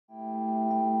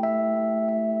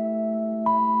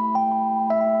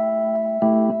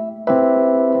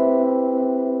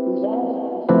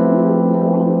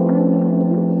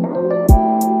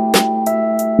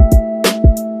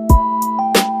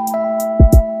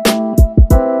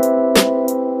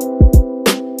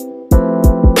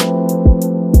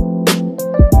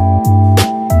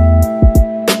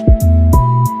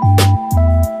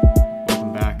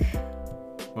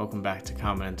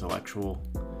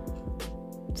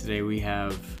Today we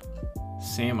have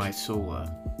Sam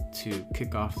Isola to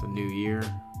kick off the new year.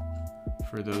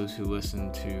 For those who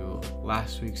listened to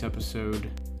last week's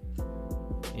episode,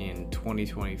 in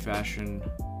 2020 fashion,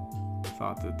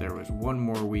 thought that there was one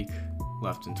more week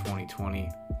left in 2020,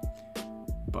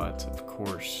 but of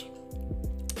course,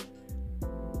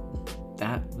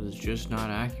 that was just not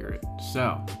accurate.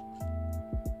 So,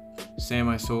 Sam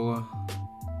Isola,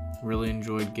 really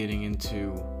enjoyed getting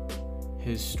into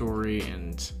his story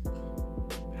and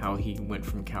how he went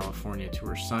from California to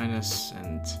Ursinus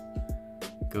and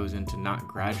goes into not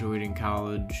graduating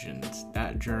college and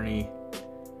that journey.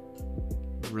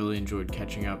 Really enjoyed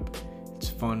catching up. It's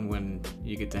fun when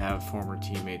you get to have former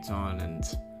teammates on and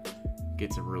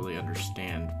get to really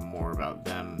understand more about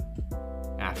them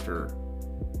after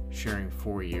sharing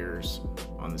 4 years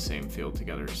on the same field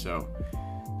together. So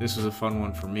this was a fun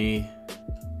one for me.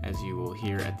 As you will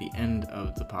hear at the end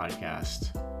of the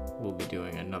podcast, we'll be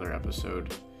doing another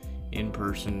episode in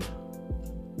person.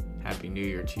 Happy New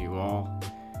Year to you all.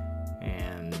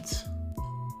 And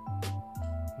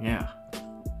yeah,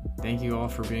 thank you all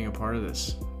for being a part of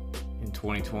this in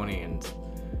 2020, and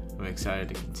I'm excited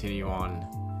to continue on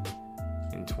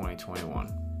in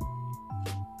 2021.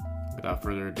 Without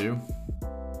further ado,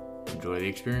 enjoy the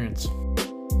experience.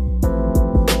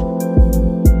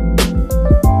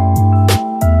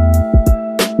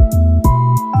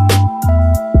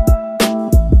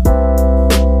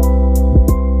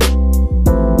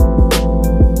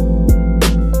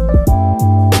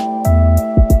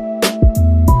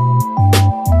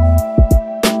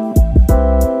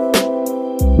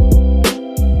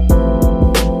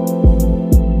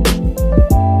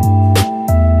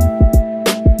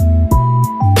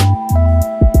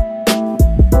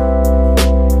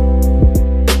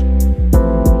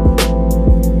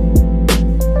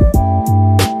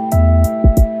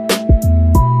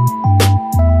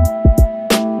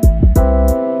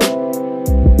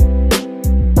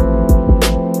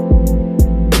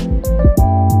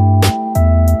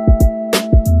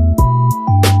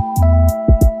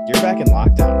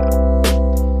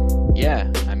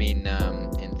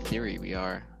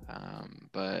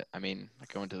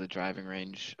 Driving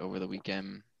range over the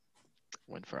weekend,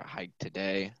 went for a hike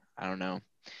today. I don't know.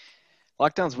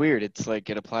 Lockdown's weird. It's like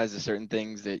it applies to certain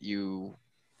things that you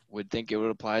would think it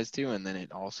would apply to, and then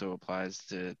it also applies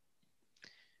to,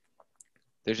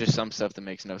 there's just some stuff that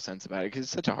makes no sense about it because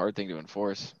it's such a hard thing to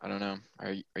enforce. I don't know.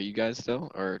 Are you guys still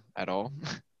or at all?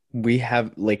 We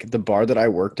have, like, the bar that I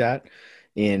worked at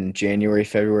in January,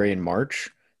 February, and March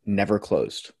never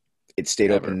closed. It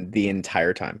stayed open the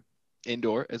entire time.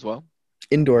 Indoor as well?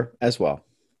 Indoor as well.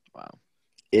 Wow.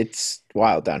 It's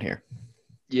wild down here.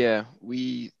 Yeah,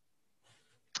 we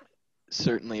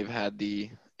certainly have had the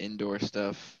indoor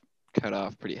stuff cut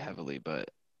off pretty heavily, but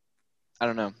I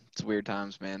don't know. It's weird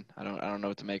times, man. I don't know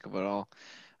what to make of it all.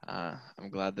 I'm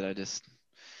glad that I just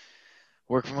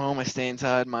work from home. I stay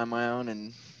inside, mind my own,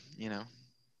 and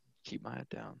keep my head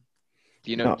down.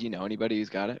 Do you know anybody who's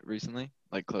got it recently,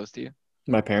 like close to you?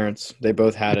 My parents, they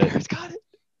both had it. Your parents got it?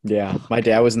 Yeah, my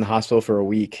dad was in the hospital for a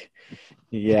week.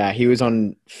 Yeah, he was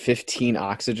on 15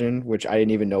 oxygen, which I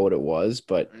didn't even know what it was,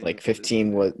 but like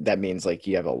 15 that means like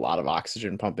you have a lot of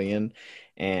oxygen pumping in,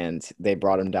 and they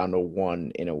brought him down to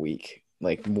 1 in a week,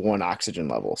 like 1 oxygen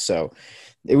level. So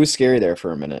it was scary there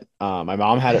for a minute. My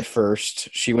mom had it first.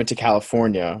 She went to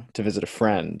California to visit a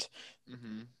friend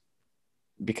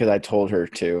because I told her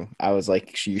to. I was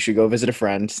like, you should go visit a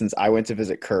friend, since I went to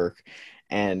visit Kirk.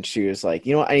 And she was like,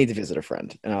 you know what? I need to visit a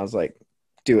friend. And I was like,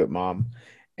 do it, Mom.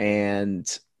 And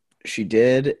she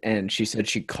did. And she said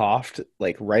she coughed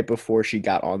like right before she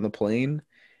got on the plane.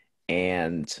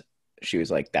 And she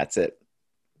was like, that's it.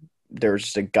 There was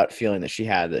just a gut feeling that she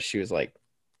had that she was like,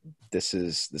 this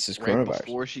is coronavirus. Right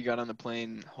before she got on the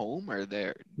plane home or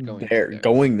there?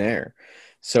 Going there.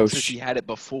 So she had it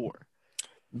before.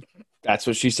 That's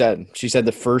what she said. She said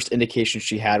the first indication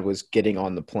she had was getting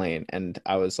on the plane. And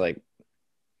I was like,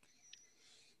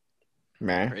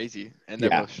 man. Crazy. And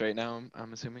they're both straight now,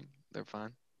 I'm assuming? They're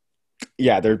fine?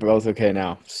 Yeah, they're both okay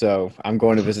now. So I'm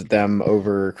going to visit them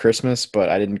over Christmas, but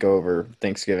I didn't go over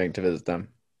Thanksgiving to visit them.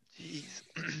 Jeez.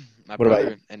 My what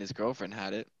brother and his girlfriend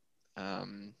had it.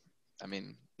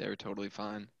 They were totally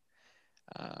fine.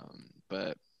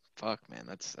 But fuck, man,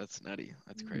 that's nutty.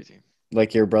 That's crazy.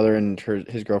 Like your brother and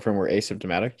his girlfriend were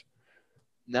asymptomatic?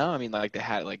 No, they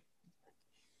had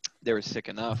they were sick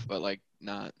enough, but like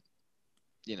not,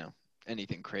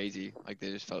 anything crazy. Like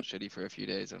they just felt shitty for a few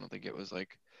days. I don't think it was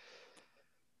like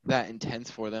that intense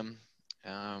for them.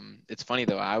 It's funny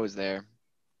though, I was there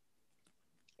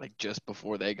like just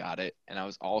before they got it, and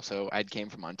I came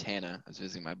from Montana. I was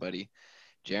visiting my buddy,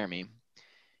 Jeremy,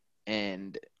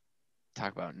 and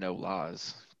talk about no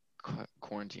laws,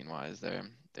 quarantine wise. They're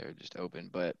just open.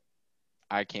 But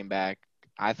I came back.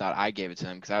 I thought I gave it to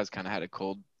him because I was kind of had a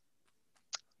cold.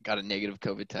 Got a negative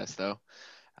COVID test though,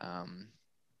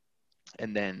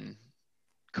 and then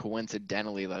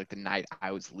coincidentally, like the night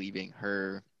I was leaving,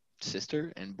 her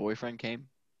sister and boyfriend came,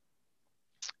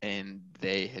 and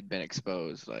they had been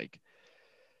exposed like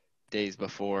days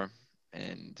before,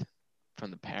 and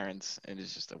from the parents, and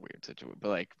it's just a weird situation. But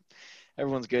like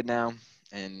everyone's good now,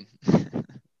 and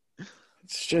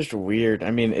It's just weird.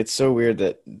 I mean, it's so weird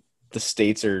that the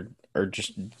states are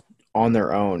just on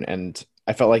their own. And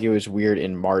I felt like it was weird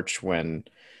in March when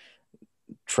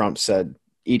Trump said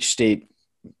each state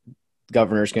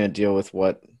governor is going to deal with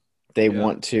what they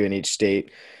want to in each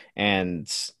state.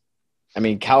 And I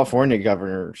mean, California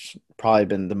governor's probably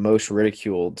been the most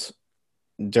ridiculed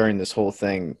during this whole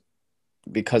thing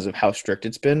because of how strict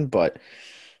it's been, but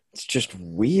it's just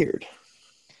weird.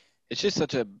 it's just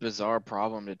such a bizarre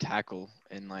problem to tackle,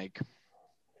 and like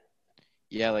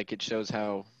like it shows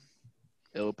how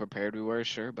ill prepared we were,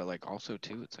 sure, but like also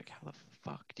too, it's like how the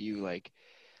fuck do you like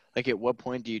at what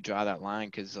point do you draw that line?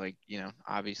 Because like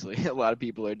obviously a lot of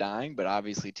people are dying, but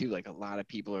obviously too like a lot of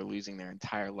people are losing their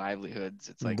entire livelihoods.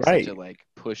 It's like such a like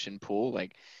push and pull.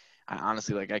 Like I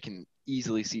honestly like I can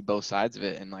easily see both sides of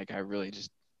it, and like I really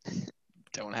just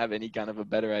don't have any kind of a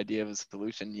better idea of a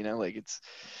solution. Like it's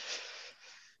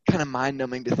kind of mind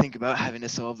numbing to think about having to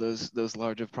solve those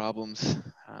larger problems.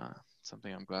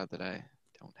 Something I'm glad that I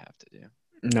don't have to do.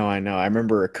 No, I know. I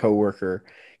remember a coworker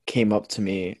came up to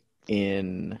me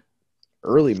in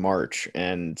early March,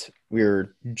 and we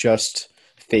were just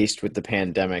faced with the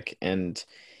pandemic, and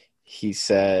he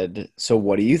said, "So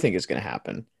what do you think is going to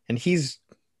happen?" And he's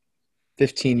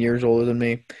 15 years older than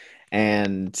me,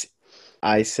 and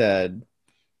I said,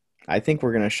 "I think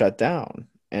we're going to shut down."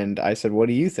 And I said, "What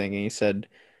do you think?" And he said,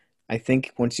 "I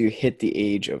think once you hit the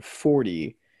age of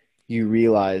 40, you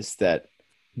realize that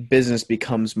business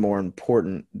becomes more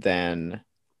important than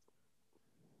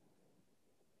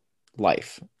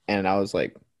life." And I was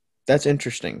like, that's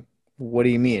interesting. What do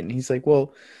you mean? He's like,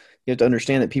 well, you have to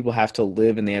understand that people have to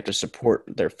live and they have to support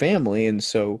their family. And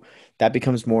so that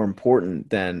becomes more important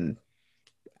than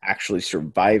actually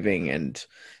surviving. And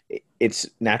it's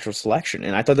natural selection.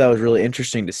 And I thought that was really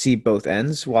interesting to see both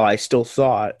ends. While I still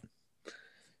thought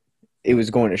it was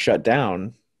going to shut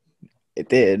down, it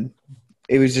did.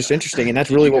 It was just interesting. And that's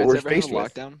Did really you what guys we're ever have faced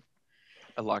with.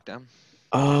 A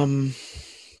lockdown?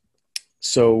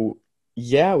 So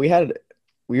yeah, we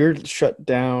were shut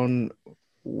down,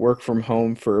 work from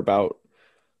home for about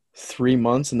 3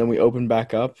 months, and then we opened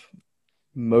back up.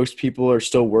 Most people are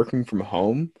still working from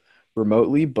home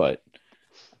remotely, but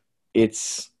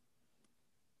it's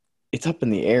up in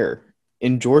the air.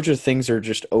 In Georgia, things are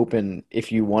just open.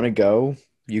 If you want to go,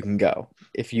 you can go.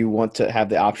 If you want to have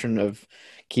the option of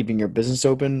keeping your business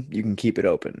open, you can keep it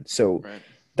open. So Right.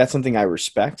 that's something I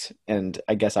respect, and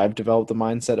I guess I've developed the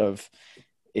mindset of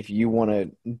if you want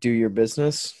to do your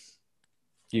business,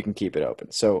 you can keep it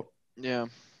open. So Yeah.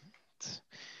 It's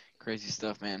crazy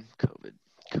stuff, man. COVID.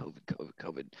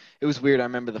 It was weird. I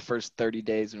remember the first 30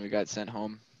 days when we got sent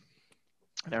home.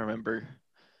 And I remember,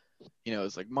 it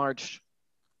was like March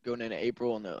going into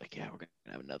April, and they're like, yeah, we're going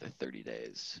to have another 30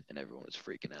 days. And everyone was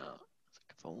freaking out. It's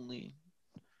like,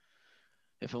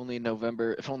 if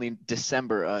only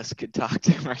December us could talk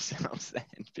to ourselves then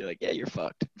and be like, yeah, you're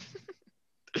fucked.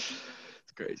 It's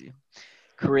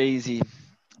crazy.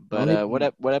 But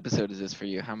what episode is this for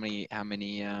you? How many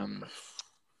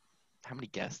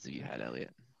guests have you had, Elliot?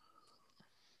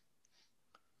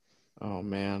 oh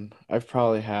man, you're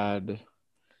probably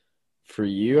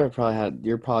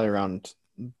around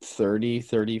 30,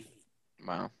 32.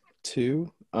 Wow.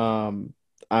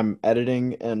 I'm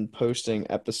editing and posting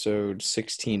episode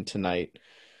 16 tonight.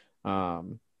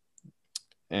 And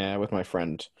with my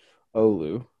friend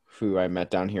Olu, who I met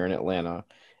down here in Atlanta,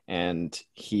 and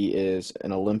he is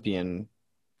an Olympian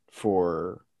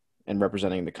for and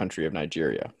representing the country of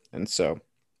Nigeria. And so,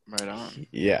 Right on.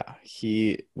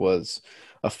 he was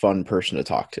a fun person to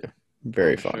talk to.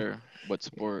 Very fun. Sure. What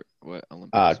sport? What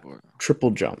Olympic sport?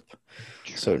 Triple jump.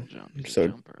 Triple jump. He's So a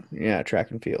jumper. yeah,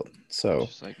 track and field. So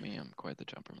Just like me, I'm quite the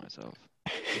jumper myself.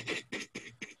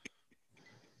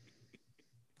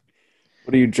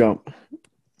 what do you jump?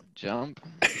 Jump?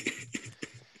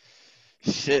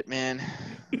 Shit, man.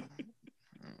 I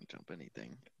don't jump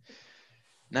anything.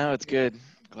 No, it's good.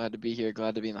 Glad to be here.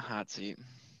 Glad to be in the hot seat.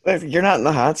 You're not in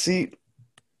the hot seat.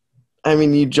 I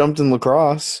mean, you jumped in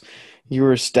lacrosse. You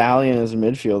were a stallion as a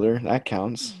midfielder. That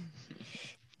counts.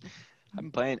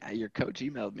 I'm playing. Your coach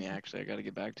emailed me, actually. I got to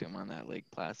get back to him on that Lake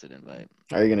Placid invite.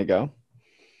 Are you gonna go?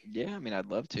 Yeah, I mean, I'd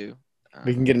love to.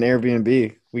 We can get an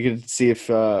Airbnb. We could see if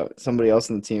somebody else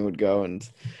on the team would go, and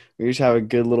we just have a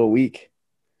good little week.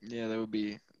 Yeah, that would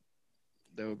be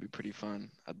pretty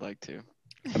fun. I'd like to.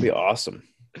 That'd be awesome.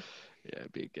 Yeah,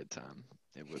 it'd be a good time.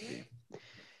 It would be.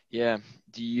 Yeah.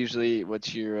 Do you usually,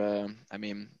 what's your, I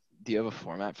mean, do you have a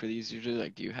format for these usually?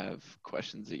 Like, do you have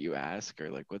questions that you ask, or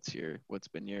like, what's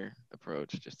been your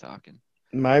approach? Just talking.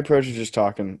 My approach is just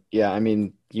talking. Yeah, I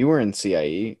mean, you were in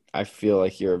CIE. I feel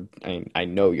like I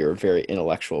know you're a very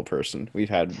intellectual person. We've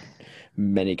had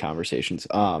many conversations.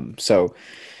 There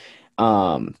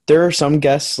are some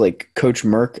guests like Coach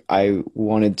Merck I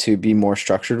wanted to be more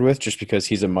structured with just because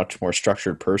he's a much more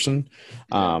structured person.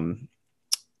 Okay. Um,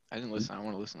 I didn't listen. I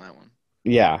want to listen to that one.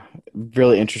 yeah,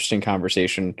 really interesting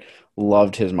conversation.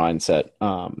 Loved his mindset.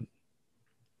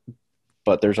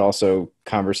 But there's also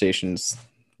conversations.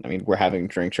 I mean, we're having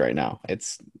drinks right now.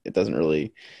 It doesn't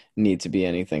really need to be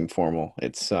anything formal.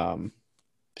 It's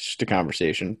just a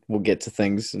conversation. We'll get to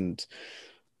things, and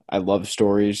I love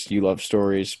stories. You love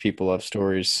stories. People love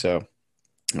stories. So,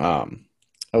 I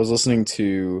was listening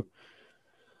to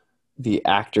the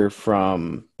actor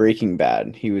from Breaking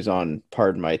Bad. He was on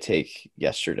Pardon My Take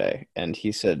yesterday, and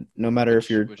he said, no matter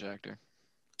if you're Which actor?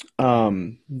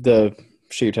 the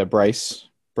shoot at Bryce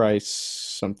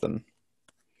something.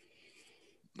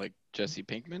 Like Jesse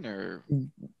Pinkman or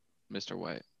Mr.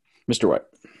 White? Mr. White.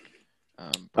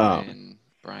 Brian,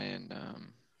 Brian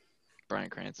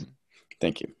Cranston.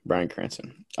 Thank you, Bryan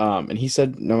Cranston. And he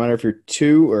said, no matter if you're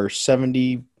 2 or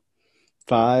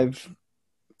 75,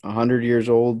 100 years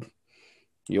old,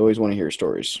 you always want to hear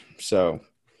stories. So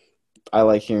I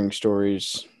like hearing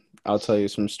stories. I'll tell you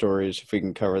some stories. If we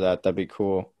can cover that, that'd be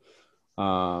cool.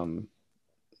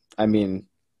 I mean,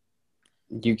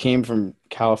 you came from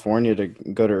California to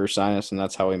go to Ursinus, and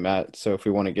that's how we met. So if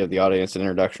we want to give the audience an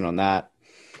introduction on that,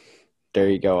 there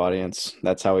you go, audience.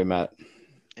 That's how we met.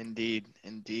 Indeed.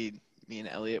 Me and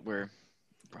Elliot were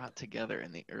brought together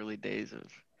in the early days of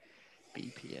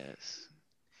BPS.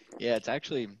 Yeah, it's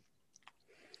actually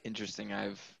interesting.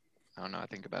 I don't know, I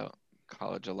think about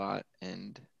college a lot,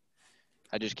 and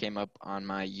I just came up on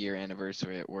my year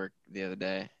anniversary at work the other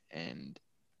day, and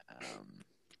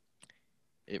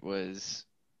it was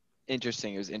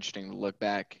interesting. It was interesting to look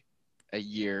back a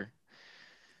year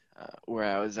where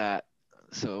I was at,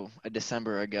 so a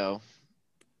December ago,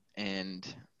 and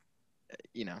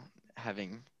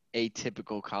having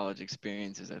atypical college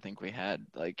experiences. I think we had,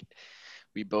 like,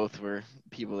 we both were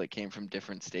people that came from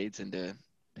different states into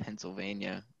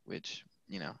Pennsylvania, which,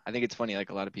 I think it's funny,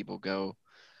 like a lot of people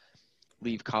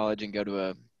leave college and go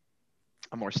to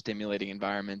a more stimulating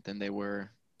environment than they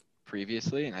were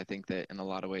previously. And I think that in a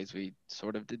lot of ways we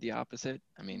sort of did the opposite.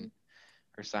 I mean,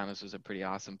 Ursinus was a pretty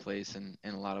awesome place in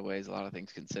a lot of ways, a lot of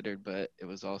things considered, but it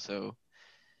was also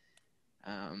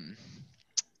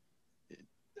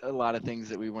a lot of things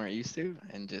that we weren't used to,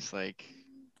 and just like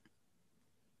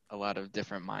a lot of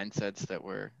different mindsets that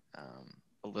were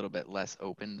a little bit less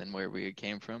open than where we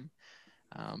came from.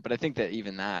 But I think that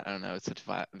even that, I don't know, it's such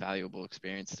a valuable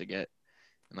experience to get.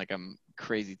 And like, I'm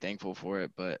crazy thankful for it,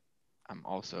 but I'm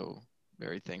also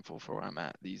very thankful for where I'm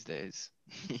at these days.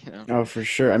 Oh, for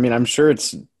sure. I mean, I'm sure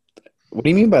it's, what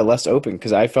do you mean by less open?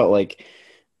 Because I felt like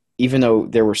even though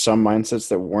there were some mindsets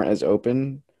that weren't as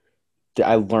open,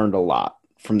 I learned a lot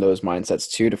from those mindsets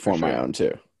too to form my own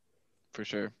too. For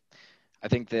sure. I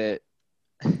think that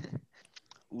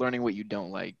learning what you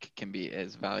don't like can be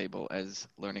as valuable as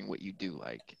learning what you do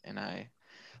like. And I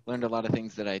learned a lot of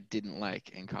things that I didn't like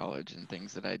in college and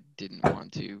things that I didn't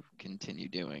want to continue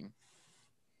doing.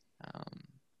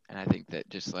 And I think that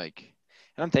just like,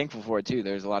 and I'm thankful for it too.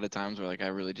 There's a lot of times where like I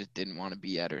really just didn't want to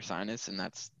be at Ursinus, and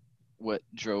that's what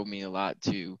drove me a lot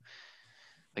to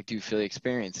like do Philly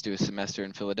experience, do a semester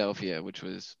in Philadelphia, which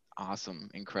was awesome,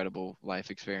 incredible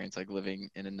life experience, like living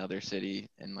in another city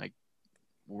and like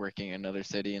working in another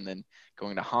city, and then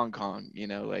going to Hong Kong,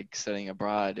 like studying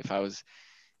abroad. If I was,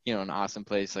 an awesome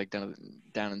place like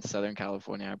down in Southern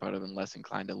California, I probably would have been less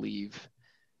inclined to leave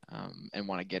and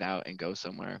want to get out and go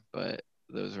somewhere. But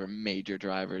those were major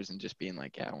drivers, and just being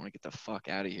like, yeah, I want to get the fuck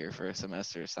out of here for a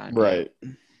semester, sign me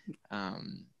up.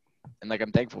 And like,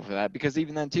 I'm thankful for that, because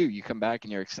even then too, you come back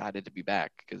and you're excited to be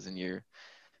back, because then you're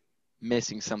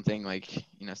missing something. Like,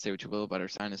 say what you will about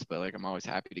Ursinus, but like, I'm always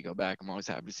happy to go back. I'm always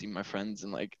happy to see my friends,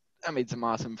 and like, I made some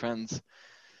awesome friends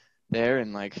there.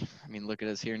 And like, I mean, look at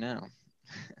us here now.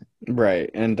 Right.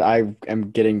 And I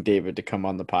am getting David to come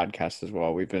on the podcast as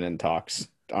well. We've been in talks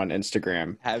on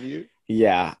Instagram. Have you?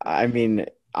 Yeah. I mean,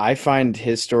 I find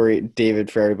his story,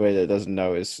 David, for everybody that doesn't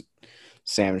know, is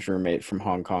Sam's roommate from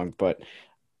Hong Kong, but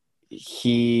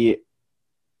his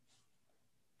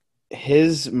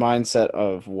mindset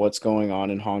of what's going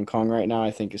on in Hong Kong right now,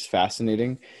 I think, is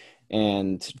fascinating.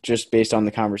 And just based on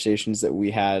the conversations that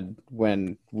we had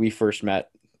when we first met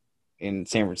in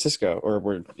San Francisco, or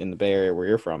we're in the Bay Area where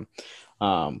you're from,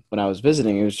 when I was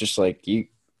visiting, it was just like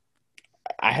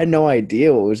I had no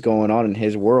idea what was going on in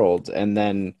his world. And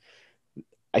then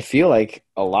I feel like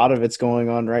a lot of it's going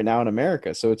on right now in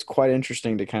America. So it's quite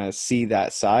interesting to kind of see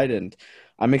that side. And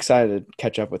I'm excited to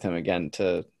catch up with him again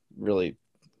to really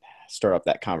start up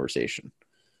that conversation.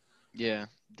 Yeah,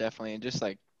 definitely. And just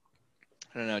like,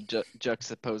 I don't know,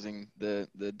 juxtaposing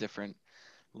the different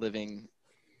living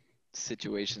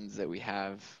situations that we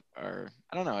have are,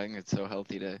 I don't know, I think it's so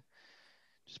healthy to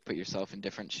just put yourself in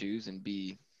different shoes and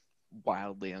be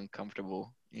wildly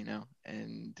uncomfortable, you know?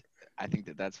 And I think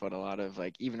that that's what a lot of,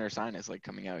 like, even Ursinus, like,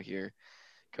 coming out here,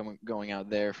 going out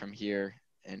there from here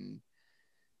and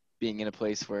being in a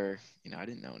place where, you know, I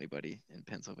didn't know anybody in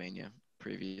Pennsylvania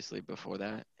previously before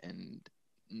that. And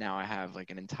now I have like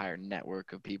an entire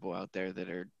network of people out there that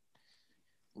are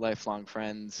lifelong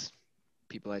friends,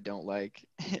 people I don't like,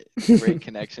 great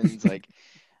connections, like,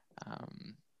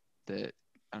 that,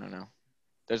 I don't know.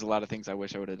 There's a lot of things I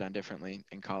wish I would have done differently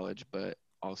in college, but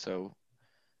also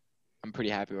I'm pretty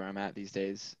happy where I'm at these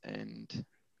days. And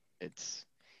it's,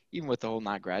 even with the whole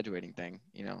not graduating thing,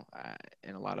 you know,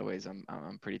 in a lot of ways,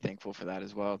 I'm pretty thankful for that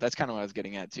as well. That's kind of what I was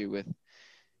getting at too, with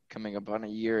coming up on a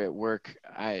year at work.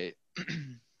 I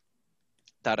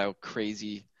thought how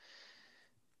crazy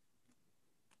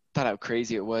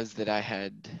it was that I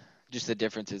had just the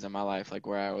differences in my life, like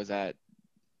where I was at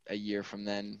a year from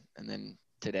then and then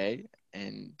today.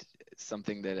 And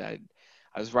something that I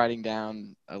was writing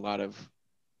down a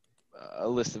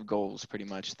list of goals pretty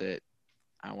much that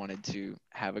I wanted to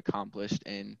have accomplished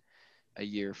in a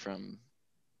year from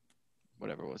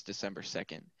whatever it was, December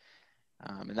 2nd.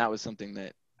 And that was something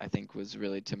that I think was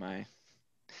really to my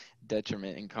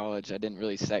detriment in college. I didn't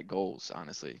really set goals,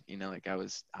 honestly. You know, like I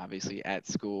was obviously at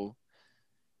school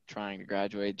trying to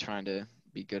graduate, trying to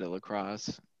be good at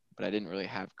lacrosse, but I didn't really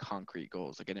have concrete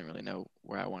goals. Like I didn't really know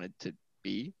where I wanted to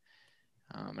be.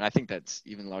 And I think that's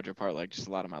even larger part, like just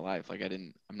a lot of my life. Like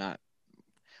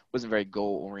wasn't very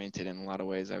goal oriented in a lot of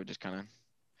ways. I would just kind of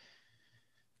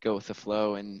go with the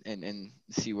flow and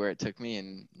see where it took me,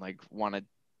 and like want to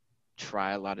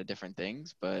try a lot of different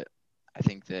things. But I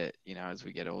think that, you know, as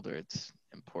we get older, it's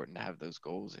important to have those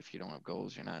goals. If you don't have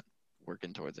goals, you're not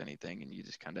working towards anything, and you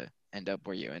just kind of end up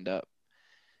where you end up.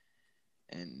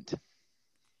 And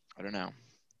I don't know.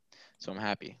 So I'm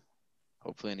happy.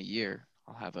 Hopefully in a year,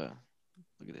 I'll have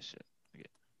look at this shit. Look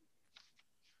at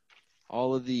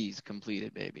all of these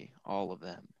completed, baby. All of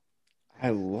them. I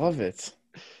love it.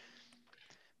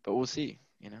 But we'll see.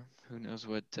 You know, who knows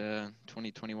what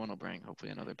 2021 will bring?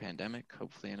 Hopefully another pandemic.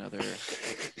 Hopefully another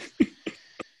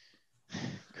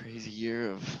crazy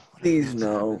year of whatever Please else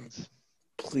no. happens.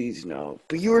 Please no.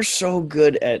 But you were so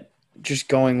good at just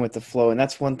going with the flow, and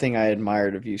that's one thing I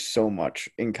admired of you so much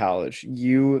in college.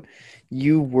 You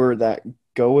were that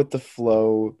go with the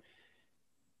flow,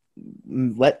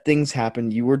 let things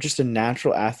happen. You were just a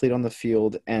natural athlete on the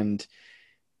field, and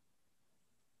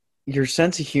your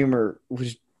sense of humor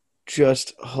was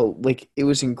just like it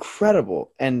was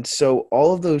incredible. And so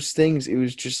all of those things, it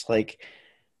was just like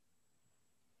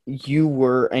you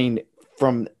were, I mean,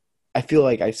 from I feel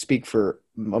like I speak for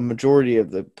a majority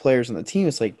of the players on the team.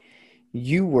 It's like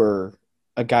you were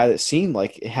a guy that seemed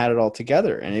like it had it all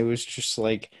together, and it was just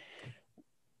like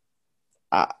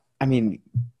I mean,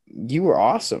 you were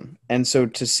awesome. And so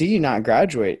to see you not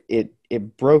graduate,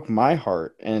 it broke my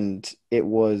heart, and it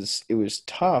was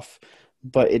tough,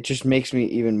 but it just makes me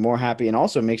even more happy, and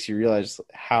also makes you realize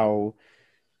how,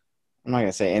 I'm not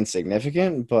gonna say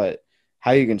insignificant, but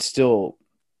how you can still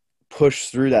push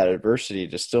through that adversity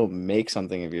to still make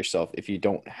something of yourself if you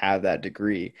don't have that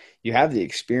degree. You have the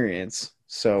experience,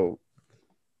 so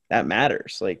that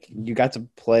matters. Like you got to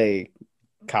play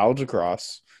college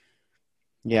lacrosse,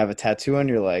 you have a tattoo on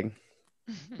your leg,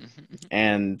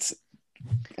 and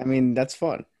I mean that's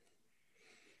fun.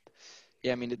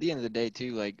 Yeah, I mean, at the end of the day,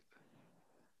 too, like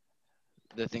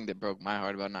the thing that broke my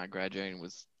heart about not graduating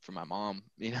was for my mom.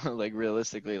 You know, like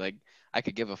realistically, like I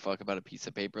could give a fuck about a piece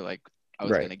of paper, like I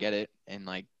was Right. gonna get it, and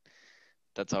like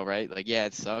that's all right. Like, yeah,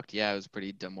 it sucked. Yeah, it was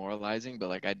pretty demoralizing, but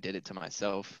like I did it to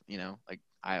myself. You know, like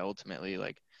I ultimately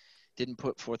like didn't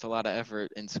put forth a lot of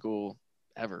effort in school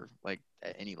ever, like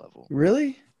at any level.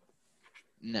 Really?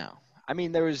 No, I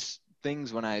mean there was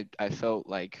things when I felt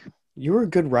like, You were a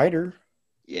good writer.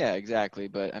 yeah, exactly,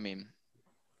 but I mean,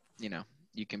 you know,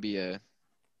 you can be a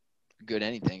good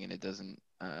anything, and it doesn't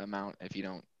amount if you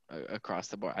don't across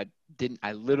the board.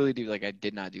 I literally do like I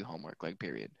did not do homework, like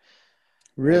period.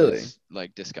 It Really? was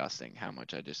like disgusting how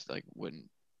much I just like wouldn't.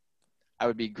 I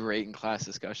would be great in class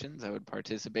discussions. I would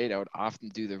participate. I would often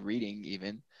do the reading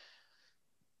even.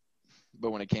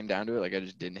 But when it came down to it, like I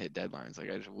just didn't hit deadlines. Like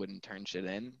I just wouldn't turn shit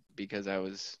in because I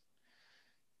was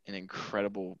an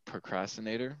incredible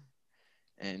procrastinator.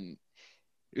 And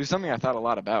it was something I thought a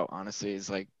lot about, honestly, is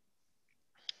like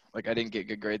I didn't get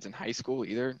good grades in high school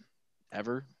either,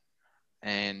 ever.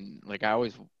 And like I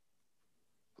always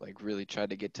like really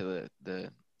tried to get to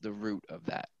the root of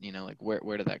that, you know, like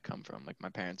where did that come from? Like my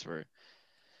parents were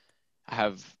I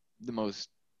have the most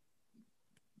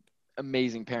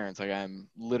amazing parents. Like I'm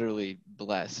literally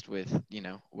blessed with, you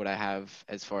know, what I have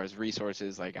as far as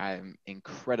resources. Like I am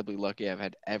incredibly lucky. I've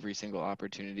had every single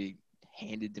opportunity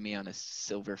handed to me on a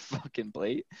silver fucking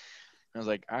plate. I was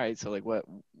like, all right, so like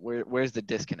where's the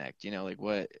disconnect? You know, like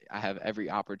what I have every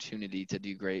opportunity to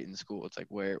do great in school. It's like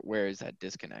where is that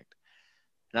disconnect?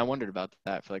 And I wondered about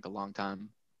that for like a long time.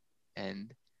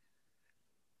 And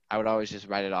I would always just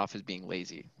write it off as being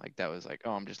lazy. Like that was like,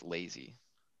 oh, I'm just lazy.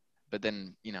 But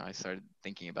then, you know, I started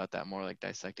thinking about that more, like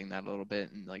dissecting that a little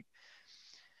bit. And like,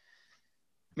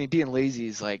 I mean, being lazy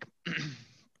is like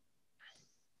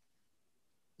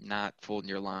not folding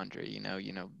your laundry,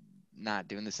 not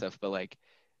doing this stuff, but like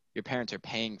your parents are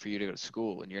paying for you to go to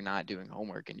school and you're not doing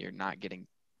homework and you're not getting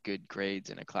good grades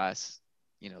in a class,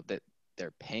 that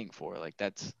they're paying for. Like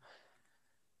that's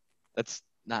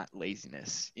not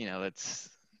laziness, that's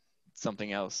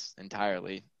something else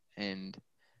entirely. And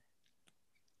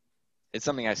it's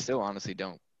something I still honestly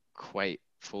don't quite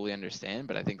fully understand,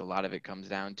 but I think a lot of it comes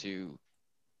down to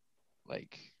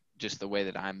like just the way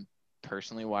that I'm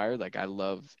personally wired. Like I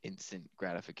love instant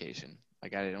gratification.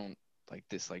 Like I don't like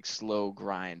this like slow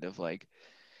grind of like,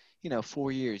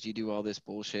 4 years you do all this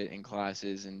bullshit in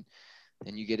classes and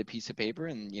then you get a piece of paper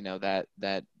and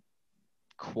that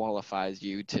qualifies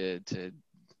you to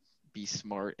be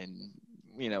smart and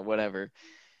whatever,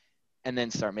 and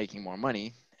then start making more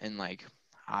money. And like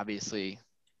obviously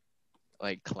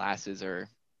like classes are,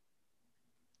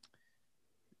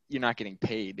 you're not getting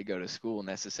paid to go to school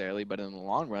necessarily, but in the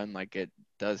long run, like it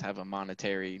does have a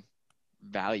monetary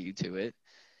value to it,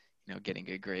 getting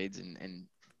good grades and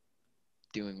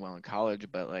doing well in college.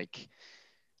 But like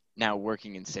now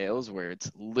working in sales where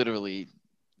it's literally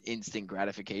instant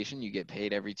gratification, you get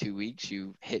paid every 2 weeks,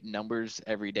 you hit numbers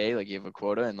every day, like you have a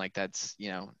quota. And like that's,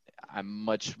 I'm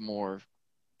much more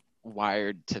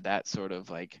wired to that sort of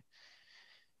like,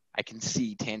 I can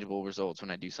see tangible results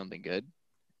when I do something good.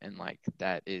 And like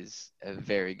that is a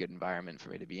very good environment for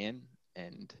me to be in.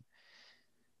 And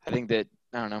I think that,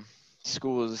 I don't know,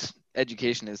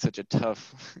 education is such a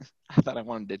tough I thought I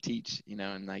wanted to teach,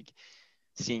 and like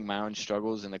seeing my own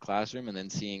struggles in the classroom and then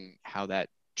seeing how that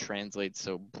translates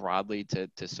so broadly to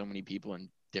so many people in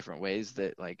different ways,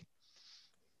 that like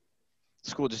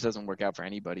school just doesn't work out for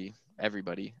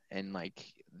everybody. And like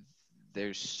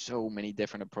there's so many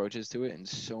different approaches to it and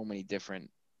so many different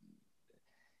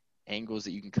angles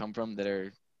that you can come from that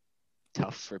are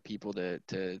tough for people to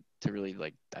really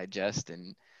like digest.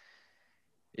 And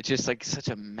it's just like such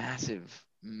a massive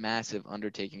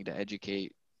undertaking to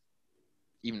educate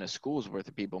even a school's worth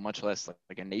of people, much less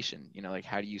like a nation. Like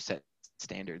how do you set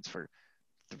standards for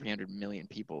 300 million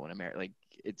people in America? Like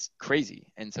it's crazy.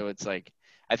 And so it's like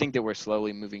I think that we're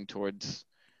slowly moving towards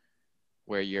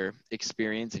where your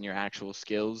experience and your actual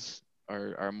skills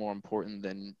are more important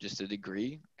than just a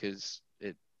degree, because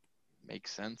it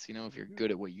makes sense. If you're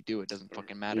good at what you do, it doesn't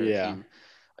fucking matter if Yeah. you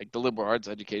like the liberal arts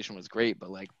education was great, but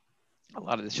like a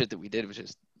lot of the shit that we did was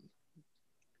just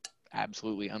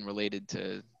absolutely unrelated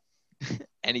to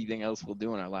anything else we'll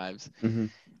do in our lives. Mm-hmm.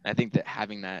 I think that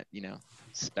having that,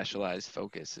 specialized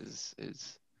focus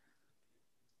is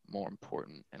more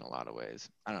important in a lot of ways.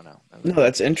 I don't know. No,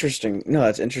 that's interesting. No,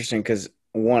 that's interesting because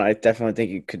one, I definitely think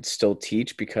you could still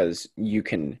teach because you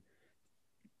can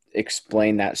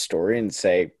explain that story and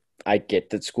say, I get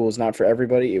that school is not for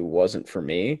everybody. It wasn't for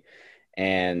me.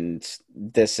 And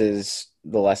this is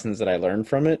the lessons that I learned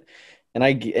from it.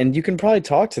 And you can probably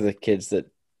talk to the kids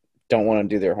that don't want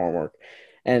to do their homework.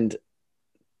 And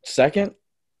second,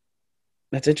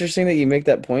 that's interesting that you make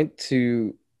that point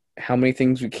to how many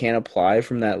things we can't apply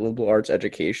from that liberal arts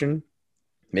education.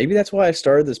 Maybe that's why I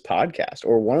started this podcast,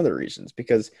 or one of the reasons,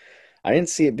 because I didn't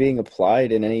see it being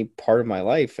applied in any part of my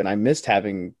life. And I missed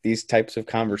having these types of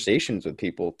conversations with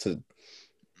people to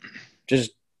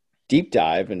just deep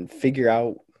dive and figure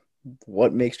out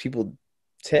what makes people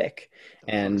tick.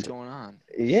 What's And going on?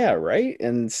 yeah, right.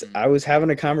 And I was having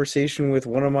a conversation with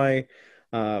one of my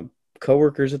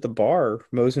coworkers at the bar,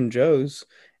 Moe's and Joe's,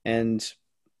 and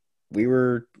we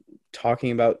were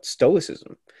talking about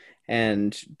stoicism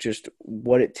and just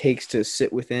what it takes to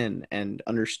sit within and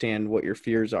understand what your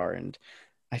fears are. And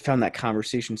I found that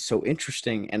conversation so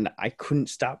interesting, and I couldn't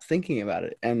stop thinking about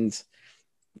it. And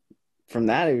from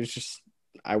that, it was just,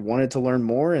 I wanted to learn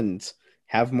more and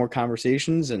have more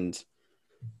conversations, and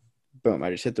boom,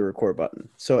 I just hit the record button.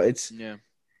 So it's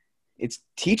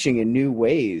teaching in new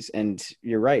ways. And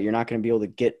you're right, you're not going to be able to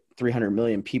get 300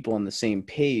 million people on the same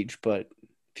page, but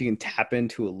if you can tap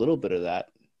into a little bit of that,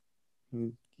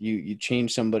 you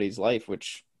change somebody's life,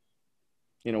 which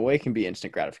in a way can be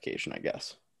instant gratification, I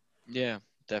guess. Yeah,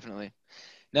 definitely.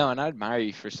 No, and I admire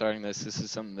you for starting this. This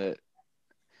is something that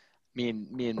me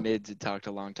and Mids had talked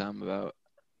a long time about,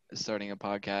 starting a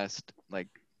podcast, like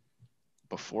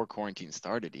before quarantine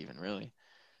started even, really.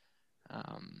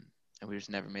 And we just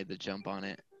never made the jump on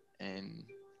it. And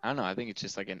I don't know, I think it's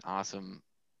just like an awesome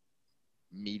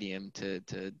medium to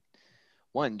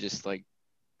one, just like,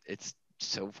 it's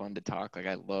so fun to talk. Like,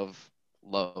 I love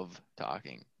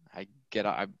talking. I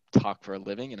talk for a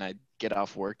living, and I get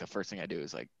off work, the first thing I do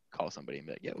is like call somebody and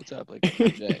be like, yeah, what's up? Like,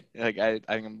 how's your day? Like,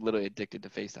 I'm literally addicted to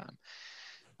FaceTime.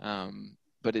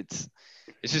 But it's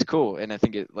just cool, and I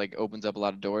think it like opens up a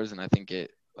lot of doors, and I think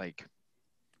it like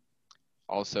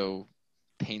also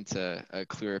paints a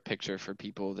clearer picture for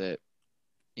people that,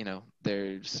 you know,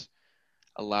 there's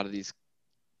a lot of these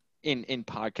in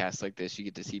podcasts like this, you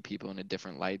get to see people in a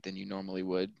different light than you normally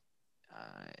would,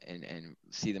 and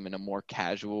see them in a more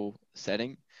casual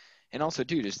setting, and also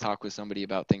too, just talk with somebody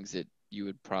about things that you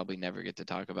would probably never get to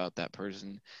talk about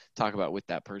with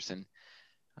that person,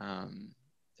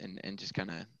 and just kind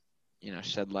of, you know,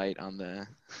 shed light on the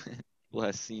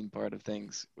less seen part of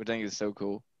things, which I think is so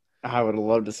cool. I would have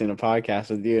loved to seen a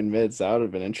podcast with you and Mids. That would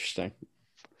have been interesting.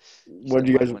 What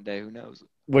do you guys one day? Who knows?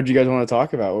 What did you guys want to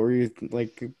talk about? What were you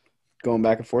like going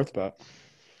back and forth about?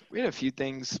 We had a few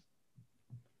things.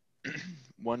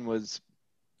 One was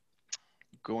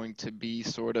going to be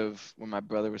sort of when my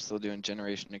brother was still doing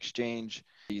Generation Exchange,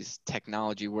 these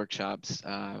technology workshops,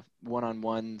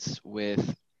 one-on-ones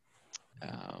with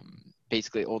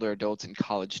basically older adults and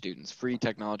college students, free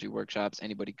technology workshops.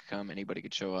 Anybody could come, anybody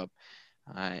could show up,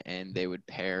 and they would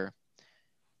pair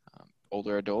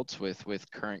older adults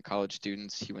with current college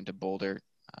students. He went to Boulder,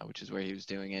 which is where he was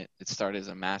doing it. It started as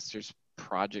a master's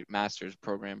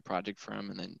program project for him,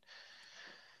 and then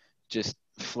just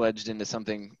fledged into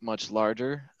something much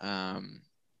larger.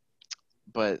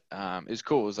 But it was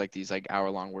cool. It was like these like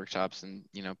hour-long workshops, and,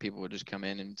 you know, people would just come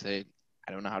in and say,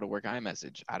 I don't know how to work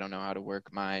iMessage. I don't know how to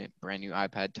work my brand new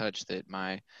iPad Touch is that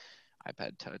even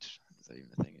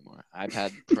a thing anymore?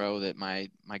 iPad Pro that my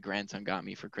grandson got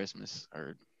me for Christmas,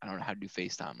 or I don't know how to do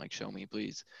FaceTime. Like, show me,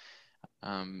 please.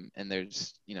 And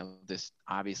there's, you know, this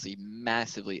obviously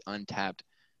massively untapped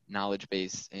knowledge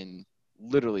base in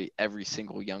literally every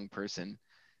single young person.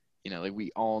 You know, like, we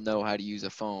all know how to use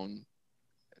a phone,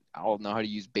 all know how to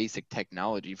use basic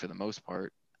technology for the most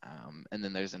part. And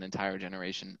then there's an entire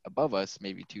generation above us,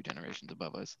 maybe 2 generations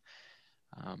above us,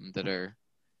 that are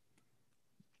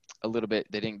a little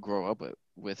bit, they didn't grow up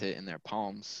with it in their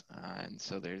palms. And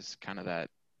so there's kind of that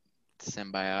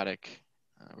symbiotic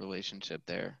relationship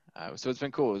there. So it's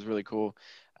been cool. It was really cool.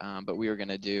 But we were going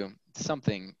to do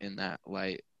something in that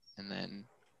light, and then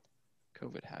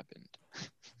COVID happened.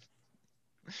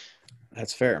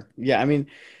 That's fair. Yeah, I mean,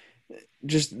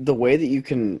 just the way that you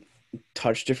can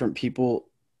touch different people,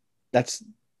 that's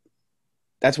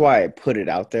why I put it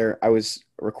out there. I was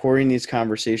recording these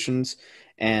conversations,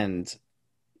 and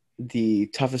the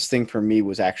toughest thing for me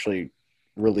was actually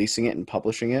releasing it and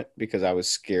publishing it, because I was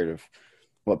scared of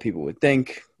what people would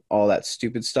think, all that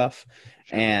stupid stuff.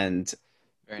 Sure. And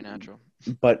very natural.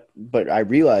 But I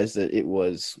realized that it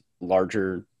was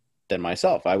larger than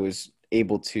myself. I was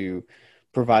able to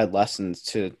provide lessons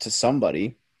to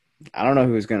somebody. I don't know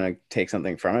who was going to take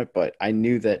something from it, but I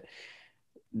knew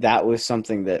that was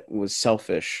something that was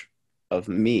selfish of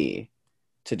me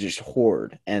to just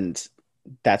hoard. And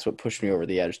that's what pushed me over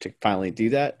the edge to finally do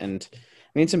that. And I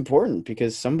mean, it's important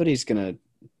because somebody's going to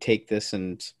take this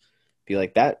and be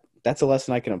like, that's a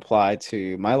lesson I can apply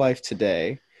to my life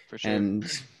today. For sure.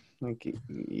 And like,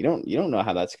 you don't know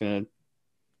how that's going to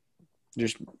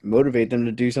just motivate them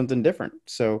to do something different.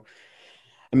 So,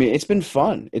 I mean, it's been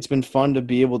fun. It's been fun to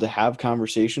be able to have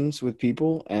conversations with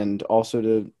people, and also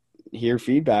to hear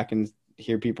feedback and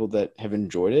hear people that have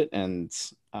enjoyed it. And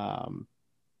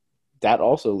that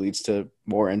also leads to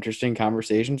more interesting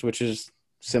conversations, which is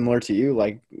similar to you,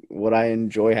 like what I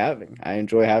enjoy having. I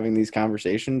enjoy having these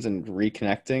conversations and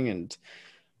reconnecting. And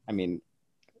I mean,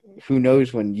 who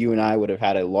knows when you and I would have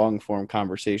had a long form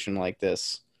conversation like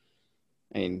this.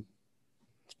 I mean,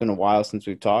 it's been a while since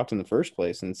we've talked in the first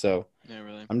place. And so Yeah,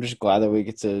 really. I'm just glad that we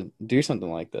get to do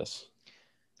something like this.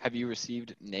 Have you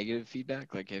received negative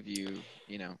feedback? Like, have you,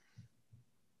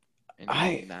 I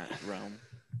in that realm?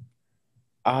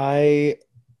 I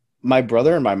my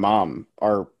brother and my mom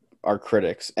are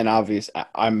critics, and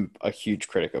I'm a huge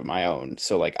critic of my own.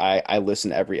 So like I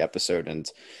listen to every episode, and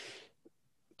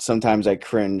sometimes I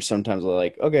cringe, sometimes I'm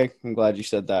like, okay, I'm glad you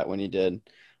said that when you did.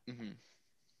 Hmm.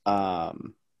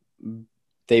 Um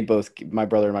they both, my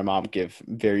brother and my mom, give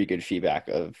very good feedback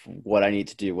of what I need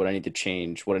to do, what I need to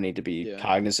change, what I need to be Yeah.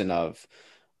 cognizant of.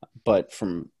 But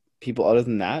from people other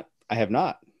than that, I have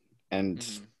not. And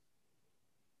Hmm.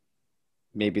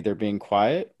 maybe they're being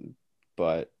quiet,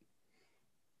 but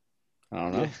I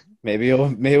don't Yeah. know. Maybe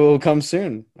it'll come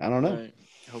soon. I don't know. Right.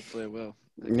 Hopefully it will.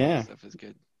 That kind of Yeah. stuff is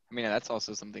good. I mean, that's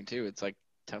also something too. It's like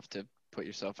tough to put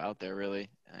yourself out there really,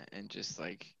 and just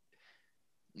like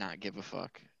not give a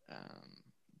fuck.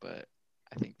 But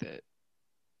I think that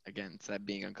again, it's that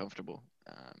being uncomfortable,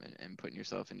 and putting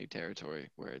yourself in new territory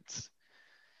where it's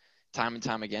time and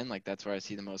time again. Like that's where I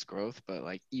see the most growth. But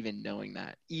like even knowing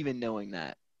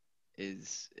that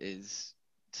is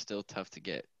still tough to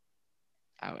get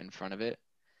out in front of it.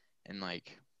 And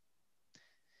like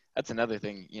that's another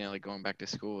thing, like going back to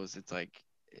school is it's like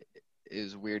it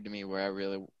is weird to me where I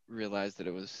really realized that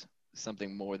it was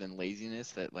something more than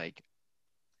laziness, that like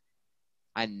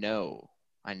I know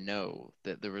I know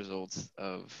that the results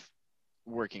of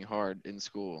working hard in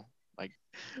school like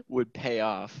would pay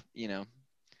off,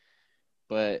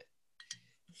 but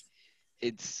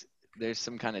it's there's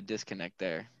some kind of disconnect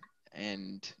there.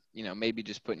 And maybe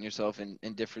just putting yourself in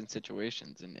different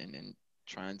situations, and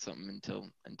trying something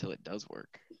until it does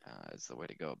work, is the way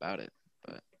to go about it.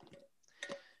 But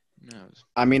who knows?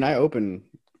 I mean,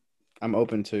 I'm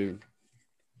open to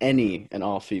any and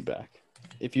all feedback.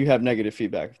 If you have negative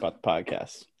feedback about the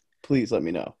podcast, please let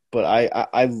me know. But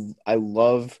I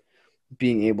love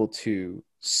being able to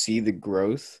see the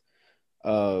growth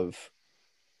of,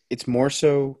 it's more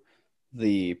so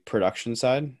the production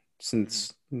side, Mhm.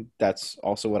 since that's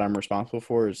also what I'm responsible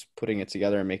for, is putting it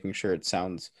together and making sure it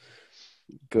sounds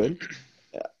good.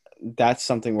 That's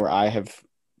something where I have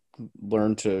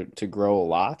learned to grow a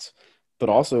lot, but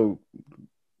Yeah. also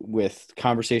with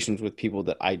conversations with people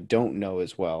that I don't know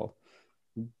as well.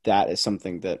 That is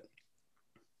something that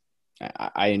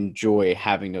I enjoy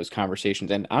having those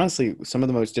conversations. And honestly, some of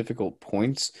the most difficult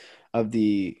points of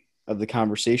the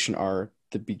conversation are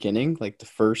the beginning, like the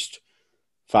first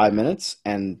 5 minutes,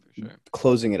 and For sure.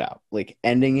 closing it out, like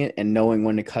ending it and knowing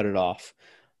when to cut it off.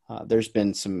 There's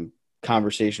been some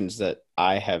conversations that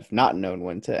I have not known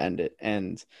when to end it,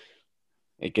 and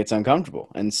it gets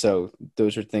uncomfortable. And so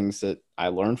those are things that I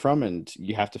learn from, and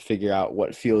you have to figure out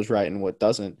what feels right and what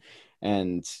doesn't.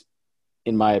 And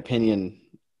in my opinion,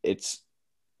 it's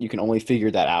you can only figure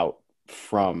that out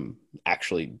from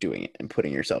actually doing it and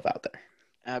putting yourself out there.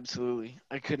 Absolutely.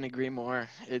 I couldn't agree more.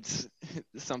 It's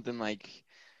something like,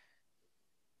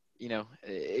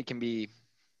 it can be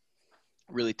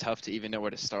really tough to even know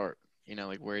where to start.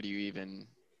 Like where do you even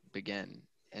begin?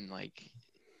 And like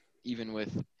even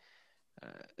with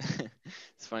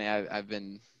it's funny, I've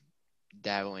been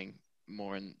dabbling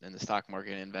more in the stock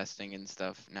market and investing and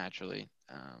stuff naturally.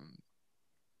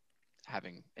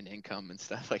 Having an income and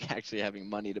stuff, like actually having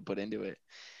money to put into it.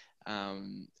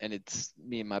 And it's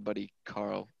me and my buddy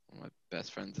Carl, one of my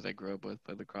best friends that I grew up with,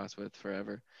 played lacrosse with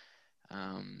forever.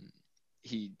 Um,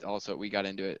 we got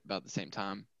into it about the same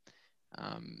time,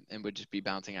 and would just be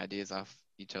bouncing ideas off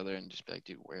each other and just be like,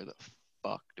 dude, where the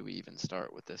fuck do we even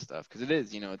start with this stuff? Because it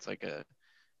is, it's like a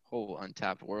whole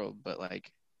untapped world, but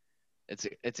like it's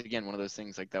again one of those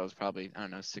things like that was probably, I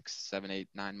don't know, 6, 7, 8,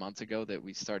 9 months ago that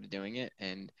we started doing it,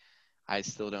 and I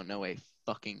still don't know a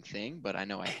fucking thing, but I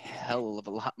know a hell of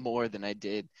a lot more than I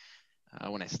did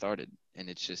when I started. And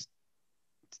it's just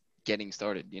getting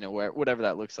started, whatever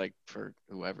that looks like for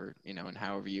whoever, and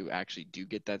however you actually do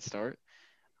get that start,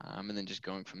 and then just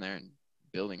going from there and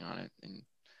building on it and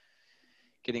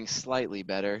getting slightly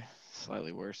better,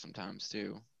 slightly worse sometimes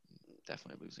too.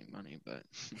 Definitely losing money, but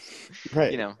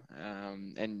Right.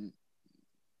 and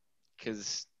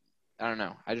because I don't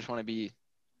know, I just want to be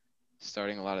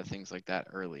starting a lot of things like that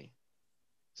early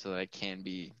so that I can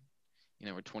be,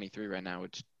 we're 23 right now,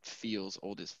 which feels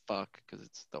old as fuck because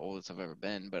it's the oldest I've ever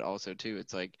been. But also, too,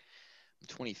 it's like I'm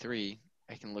 23.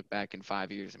 I can look back in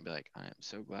 5 years and be like, I am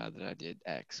so glad that I did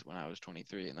X when I was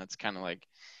 23. And that's kind of like,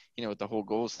 what the whole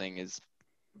goals thing is.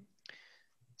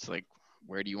 It's like,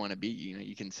 where do you want to be?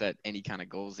 You can set any kind of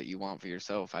goals that you want for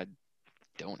yourself. I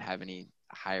don't have any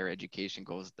higher education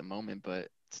goals at the moment, but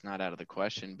it's not out of the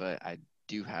question. But I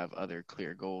do have other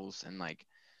clear goals, and like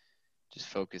just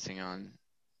focusing on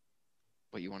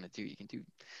what you want to do, you can do.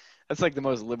 That's like the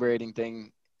most liberating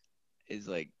thing, is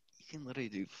like you can literally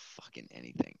do fucking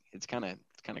anything. It's kind of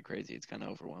crazy. It's kind of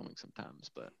overwhelming sometimes,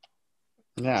 but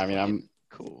Yeah, it's I mean, fucking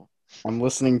cool. I'm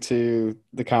listening to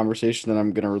the conversation that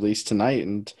I'm going to release tonight,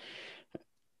 and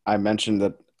I mentioned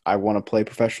that I want to play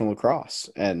professional lacrosse,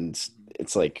 and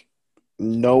it's like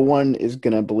no one is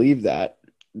going to believe that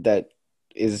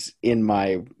is in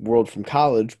my world from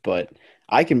college, but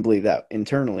I can believe that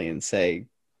internally and say,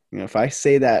 if I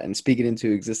say that and speak it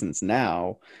into existence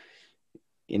now,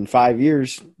 in 5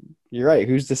 years, you're right.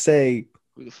 Who's to say?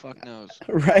 Who the fuck knows?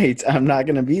 Right, I'm not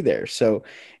going to be there. So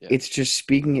Yeah. it's just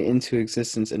speaking it into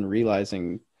existence and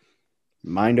realizing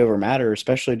mind over matter,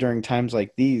 especially during times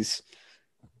like these.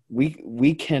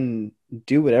 We can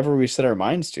do whatever we set our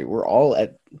minds to. We're all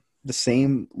at the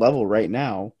same level right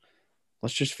now.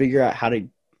 Let's just figure out how to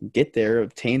get there,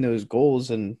 obtain those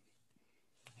goals, and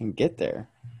get there.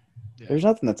 Yeah. There's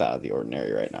nothing that's out of the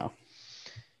ordinary right now.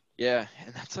 Yeah,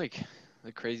 and that's like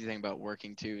the crazy thing about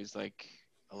working too, is like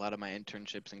a lot of my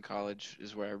internships in college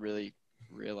is where I really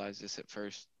realized this at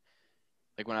first.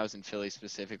 Like when I was in Philly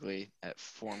specifically at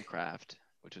Formcraft,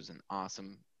 which was it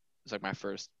was like my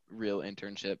first real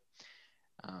internship.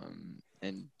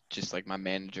 And just like my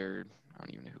manager, I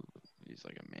don't even know who, he's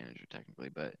like a manager technically,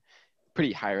 but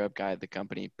pretty higher up guy at the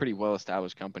company, pretty well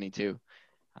established company too.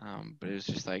 But it was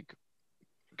just like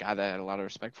a guy that I had a lot of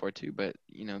respect for too. But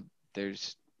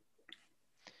there's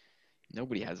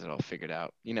nobody has it all figured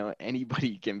out.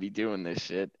 Anybody can be doing this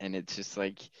shit, and it's just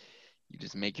like you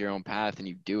just make your own path and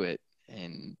you do it.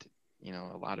 And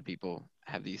a lot of people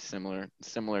have these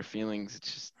similar feelings.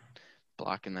 It's just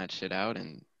blocking that shit out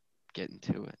and getting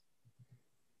to it.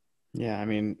 Yeah, I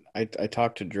mean, I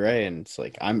talked to Dre, and it's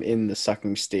like I'm in the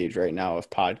sucking stage right now of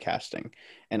podcasting,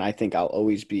 and I think I'll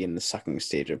always be in the sucking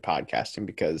stage of podcasting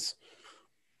because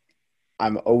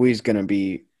I'm always going to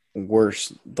be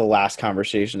worse the last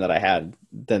conversation that I had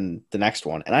than the next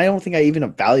one. And I don't think I even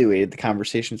evaluated the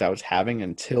conversations I was having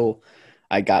until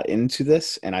I got into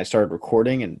this and I started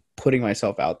recording and putting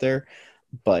myself out there.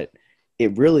 But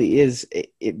it really is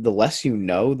the less you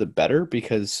know, the better,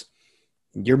 because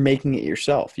you're making it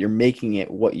yourself. You're making it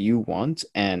what you want.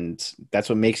 And that's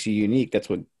what makes you unique. That's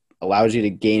what allows you to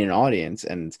gain an audience.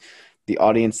 And the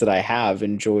audience that I have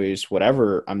enjoys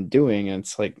whatever I'm doing. And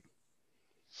it's like,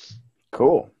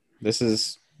 cool. This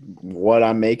is what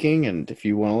I'm making. And if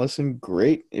you want to listen,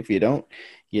 great. If you don't,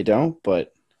 you don't.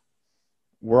 But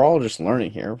we're all just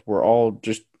learning here. We're all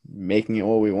just making it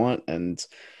what we want. And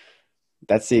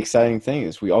that's the exciting thing,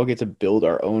 is we all get to build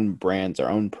our own brands, our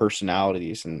own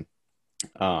personalities. And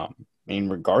I mean,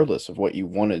 regardless of what you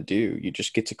want to do, you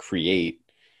just get to create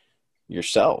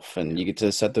yourself, and you get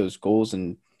to set those goals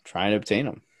and try and obtain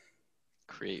them.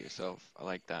 Create yourself. I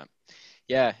like that.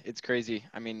 Yeah, it's crazy.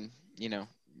 I mean,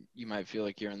 you might feel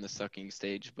like you're in the sucking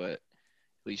stage, but at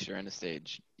least you're in a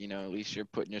stage. At least you're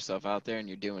putting yourself out there and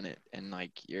you're doing it. And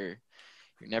like you're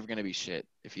never gonna be shit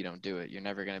if you don't do it. You're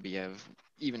never gonna be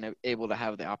even able to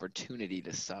have the opportunity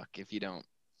to suck if you don't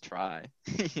try.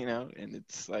 And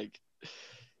it's like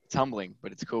it's humbling,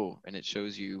 but it's cool, and it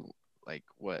shows you like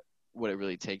what it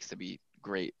really takes to be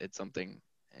great at something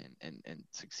and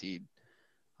succeed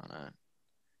on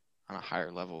a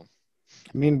higher level.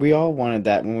 I mean, we all wanted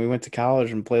that when we went to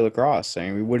college and play lacrosse. I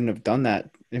mean, we wouldn't have done that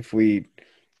if we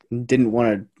didn't want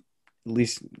to at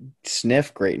least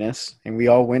sniff greatness. And we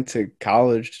all went to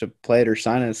college to play at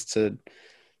Ursinus to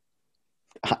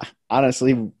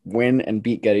honestly win and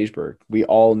beat Gettysburg. We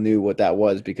all knew what that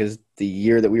was, because the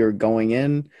year that we were going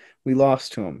in, we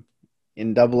lost to them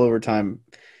in double overtime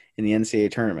in the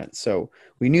NCAA tournament. So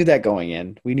we knew that going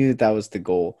in. We knew that that was the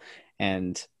goal.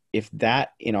 And if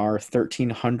that in our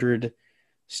 1,300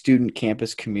 student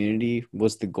campus community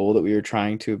was the goal that we were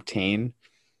trying to obtain,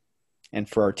 and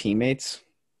for our teammates,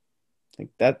 like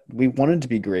that, we wanted to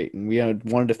be great, and we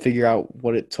wanted to figure out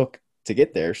what it took to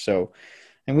get there. So,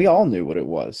 and we all knew what it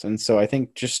was. And so I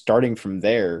think just starting from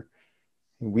there,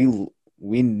 we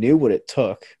knew what it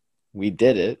took. We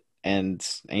did it. And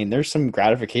I mean, there's some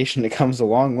gratification that comes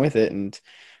along with it. And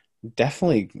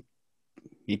definitely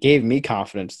it gave me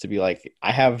confidence to be like,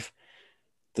 I have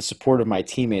the support of my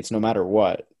teammates no matter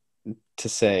what, to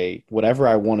say whatever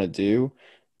I want to do,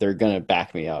 they're going to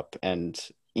back me up. And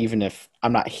even if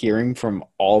I'm not hearing from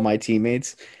all my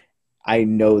teammates, I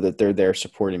know that they're there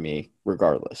supporting me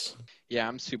regardless. Yeah,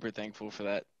 I'm super thankful for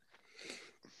that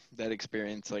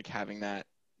experience, like having that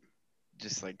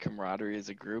just like camaraderie as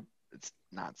a group. It's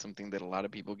not something that a lot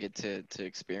of people get to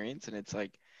experience, and it's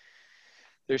like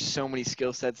there's so many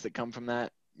skill sets that come from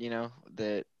that,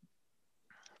 that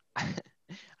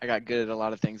I got good at a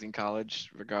lot of things in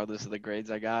college, regardless of the grades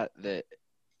I got, that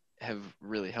have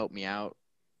really helped me out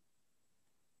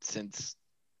since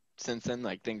then,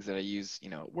 like things that I use,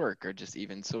 at work, or just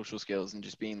even social skills, and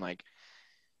just being like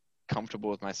comfortable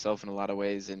with myself in a lot of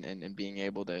ways, and being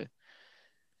able to,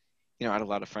 I had a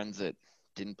lot of friends that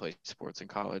didn't play sports in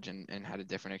college and had a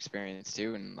different experience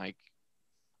too. And like,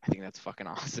 I think that's fucking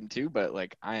awesome too. But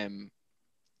like, I am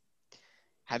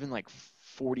having like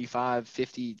 45,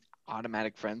 50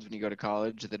 automatic friends when you go to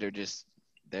college that are just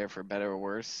there for better or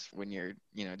worse, when you're,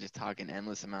 just talking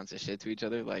endless amounts of shit to each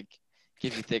other, like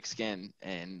gives you thick skin.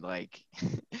 And like,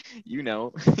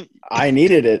 I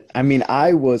needed it. I mean,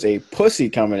 I was a pussy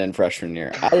coming in freshman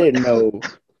year. I didn't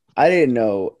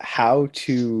know how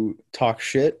to talk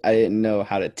shit. I didn't know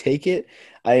how to take it.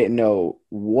 I didn't know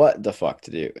what the fuck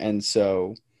to do. And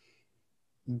so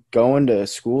going to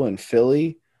school in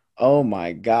Philly, oh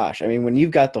my gosh. I mean, when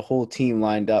you've got the whole team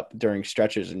lined up during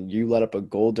stretches and you let up a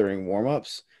goal during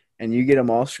warmups and you get them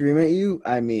all screaming at you,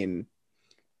 I mean,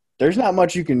 there's not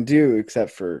much you can do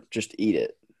except for just eat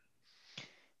it.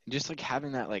 Just like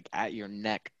having that like at your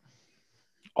neck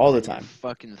all the at your time.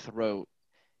 fucking throat.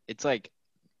 It's like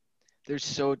there's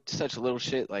such little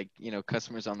shit, like,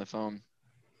 customers on the phone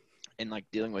and like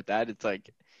dealing with that. It's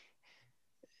like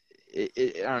I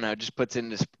don't know, it just puts in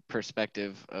this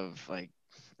perspective of like,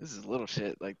 this is little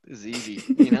shit, like this is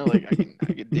easy, like I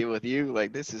can deal with you,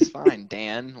 like this is fine,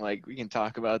 Dan, like we can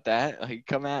talk about that, like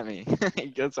come at me.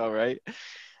 That's all right.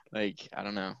 Like, I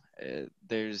don't know, it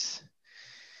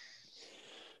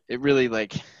really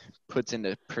like puts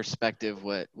into perspective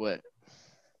what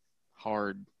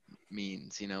hard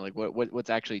means, like what's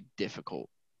actually difficult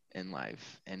in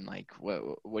life, and like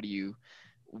what are you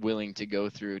willing to go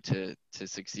through to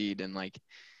succeed. And like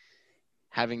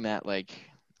having that like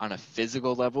on a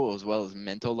physical level as well as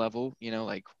mental level,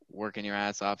 like working your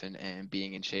ass off and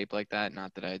being in shape like that.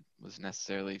 Not that I was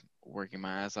necessarily working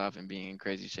my ass off and being in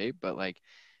crazy shape, but like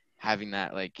having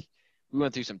that, like we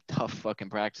went through some tough fucking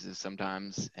practices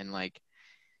sometimes, and like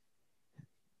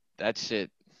that shit,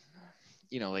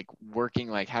 like working,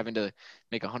 like having to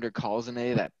make 100 calls a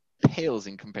day, that pales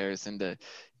in comparison to,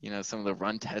 some of the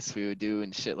run tests we would do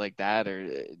and shit like that,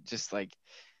 or just like,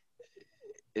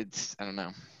 it's, I don't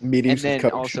know. Meetings And with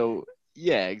then coach. also,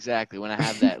 yeah, exactly. When I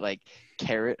have that like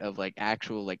carrot of like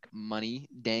actual like money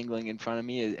dangling in front of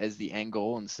me as the end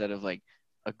goal, instead of like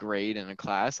a grade in a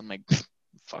class, I'm like,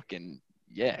 fucking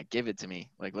yeah, give it to me.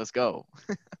 Like, let's go.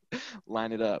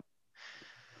 Line it up.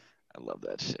 I love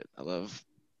that shit.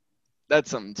 That's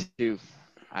something too.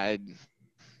 I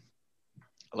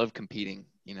love competing,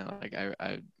 like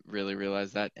I really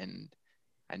realize that, and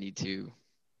I need to.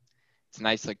 It's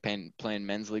nice like playing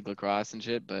men's league lacrosse and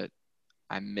shit, but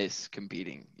I miss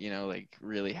competing, like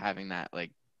really having that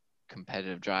like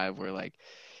competitive drive where like,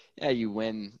 yeah, you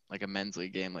win like a men's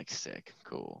league game, like sick,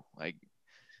 cool. Like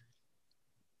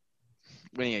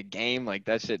winning a game, like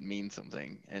that shit means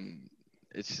something, and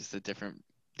it's just a different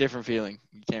feeling.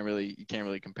 You can't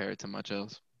really compare it to much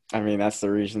else. I mean, that's the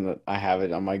reason that I have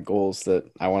it on my goals, that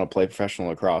I want to play professional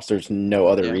lacrosse. There's no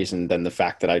other Yeah. reason than the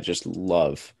fact that I just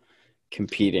love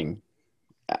competing.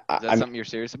 Is that something you're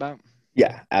serious about?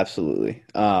 Yeah, absolutely.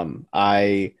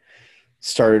 I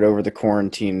started over the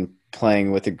quarantine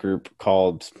playing with a group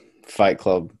called Fight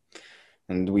Club,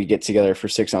 and we get together for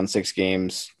 6-on-6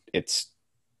 games. It's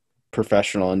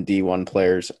professional and D1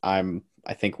 players. I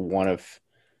think one of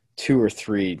 2 or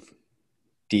 3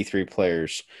 D3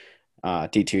 players,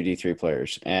 D2, D3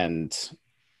 players, and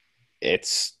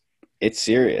it's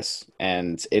serious,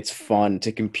 and it's fun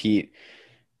to compete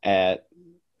at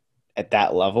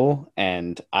that level.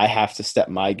 And I have to step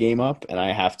my game up, and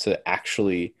I have to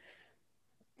actually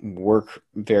work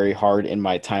very hard in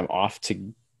my time off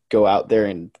to go out there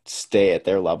and stay at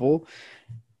their level.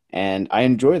 And I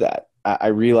enjoy that. I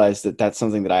realize that that's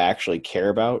something that I actually care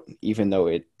about, even though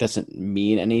it doesn't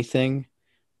mean anything.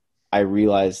 I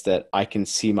realize that I can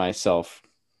see myself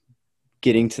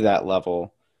getting to that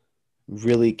level,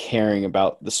 really caring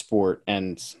about the sport.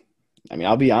 And I mean,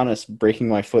 I'll be honest, breaking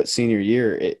my foot senior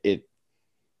year,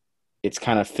 it's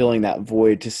kind of filling that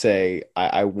void to say,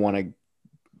 I want to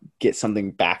get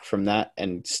something back from that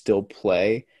and still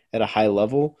play at a high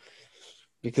level,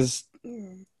 because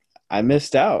I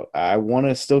missed out. I want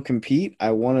to still compete.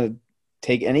 I want to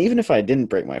take, and even if I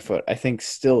didn't break my foot, I think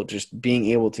still just being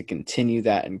able to continue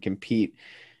that and compete.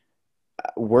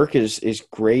 Work is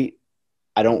great.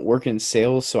 I don't work in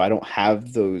sales, so I don't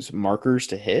have those markers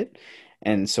to hit.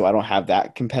 And so I don't have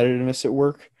that competitiveness at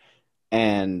work.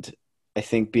 And I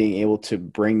think being able to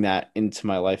bring that into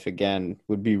my life again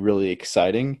would be really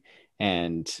exciting.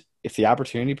 And if the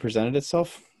opportunity presented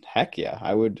itself, heck yeah,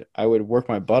 I would work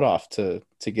my butt off to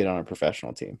get on a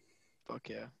professional team. Fuck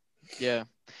yeah. Yeah.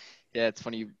 Yeah, it's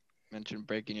funny you mentioned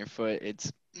breaking your foot.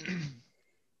 It's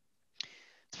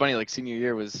it's funny, like senior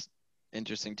year was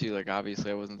interesting too. Like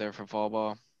obviously I wasn't there for fall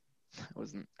ball. I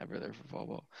wasn't ever there for fall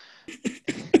ball.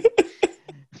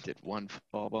 Did one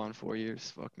fall ball in 4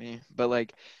 years. Fuck me. But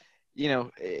like,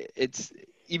 it's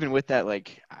even with that,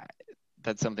 like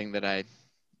that's something that I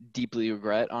deeply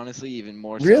regret, honestly, even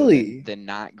more so Really? than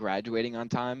not graduating on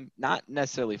time. Not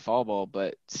necessarily fall ball,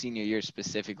 but senior year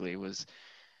specifically was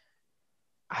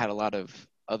I had a lot of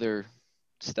other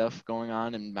stuff going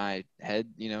on in my head,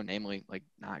 namely like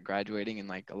not graduating and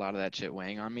like a lot of that shit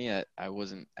weighing on me. I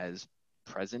wasn't as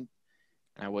present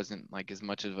and I wasn't like as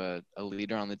much of a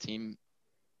leader on the team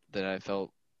that I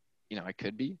felt, I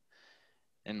could be.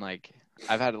 And like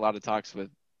I've had a lot of talks with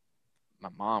my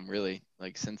mom really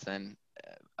like since then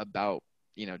about,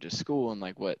 just school and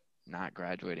like what not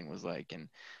graduating was like. And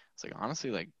it's like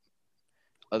honestly, like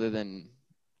other than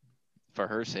for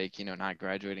her sake, not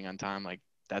graduating on time, like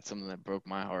that's something that broke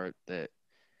my heart that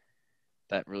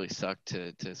really sucked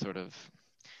to sort of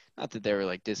not that they were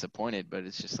like disappointed, but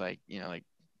it's just like, like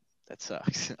that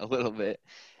sucks a little bit.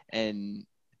 And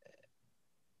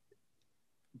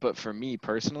but for me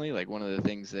personally, like one of the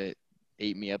things that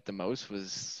ate me up the most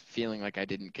was feeling like I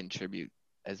didn't contribute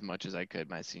as much as I could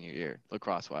my senior year,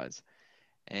 lacrosse wise.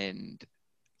 And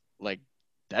like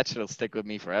that shit'll stick with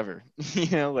me forever.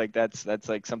 Like that's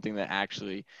like something that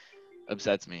actually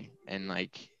upsets me. And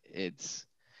like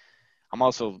I'm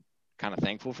also kind of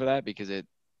thankful for that because it,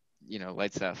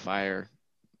 lights that fire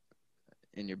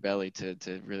in your belly to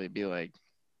really be like,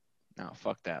 no,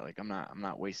 fuck that. Like I'm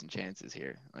not wasting chances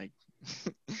here. Like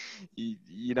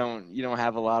you don't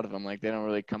have a lot of them. Like they don't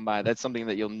really come by. That's something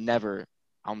that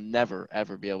I'll never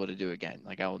ever be able to do again.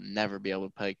 Like I will never be able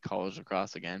to play college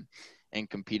lacrosse again and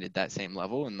compete at that same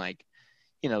level. And like,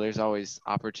 there's always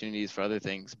opportunities for other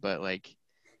things, but like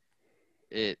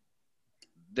it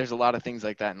there's a lot of things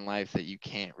like that in life that you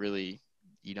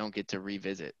don't get to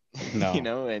revisit.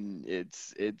 No. And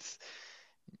it's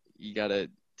you gotta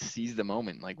seize the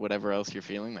moment, like whatever else you're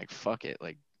feeling, like fuck it,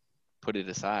 like put it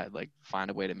aside, like find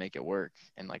a way to make it work.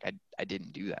 And like I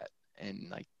didn't do that. And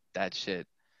like that shit,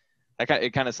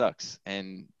 it kind of sucks.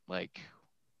 And like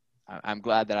I'm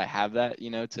glad that I have that,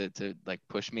 to like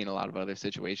push me in a lot of other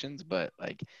situations. But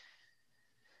like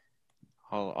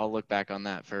I'll look back on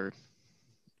that for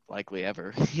likely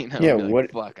ever, Yeah, and be like,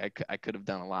 what fuck, I could have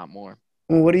done a lot more.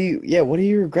 well, what do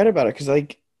you regret about it? Because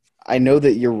like I know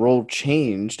that your role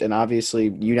changed, and obviously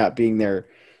you not being there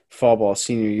fall ball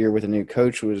senior year with a new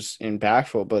coach was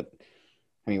impactful. But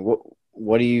I mean,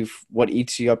 what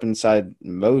eats you up inside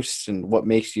most, and what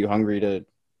makes you hungry to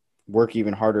work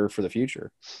even harder for the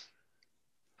future?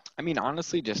 I mean,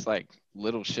 honestly, just like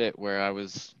little shit where I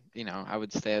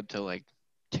would stay up till like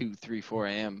 2, 3, 4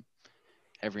 a.m.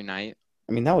 every night.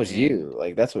 I mean, that was And you.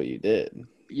 Like that's what you did.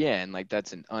 yeah, and like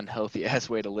that's an unhealthy ass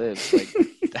way to live. Like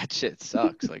that shit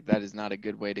sucks. Like that is not a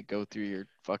good way to go through your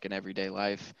fucking everyday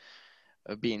life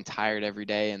of being tired every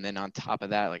day. And then on top of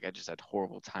that, like I just had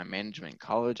horrible time management in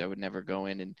college. I would never go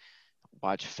in and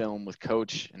watch film with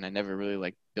coach, and I never really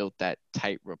like built that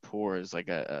tight rapport as like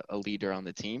a leader on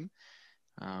the team.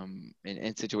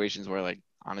 In situations where like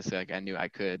honestly like I knew I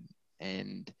could.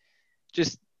 And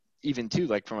just even too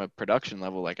like from a production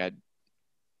level, like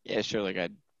yeah, sure, like I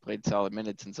played solid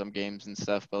minutes in some games and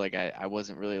stuff, but like I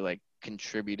wasn't really like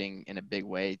contributing in a big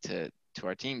way to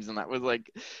our teams. And that was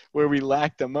like where we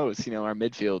lacked the most, our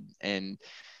midfield. And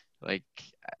like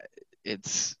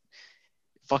it's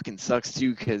fucking sucks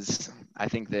too, because I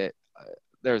think that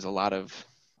there's a lot of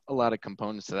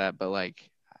components to that. But like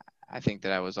I think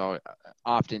that I was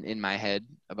often in my head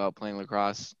about playing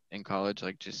lacrosse in college,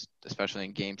 like just especially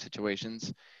in game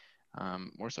situations.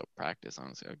 More so practice,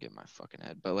 honestly, I would get in my fucking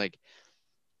head. But like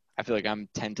I feel like I'm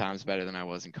 10 times better than I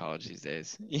was in college these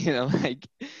days. Like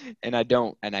and I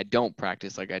don't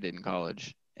practice like I did in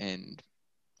college. And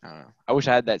I don't know. I wish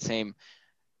I had that same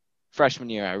freshman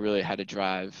year. I really had to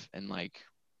drive and like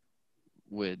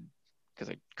would because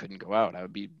I couldn't go out. I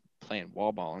would be playing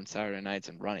wall ball on Saturday nights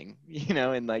and running,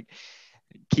 and like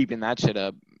keeping that shit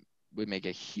up would make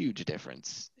a huge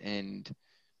difference. And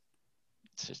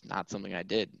it's just not something I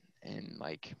did. And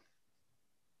like,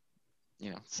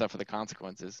 suffer the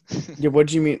consequences. Yeah, what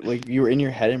do you mean? Like you were in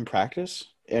your head in practice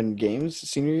and games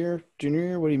senior year, junior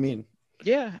year? What do you mean?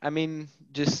 Yeah, I mean,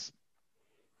 just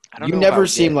I don't You know if I never would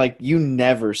seem get. like you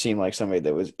never seem like somebody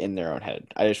that was in their own head.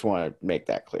 I just want to make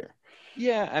that clear.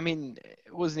 Yeah, I mean,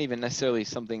 it wasn't even necessarily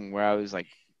something where I was like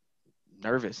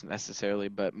nervous necessarily,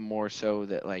 but more so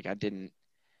that like I wouldn't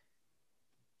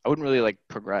really like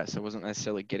progress. I wasn't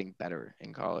necessarily getting better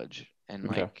in college. And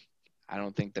Okay. like I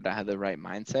don't think that I had the right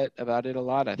mindset about it a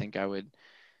lot. I think I would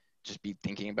just be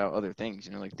thinking about other things,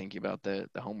 like thinking about the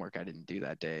homework I didn't do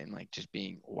that day and like just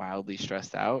being wildly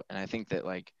stressed out. And I think that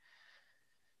like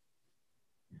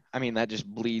I mean that just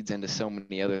bleeds into so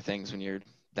many other things when you're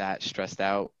that stressed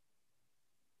out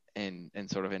and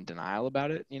sort of in denial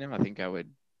about it. I think I would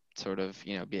sort of,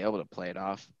 be able to play it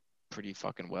off pretty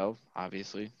fucking well,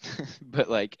 obviously. But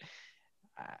like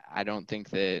I don't think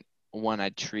that one I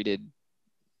treated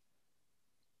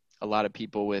a lot of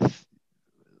people with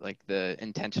like the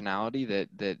intentionality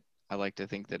that I like to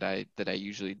think that I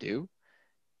usually do.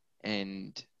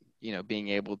 And being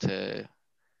able to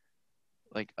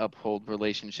like uphold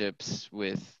relationships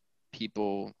with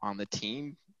people on the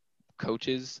team,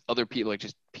 coaches, other people, like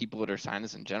just people that are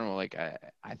signers in general. Like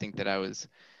I think that I was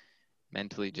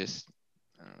mentally just,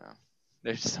 I don't know.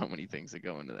 There's so many things that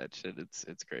go into that shit.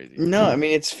 It's crazy. No, I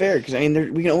mean it's fair because I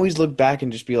mean we can always look back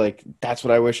and just be like, that's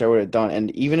what I wish I would have done.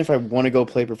 And even if I want to go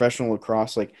play professional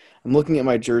lacrosse, like I'm looking at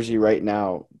my jersey right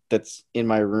now that's in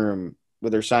my room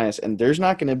with Ursinus, and there's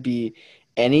not going to be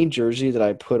any jersey that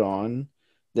I put on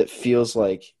that feels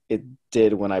like it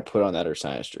did when I put on that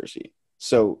Ursinus jersey.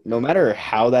 So no matter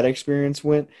how that experience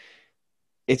went,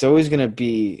 it's always going to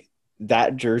be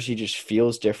that jersey just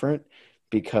feels different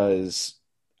because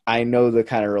I know the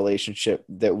kind of relationship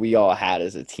that we all had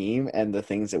as a team and the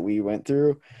things that we went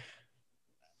through.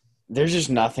 There's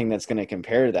just nothing that's going to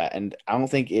compare to that. And I don't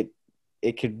think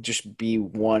it could just be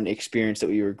one experience that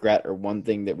we regret or one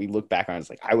thing that we look back on. It's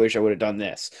like, I wish I would have done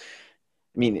this.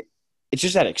 I mean, it's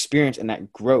just that experience and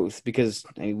that growth because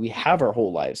I mean, we have our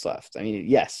whole lives left. I mean,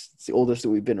 yes, it's the oldest that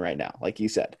we've been right now, like you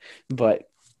said, but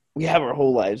we have our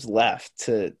whole lives left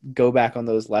to go back on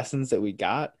those lessons that we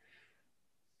got.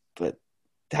 But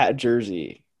that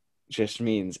jersey just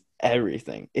means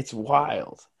everything. It's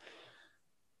wild.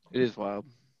 It is wild.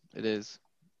 It is.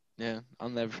 Yeah, I'll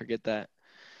never forget that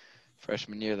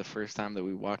freshman year, the first time that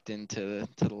we walked into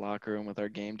the locker room with our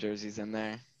game jerseys in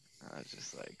there. I was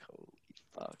just like, holy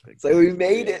fuck, like It's like this we is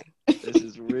made real. it. This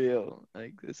is real.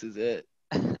 Like this is it.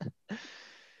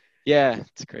 Yeah,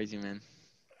 it's crazy, man.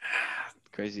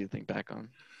 Crazy to think back on.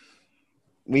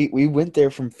 We went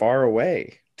there from far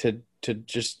away to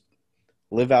just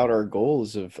live out our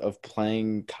goals of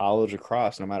playing college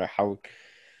lacrosse, no matter how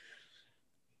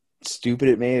stupid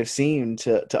it may have seemed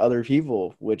to other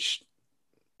people, which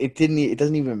it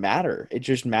doesn't even matter. It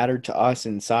just mattered to us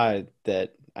inside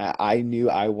that I knew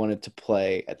I wanted to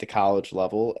play at the college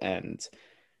level. And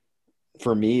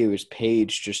for me, it was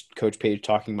Coach Page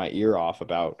talking my ear off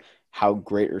about how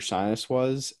great Ursinus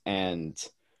was and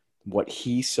what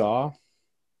he saw.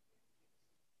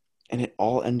 And it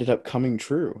all ended up coming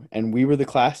true. And we were the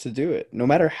class to do it. No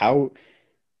matter how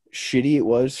shitty it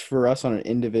was for us on an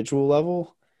individual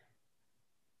level,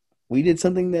 we did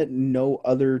something that no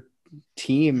other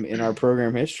team in our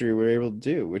program history were able to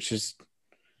do, which is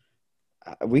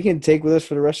we can take with us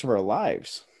for the rest of our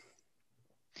lives.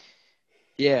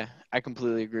 Yeah, I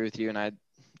completely agree with you, and I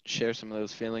share some of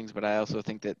those feelings. But I also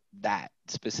think that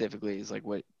specifically is like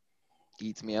what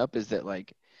eats me up. Is that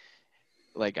like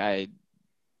I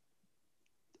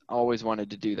always wanted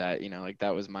to do that. Like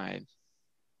that was my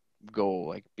goal.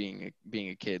 Like being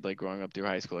a kid, like growing up through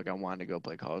high school, like I wanted to go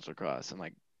play college lacrosse, and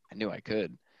like I knew I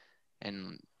could,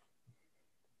 and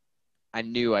I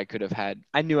knew I could have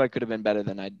been better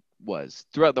than I was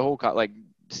throughout the whole like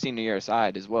senior year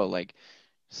aside as well, like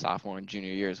sophomore and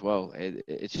junior year as well.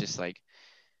 It's just like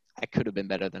I could have been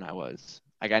better than I was.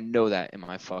 Like I know that in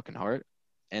my fucking heart,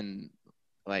 and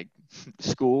like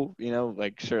school,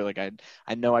 like sure, like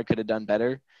I know I could have done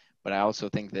better, but I also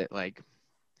think that like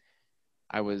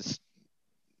I was,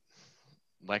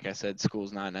 like I said,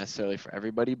 school's not necessarily for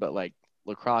everybody, but like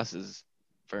lacrosse is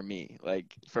for me,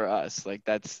 like for us, like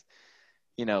that's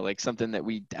like something that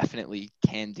we definitely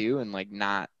can do, and like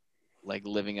not like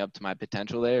living up to my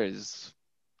potential there is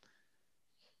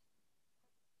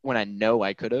when I know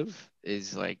I could have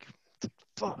is like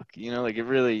fuck, like it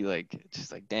really like it's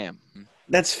just like damn.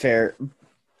 That's fair.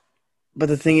 But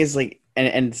the thing is, like,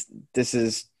 and this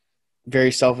is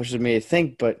very selfish of me to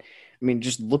think, but I mean,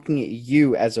 just looking at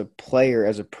you as a player,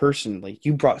 as a person, like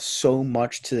you brought so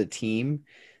much to the team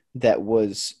that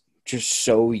was just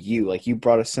so you. Like you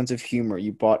brought a sense of humor,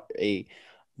 you brought a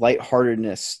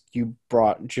lightheartedness, you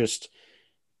brought just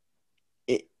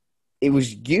it. It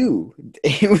was you.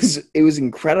 It was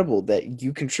incredible that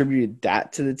you contributed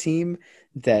that to the team.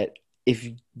 That if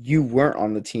you weren't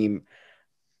on the team,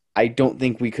 I don't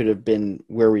think we could have been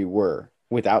where we were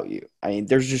without you. I mean,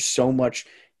 there's just so much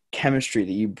chemistry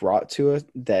that you brought to us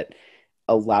that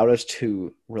allowed us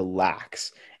to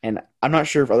relax. And I'm not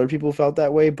sure if other people felt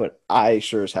that way, but I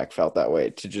sure as heck felt that way,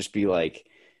 to just be like,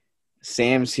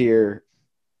 Sam's here.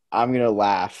 I'm going to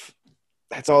laugh.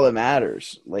 That's all that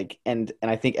matters. Like, and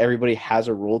I think everybody has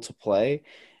a role to play.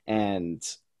 And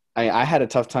I had a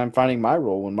tough time finding my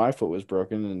role when my foot was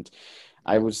broken. And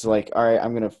I was like, all right,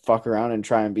 I'm going to fuck around and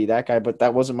try and be that guy. But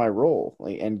that wasn't my role.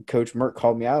 Like, and Coach Merck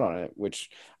called me out on it, which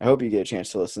I hope you get a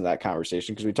chance to listen to that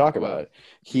conversation, because we talk about it.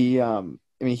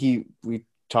 We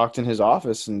talked in his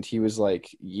office, and he was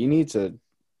like, you need to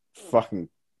fucking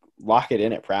lock it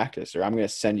in at practice, or I'm going to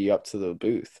send you up to the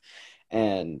booth.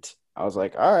 And I was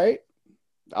like, all right,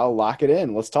 I'll lock it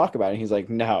in. Let's talk about it. And he's like,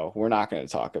 no, we're not going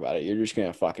to talk about it. You're just going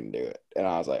to fucking do it. And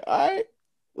I was like, all right,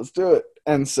 let's do it.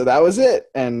 And so that was it.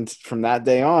 And from that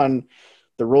day on,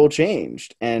 the role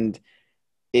changed. And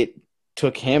it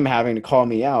took him having to call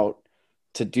me out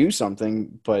to do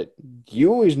something, but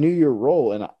you always knew your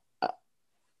role. And I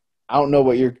don't know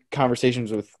what your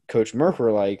conversations with Coach Merck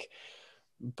were like,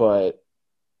 but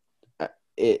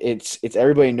it's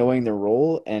everybody knowing their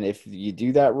role. And if you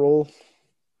do that role,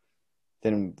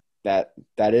 then that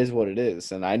is what it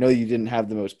is. And I know you didn't have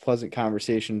the most pleasant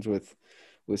conversations with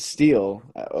Steele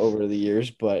over the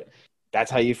years, but that's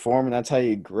how you form and that's how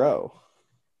you grow.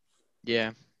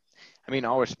 Yeah. I mean,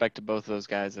 all respect to both of those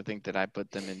guys. I think that I put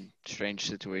them in strange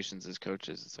situations as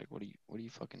coaches. It's like, what do you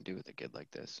fucking do with a kid like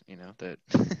this? You know, that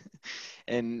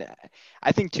and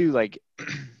I think too, like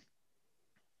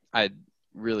I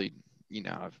really,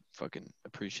 I fucking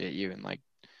appreciate you, and like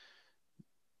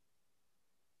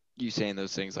you saying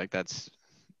those things, like that's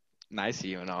nice of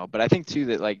you and all. But I think too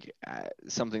that like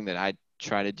something that I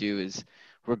try to do is,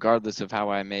 regardless of how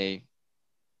I may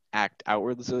act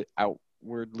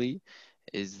outwardly,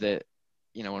 is that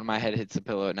when my head hits the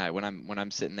pillow at night, when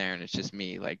I'm sitting there and it's just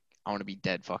me, like I want to be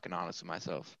dead fucking honest with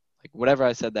myself. Like whatever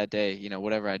I said that day,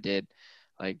 whatever I did,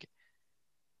 like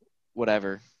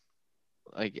whatever.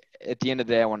 Like at the end of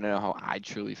the day, I want to know how I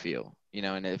truly feel,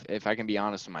 and if I can be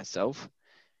honest with myself,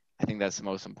 I think that's the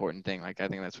most important thing. Like I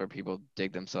think that's where people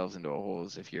dig themselves into a hole,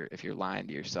 is if you're lying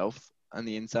to yourself on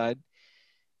the inside.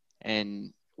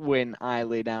 And when I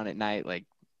lay down at night, like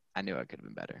I knew I could have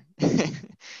been better.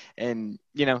 And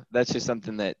that's just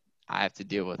something that I have to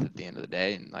deal with at the end of the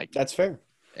day. And like That's fair.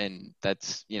 And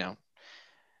that's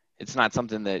it's not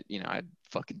something that I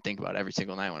fucking think about every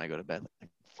single night when I go to bed. Like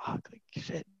fuck, like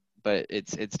shit. But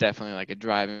it's definitely like a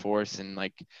driving force. And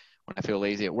like when I feel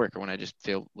lazy at work, or when I just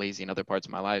feel lazy in other parts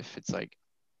of my life, it's like,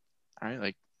 all right,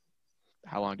 like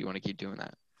how long do you want to keep doing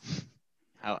that?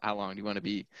 How long do you want to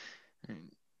be?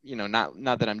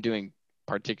 Not that I'm doing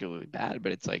particularly bad,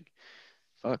 but it's like,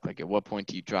 fuck, like at what point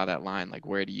do you draw that line? Like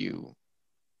where do you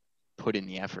put in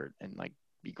the effort and like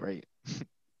be great?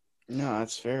 No,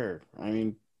 that's fair. I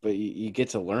mean, but you get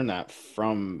to learn that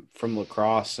from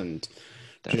lacrosse, and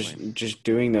Definitely. just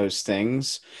doing those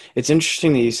things. It's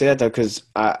interesting that you say that though, because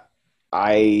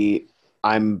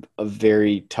I'm a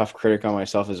very tough critic on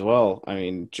myself as well. I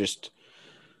mean,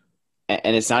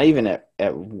 and it's not even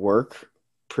at work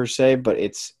per se, but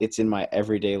it's in my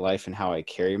everyday life and how I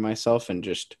carry myself and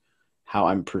just how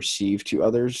I'm perceived to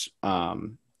others.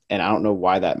 And I don't know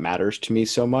why that matters to me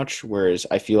so much. Whereas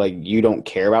I feel like you don't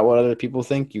care about what other people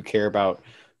think. You care about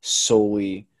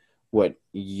solely what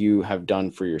you have done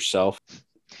for yourself.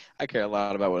 I care a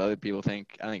lot about what other people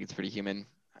think. I think it's pretty human.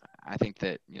 I think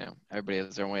that, everybody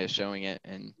has their own way of showing it.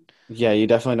 And Yeah, you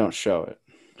definitely don't show it.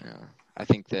 I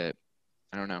think that,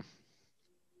 I don't know,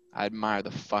 I admire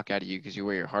the fuck out of you because you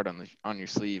wear your heart on your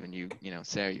sleeve, and you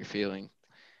say how you're feeling.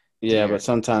 Yeah, but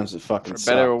sometimes it fucking for sucks.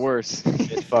 better or worse.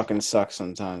 It fucking sucks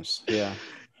sometimes. Yeah.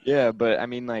 Yeah, but I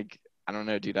mean, like, I don't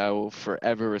know, dude. I will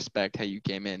forever respect how you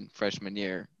came in freshman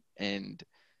year, and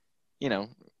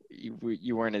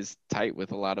you weren't as tight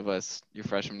with a lot of us your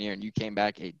freshman year, and you came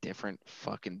back a different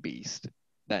fucking beast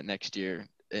that next year,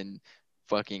 and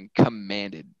fucking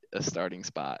commanded a starting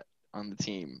spot on the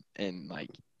team. And like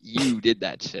you did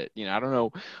that shit. I don't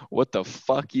know what the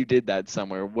fuck you did that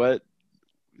summer, what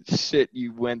shit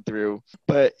you went through,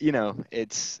 but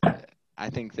I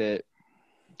think that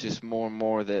just more and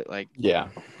more that like Yeah.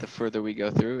 the further we go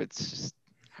through, it's just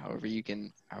however you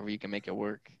can make it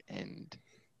work. And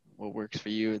what works for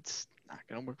you, it's not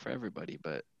gonna work for everybody,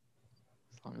 but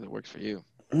as long as it works for you.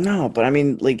 No, but I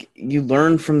mean, like, you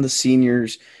learn from the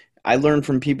seniors. I learned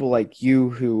from people like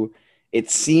you who it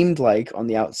seemed like on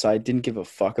the outside didn't give a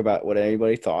fuck about what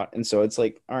anybody thought. And so it's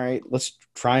like, all right, let's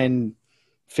try and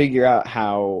figure out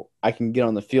how I can get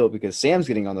on the field, because Sam's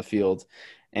getting on the field.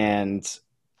 And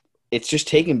it's just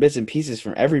taking bits and pieces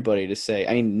from everybody to say,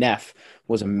 I mean, Neff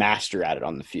was a master at it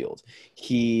on the field.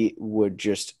 He'd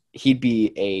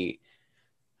be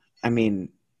I mean,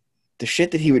 the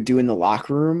shit that he would do in the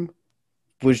locker room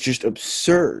was just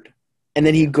absurd. And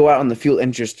then he'd go out on the field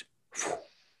and just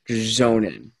zone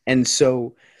in. And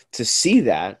so to see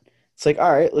that, it's like,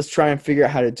 all right, let's try and figure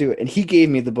out how to do it. And he gave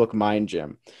me the book Mind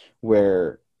Gym,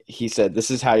 where he said, this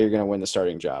is how you're going to win the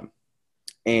starting job.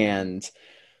 And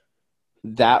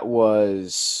that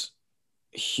was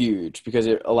huge because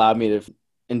it allowed me to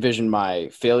envision my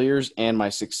failures and my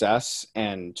success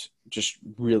and just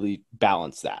really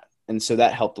balance that. And so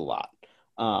that helped a lot.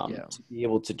 To be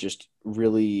able to just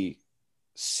really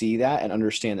see that and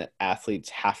understand that athletes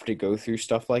have to go through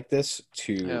stuff like this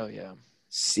to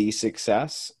see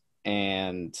success.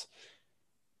 And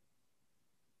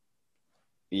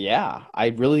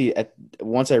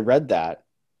once I read that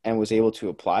and was able to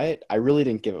apply it, I really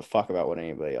didn't give a fuck about what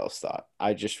anybody else thought.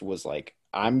 I just was like,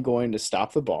 I'm going to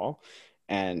stop the ball,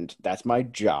 and that's my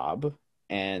job.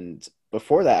 And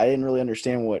before that, I didn't really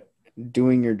understand what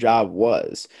doing your job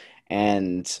was.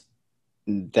 And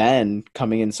then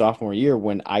coming in sophomore year,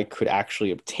 when I could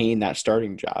actually obtain that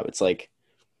starting job, it's like,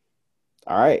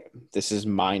 all right, this is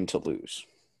mine to lose.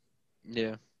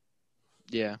 Yeah.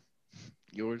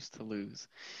 Yours to lose.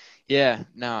 Yeah,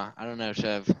 nah, I don't know,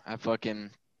 Chev.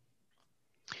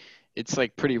 It's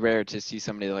like pretty rare to see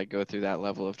somebody like go through that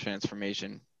level of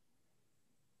transformation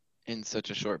in such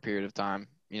a short period of time.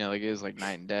 Like it was like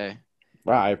night and day.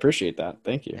 Wow, I appreciate that.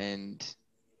 Thank you. And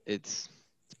it's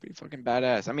pretty fucking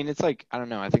badass. I mean, it's like, I don't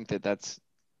know. I think that's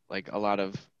like a lot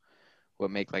of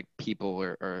what make like people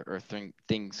or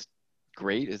things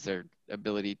great is their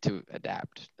ability to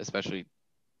adapt, especially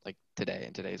like today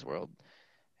in today's world.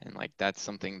 And like that's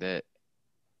something that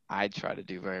I try to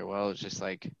do very well. It's just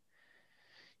like,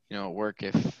 at work,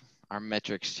 if our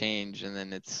metrics change and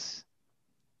then it's,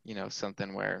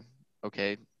 something where,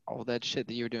 okay, all that shit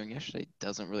that you were doing yesterday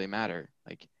doesn't really matter.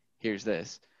 Like, here's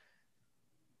this.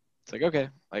 It's like, okay,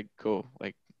 like, cool.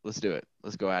 Like, let's do it.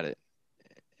 Let's go at it.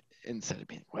 Instead of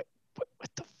being like, what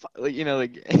the fuck? Like,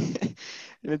 and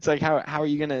it's like, how are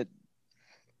you gonna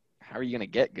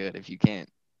get good if you can't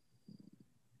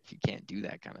do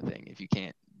that kind of thing? If you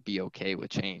can't be okay with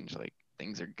change, like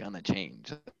things are gonna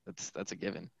change. That's a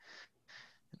given.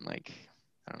 And like,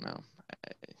 I don't know.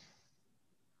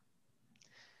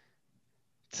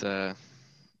 It's a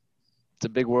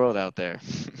big world out there.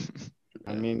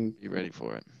 I mean, be ready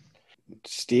for it.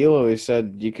 Steele always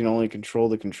said you can only control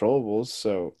the controllables.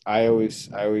 So I always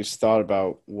thought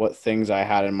about what things I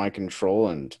had in my control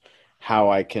and how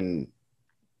I can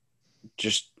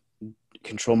just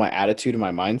control my attitude and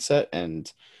my mindset.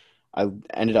 And I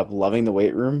ended up loving the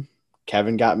weight room.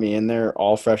 Kevin got me in there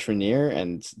all freshman year,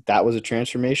 and that was a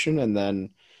transformation. And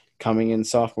then coming in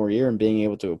sophomore year and being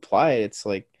able to apply it, it's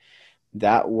like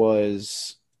that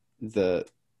was the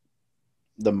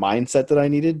mindset that I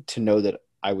needed to know that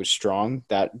I was strong.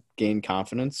 That gained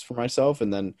confidence for myself,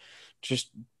 and then just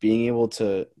being able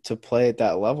to play at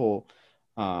that level.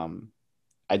 I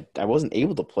wasn't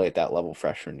able to play at that level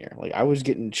freshman year. Like I was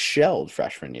getting shelled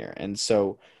freshman year, and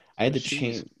so I had to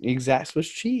change. Exact Swiss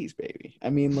cheese, baby. I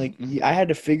mean, like I had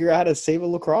to figure out how to save a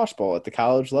lacrosse ball at the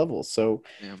college level. So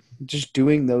just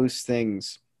doing those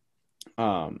things.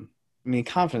 I mean,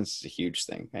 confidence is a huge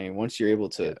thing. I mean, once you're able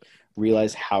to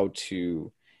realize how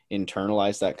to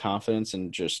internalize that confidence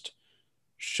and just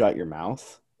shut your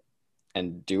mouth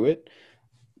and do it.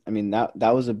 I mean, that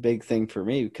was a big thing for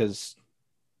me because,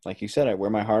 like you said, I wear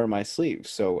my heart on my sleeve.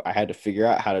 So I had to figure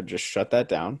out how to just shut that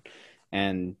down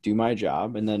and do my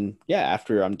job. And then,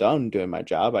 after I'm done doing my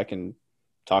job, I can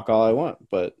talk all I want.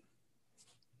 But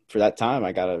for that time,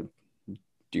 I got to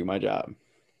do my job.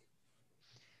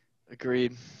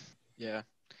 Agreed. Yeah.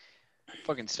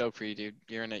 Fucking stoked for you, dude.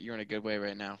 You're in a good way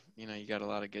right now. You got a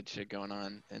lot of good shit going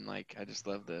on, and like I just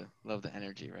love the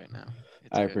energy right now.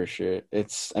 I appreciate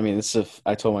it.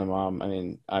 I told my mom, I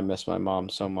mean, I miss my mom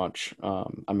so much.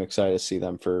 I'm excited to see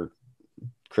them for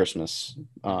Christmas.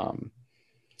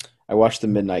 I watched The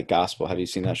Midnight Gospel. Have you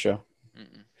seen that show?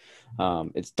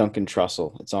 It's Duncan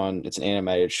Trussell. It's an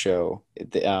animated show.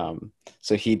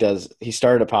 So he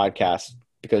started a podcast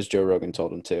because Joe Rogan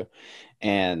told him to.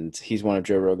 And he's one of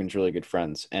Joe Rogan's really good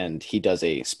friends, and he does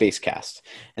a space cast.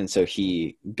 And so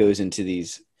he goes into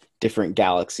these different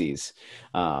galaxies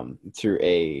through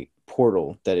a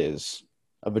portal that is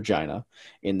a vagina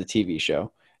in the TV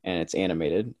show, and it's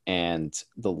animated. And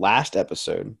the last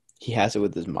episode, he has it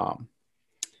with his mom,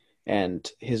 and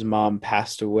his mom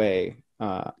passed away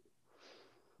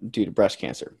due to breast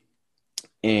cancer.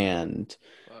 And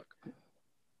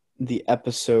the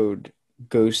episode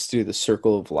goes through the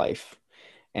circle of life,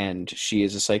 and she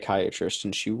is a psychiatrist,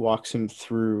 and she walks him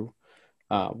through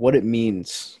what it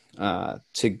means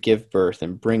to give birth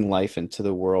and bring life into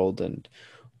the world, and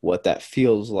what that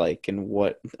feels like, and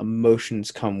what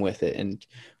emotions come with it, and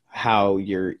how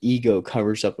your ego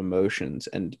covers up emotions.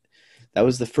 And that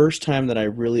was the first time that I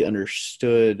really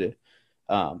understood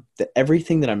that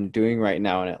everything that I'm doing right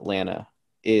now in Atlanta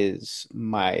is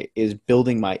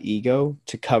building my ego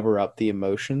to cover up the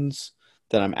emotions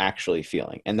that I'm actually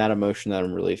feeling. And that emotion that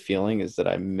I'm really feeling is that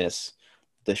I miss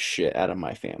the shit out of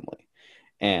my family.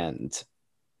 And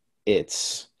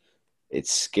it's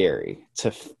scary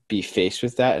to be faced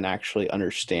with that and actually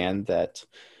understand that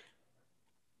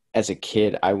as a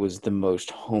kid I was the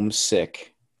most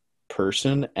homesick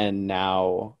person, and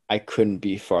now I couldn't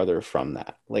be farther from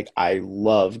that. Like, I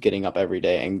love getting up every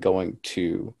day and going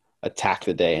to attack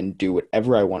the day and do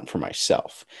whatever I want for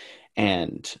myself.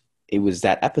 And it was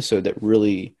that episode that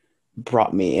really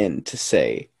brought me in to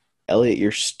say, Elliot,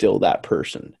 you're still that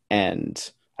person.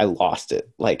 And I lost it.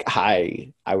 Like,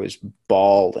 I was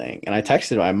bawling, and I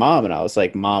texted my mom and I was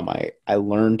like, Mom, I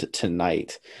learned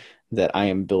tonight that I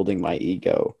am building my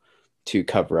ego to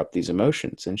cover up these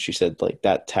emotions. And she said, like,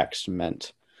 that text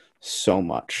meant so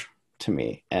much to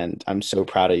me. And I'm so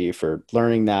proud of you for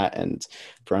learning that and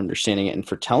for understanding it and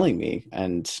for telling me.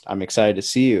 And I'm excited to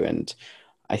see you. And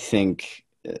I think,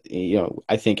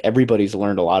 I think everybody's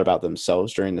learned a lot about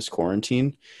themselves during this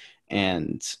quarantine.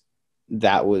 And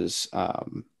that was a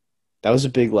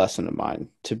big lesson of mine,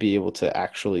 to be able to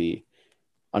actually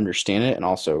understand it and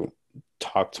also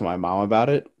talk to my mom about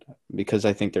it, because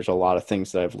I think there's a lot of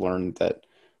things that I've learned that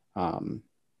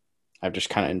I've just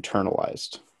kind of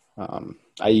internalized.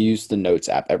 I use the Notes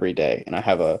app every day, and I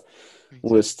have a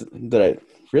list that I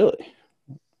really.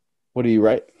 What do you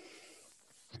write?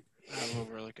 I have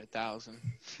over like 1,000.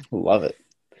 Love it.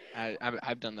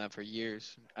 I've done that for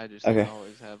years. I just Okay.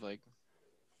 always have like,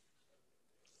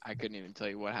 I couldn't even tell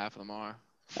you what half of them are.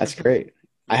 That's great.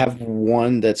 I have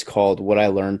one that's called What I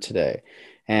Learned Today,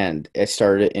 and it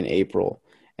started in April.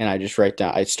 And I just write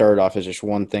down, I started off as just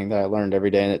one thing that I learned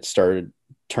every day, and it started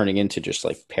turning into just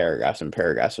like paragraphs and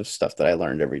paragraphs of stuff that I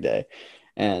learned every day.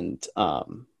 And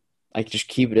I just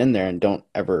keep it in there and don't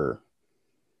ever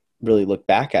really look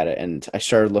back at it. And I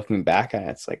started looking back at it.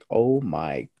 It's like, oh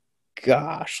my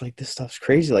gosh, like this stuff's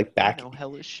crazy. Like back, no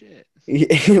hella shit.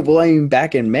 Well, I mean,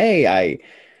 back in May,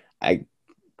 I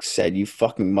said, you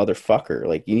fucking motherfucker,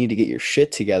 like you need to get your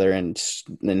shit together and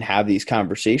have these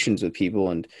conversations with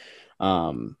people. And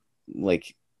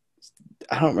like,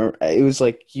 I don't remember, it was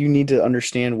like, you need to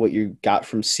understand what you got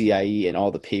from CIE and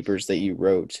all the papers that you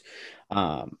wrote,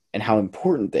 and how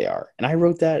important they are. And I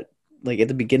wrote that like at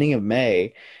the beginning of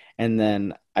May, and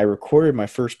then I recorded my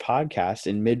first podcast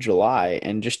in mid-July.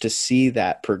 And just to see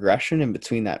that progression in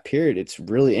between that period, it's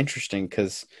really interesting,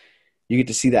 because you get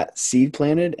to see that seed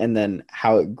planted and then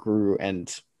how it grew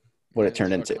and what it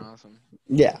turned into. Awesome.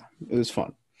 Yeah, it was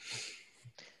fun.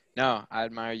 No, I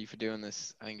admire you for doing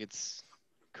this. I think it's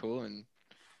cool, and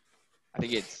I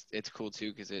think it's cool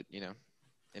too, because it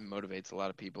motivates a lot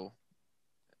of people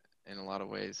in a lot of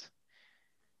ways.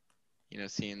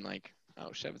 Seeing like,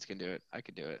 oh, Shevitz can do it, I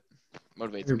could do it,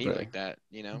 motivates me like that.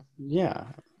 Yeah.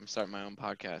 I'm starting my own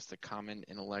podcast, The Common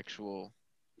Intellectual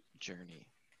Journey.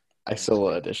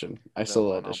 Isola edition.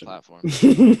 Isola edition. All platforms. No,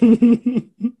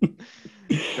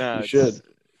 you should.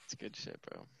 It's good shit,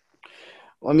 bro.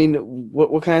 I mean,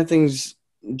 what kind of things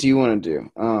do you want to do?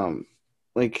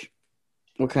 Like,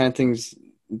 what kind of things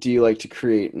do you like to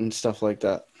create and stuff like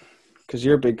that? Because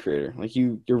you're a big creator. Like,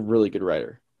 you're a really good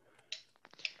writer.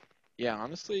 Yeah,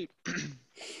 honestly,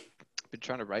 been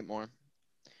trying to write more.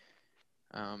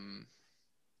 Been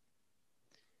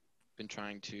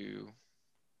trying to.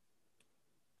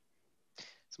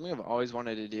 Something I've always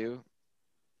wanted to do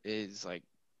is like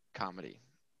comedy,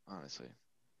 honestly.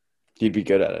 You'd be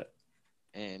good at it.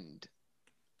 And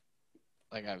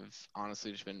like, I've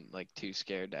honestly just been like too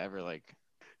scared to ever like,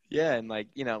 yeah. And like,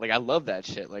 like I love that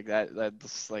shit. Like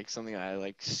that's like something I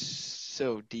like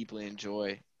so deeply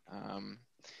enjoy.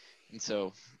 And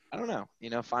so I don't know,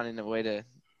 finding a way to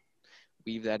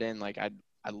weave that in. Like I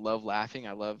love laughing.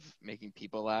 I love making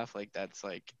people laugh. Like that's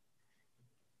like,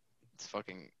 it's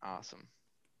fucking awesome.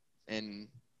 And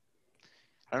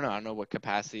I don't know what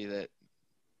capacity that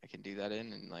I can do that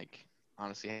in. And like,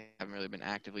 honestly, I haven't really been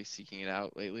actively seeking it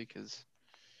out lately, because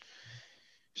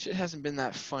shit hasn't been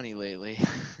that funny lately.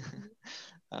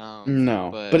 No,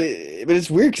 but it's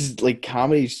weird, because like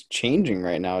comedy's changing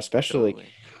right now, especially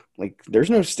totally. like there's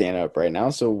no stand up right now.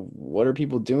 So what are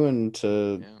people doing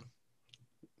to,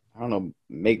 I don't know,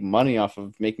 make money off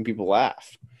of making people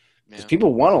laugh? Because Yeah,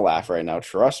 people want to laugh right now.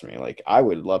 Trust me. Like, I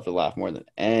would love to laugh more than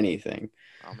anything.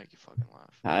 I'll make you fucking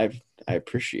laugh. I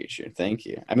appreciate you. Thank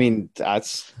you. I mean,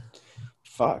 that's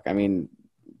fuck. I mean,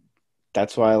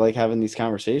 that's why I like having these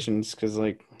conversations because,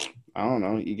 like, I don't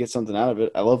know, you get something out of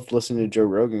it. I love listening to Joe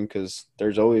Rogan because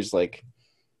there's always like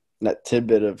that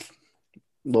tidbit of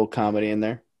little comedy in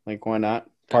there. Like, why not?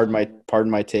 Pardon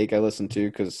my take. I listen to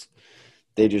because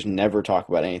they just never talk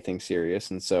about anything serious,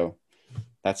 and so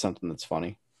that's something that's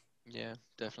funny. Yeah,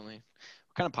 definitely.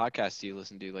 What kind of podcasts do you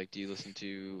listen to? Like, do you listen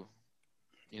to,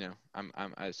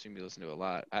 I assume you listen to a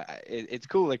lot. It's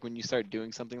cool. Like when you start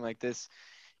doing something like this,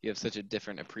 you have such a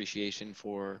different appreciation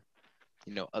for,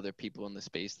 other people in the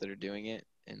space that are doing it,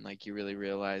 and like you really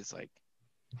realize like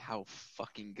how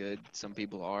fucking good some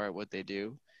people are at what they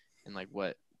do, and like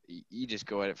what you just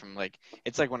go at it from like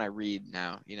it's like when I read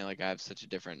now, like I have such a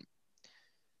different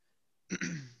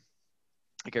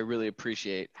like I really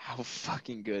appreciate how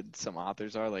fucking good some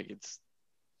authors are. Like it's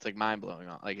like mind blowing.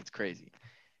 Like it's crazy,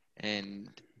 and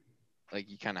like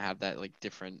you kind of have that like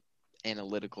different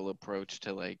analytical approach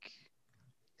to like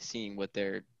seeing what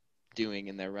they're doing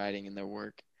in their writing and their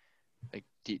work. Like,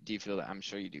 do you feel that? I'm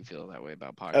sure you do feel that way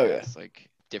about Oh yeah, podcasts. Like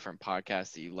different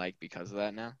podcasts that you like because of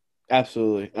that now.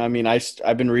 absolutely. I mean,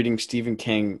 I've been reading Stephen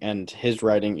King, and his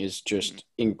writing is Mhm. just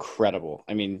incredible.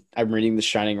 I mean, I'm reading The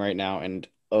Shining right now, and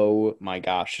oh my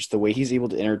gosh, just the way he's able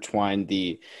to intertwine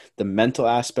the mental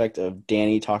aspect of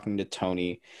Danny talking to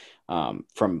Tony,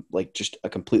 from like just a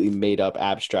completely made up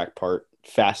abstract part,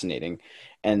 fascinating.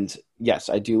 And yes,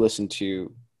 I do listen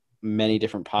to many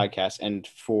different podcasts, and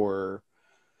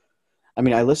I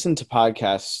mean, I listened to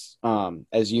podcasts,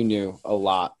 as you knew, a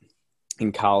lot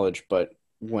in college, but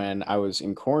when I was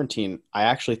in quarantine, I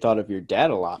actually thought of your dad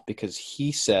a lot because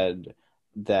he said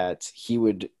that he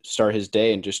would start his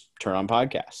day and just turn on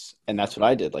podcasts. And that's what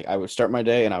I did. Like, I would start my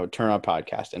day and I would turn on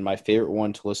podcast. And my favorite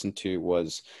one to listen to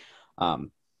was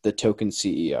um, the Token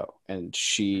CEO. And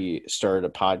she started a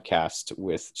podcast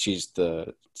she's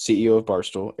the CEO of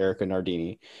Barstool, Erica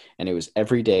Nardini. And it was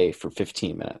every day for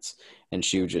 15 minutes. And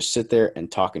she would just sit there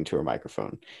and talk into her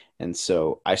microphone. And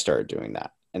so I started doing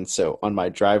that. And so on my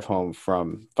drive home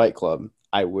from Fight Club,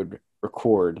 I would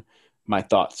record my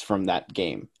thoughts from that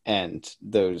game and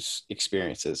those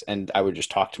experiences. And I would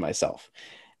just talk to myself.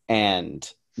 And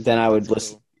then I would That's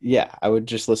listen. cool. Yeah, I would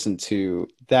just listen to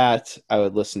that. I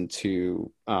would listen to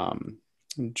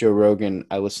Joe Rogan.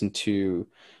 I listened to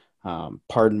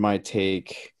Pardon My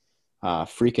Take,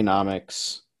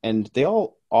 Freakonomics, and they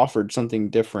all offered something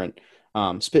different.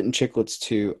 Spit and Chicklets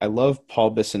too. I love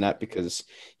Paul Bissonnette because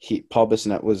Paul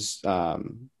Bissonnette was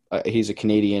he's a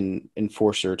Canadian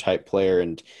enforcer type player,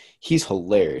 and he's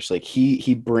hilarious. Like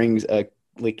he brings a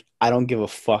like I don't give a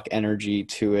fuck energy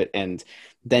to it, and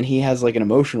then he has like an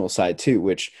emotional side too,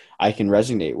 which I can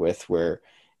resonate with, where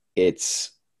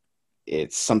it's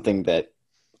it's something that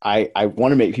I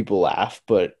want to make people laugh,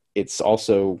 but it's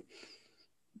also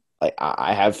like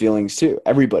I have feelings too.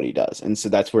 Everybody does, and so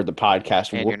that's where the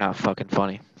podcast And works. you're not fucking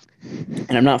funny.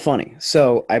 And I'm not funny,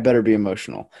 so I better be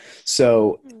emotional.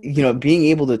 So being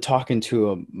able to talk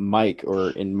into a mic, or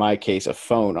in my case, a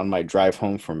phone, on my drive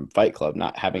home from Fight Club,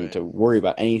 not having Right. to worry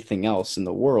about anything else in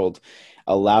the world,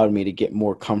 allowed me to get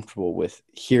more comfortable with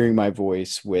hearing my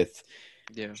voice, with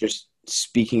Yeah. just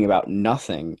speaking about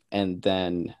nothing, and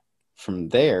then from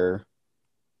there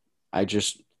I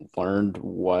just learned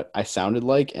what I sounded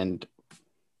like and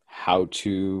how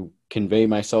to convey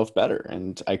myself better.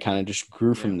 And I kind of just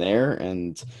grew Yeah. from there.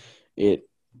 And it,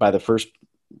 by the first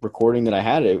recording that I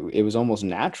had, it was almost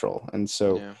natural. And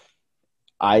so Yeah.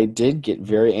 I did get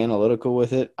very analytical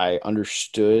with it. I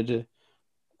understood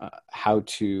how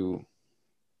to,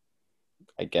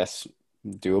 I guess,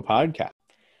 do a podcast.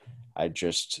 I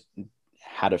just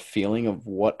had a feeling of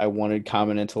what I wanted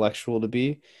Common Intellectual to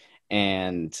be.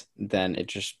 And then it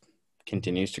just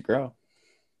continues to grow.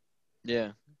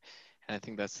 Yeah. And I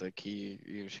think that's the key.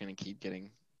 You're just gonna keep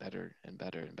getting better and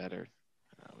better and better,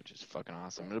 which is fucking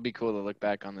awesome. It'll be cool to look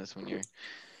back on this when you're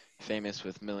famous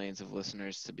with millions of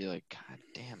listeners to be like, God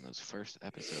damn, those first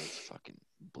episodes fucking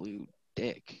blew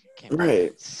dick. Can't believe I Right.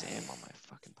 had Sam on my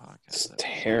fucking podcast. It's That was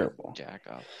straight up terrible. jack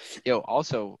off. Yo,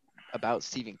 also about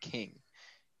Stephen King.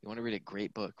 You want to read a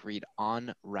great book? Read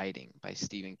On Writing by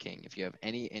Stephen King. If you have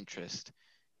any interest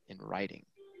in writing,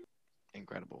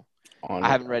 incredible. I On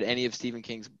haven't read any of Stephen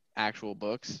King's actual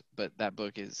books, but that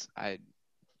book it's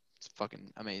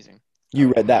fucking amazing. I You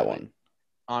would read that highly one.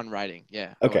 On Writing,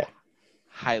 yeah, I would Okay.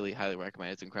 highly, highly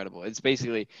recommend. It's incredible. It's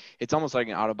basically it's almost like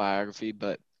an autobiography,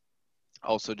 but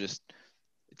also just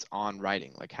it's on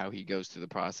writing, like how he goes through the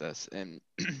process, and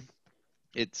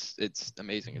it's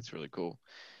amazing. It's really cool.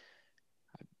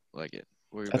 like it.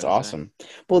 What were you That's about to say? awesome.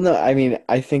 Well, no, I mean,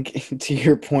 I think to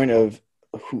your point of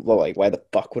like, why the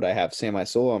fuck would I have Sam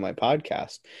Isola on my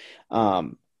podcast?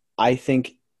 Um, I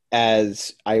think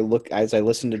as I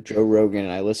listen to Joe Rogan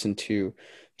and I listen to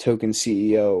Token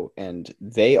CEO, and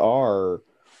they are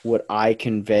what I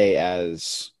convey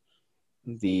as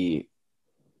the,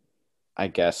 I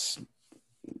guess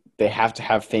they have to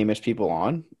have famous people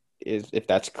on, is if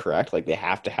that's correct. Like they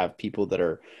have to have people that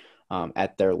are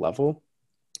at their level.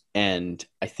 And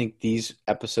I think these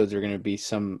episodes are going to be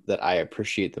some that I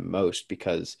appreciate the most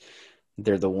because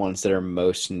they're the ones that are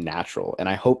most natural. And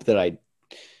I hope that I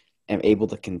am able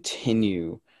to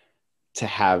continue to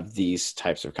have these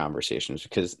types of conversations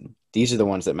because these are the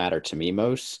ones that matter to me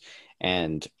most.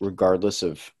 And regardless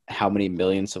of how many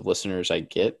millions of listeners I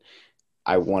get,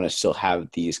 I want to still have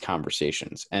these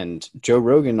conversations. And Joe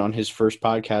Rogan on his first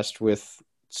podcast with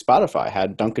Spotify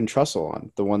had Duncan Trussell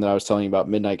on, the one that I was telling you about,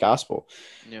 Midnight Gospel.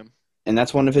 Yeah. And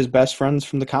that's one of his best friends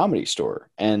from the Comedy Store.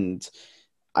 And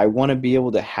I want to be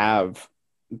able to have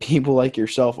people like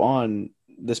yourself on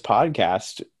this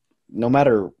podcast, no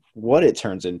matter what it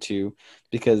turns into,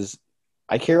 because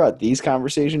I care about these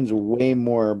conversations way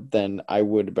more than I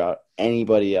would about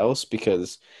anybody else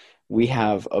because we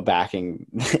have a backing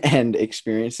and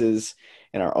experiences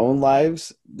in our own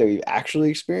lives that we've actually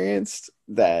experienced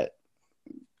that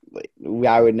like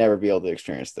I would never be able to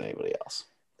experience to anybody else.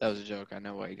 That was a joke. I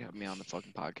know why you got me on the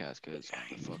fucking podcast because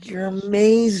I'm the fucking You're best.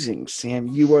 amazing, Sam.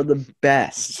 You are the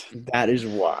best. That is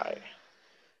why.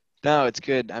 No, it's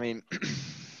good. I mean, I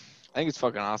think it's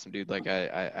fucking awesome, dude. Like,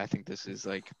 I think this is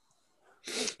like,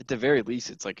 at the very least,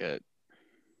 it's like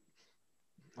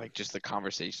just the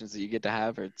conversations that you get to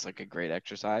have, or it's like a great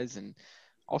exercise. And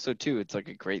also, too, it's like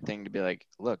a great thing to be like,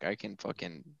 look, I can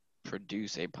fucking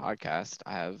produce a podcast.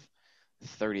 I have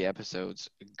 30 episodes.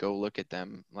 Go look at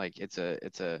them. Like, it's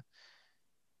a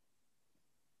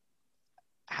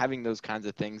having those kinds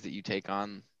of things that you take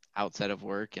on outside of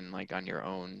work and like on your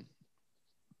own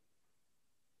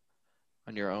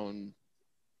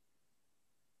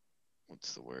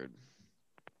what's the word,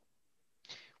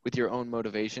 with your own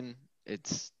motivation. It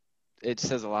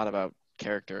says a lot about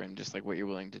character and just like what you're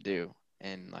willing to do,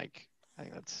 and like I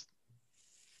think that's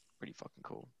pretty fucking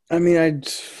cool. I mean,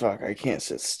 I can't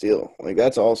sit still. Like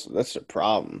that's a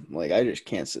problem. Like I just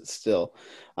can't sit still.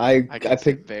 I I can sit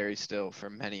picked very still for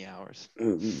many hours.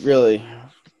 really.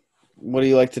 What do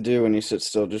you like to do when you sit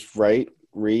still? Just write,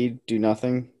 read, do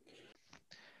nothing.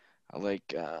 I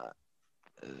like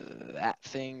that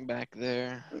thing back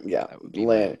there. Yeah, That would be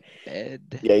my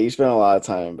bed. Yeah, you spend a lot of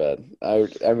time in bed.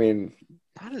 I mean,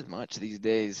 Not as much these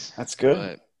days, that's good.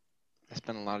 but I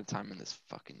spend a lot of time in this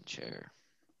fucking chair.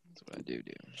 That's what I do.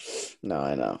 No,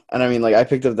 I know. And I mean, like, I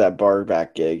picked up that bar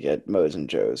back gig at Moe's and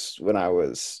Joe's when I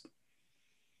was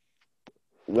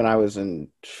in,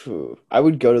 I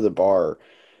would go to the bar,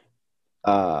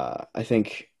 I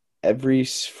think every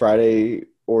Friday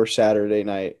or Saturday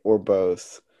night or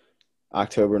both,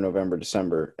 October, November,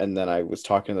 December. And then I was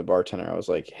talking to the bartender. I was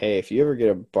like, hey, if you ever get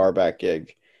a bar back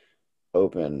gig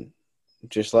open,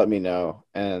 just let me know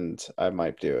and I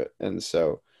might do it. And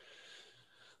so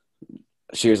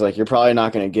she was like, you're probably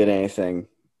not going to get anything.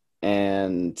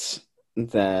 And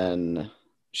then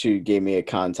she gave me a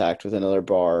contact with another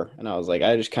bar. And I was like,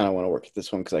 I just kind of want to work at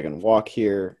this one because I can walk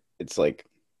here. It's like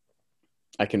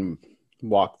I can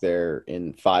walk there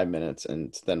in 5 minutes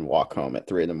and then walk home at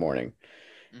 3 a.m.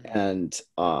 Mm-hmm. And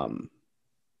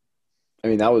I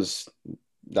mean, that was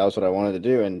what I wanted to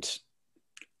do. And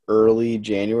early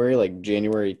January, like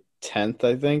January 10th,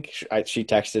 I think, she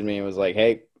texted me and was like,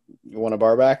 hey, you want a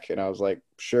bar back? And I was like,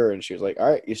 sure. And she was like, all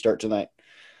right, you start tonight.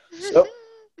 So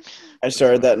I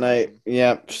started that night. Awesome.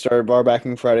 Yeah, started bar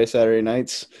backing Friday, Saturday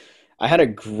nights. I had a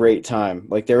great time.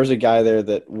 Like there was a guy there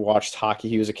that watched hockey.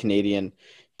 He was a Canadian,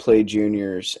 played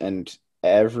juniors, and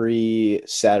every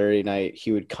Saturday night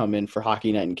he would come in for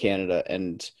hockey night in Canada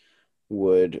and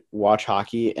would watch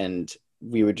hockey, and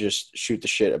we would just shoot the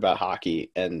shit about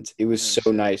hockey. And it was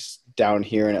so nice down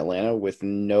here in Atlanta with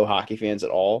no hockey fans at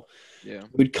all. Yeah.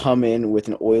 We'd come in with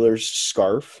an Oilers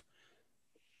scarf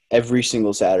every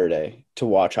single Saturday to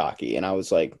watch hockey. And I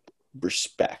was like,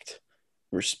 respect.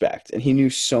 And he knew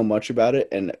so much about it.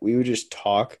 And we would just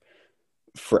talk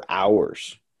for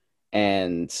hours.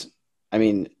 And I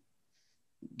mean,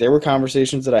 there were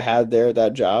conversations that I had there at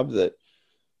that job that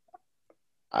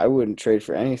I wouldn't trade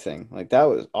for anything. Like that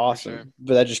was awesome. Sure.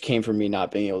 But that just came from me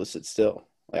not being able to sit still.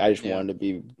 Like I just wanted to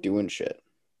be doing shit.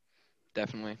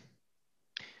 Definitely.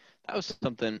 That was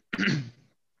something I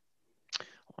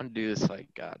want to do this like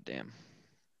goddamn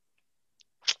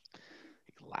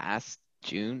last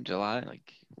June, July,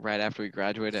 like right after we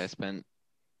graduated. I spent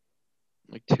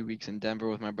like 2 weeks in Denver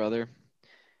with my brother,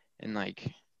 and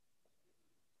like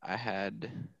there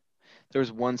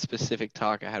was one specific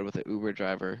talk I had with an Uber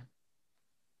driver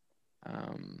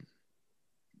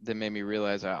that made me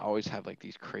realize I always have like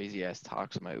these crazy ass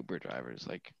talks with my Uber drivers.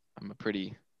 Like I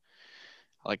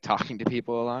like talking to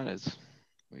people a lot, as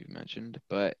we've mentioned,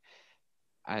 but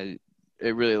I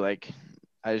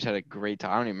just had a great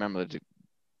time. I don't even remember the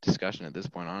discussion at this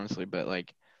point, honestly, but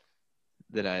like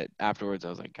afterwards I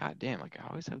was like, God damn, like I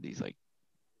always have these like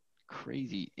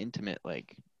crazy, intimate,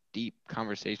 like deep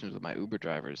conversations with my Uber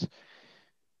drivers.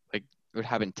 Like it would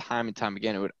happen time and time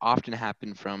again. It would often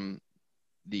happen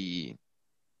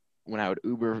when I would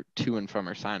Uber to and from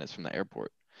Ursinus from the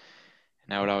airport.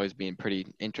 And I would always be in pretty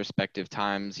introspective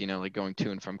times, like going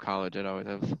to and from college. I'd always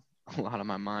have a lot on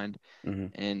my mind. Mm-hmm.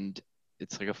 And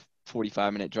it's like a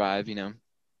 45-minute drive,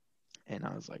 and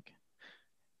I was like,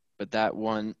 but that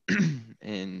one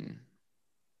in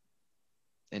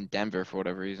Denver, for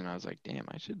whatever reason, I was like, damn,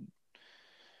 I should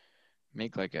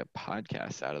make like a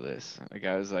podcast out of this. Like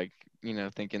I was like,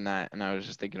 thinking that, and I was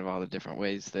just thinking of all the different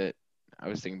ways that I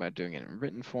was thinking about doing it in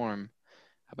written form,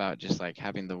 about just like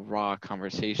having the raw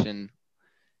conversation,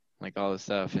 like all this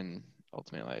stuff. And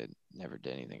ultimately I never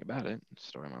did anything about it.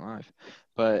 Story of my life.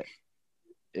 But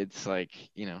it's like,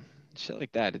 shit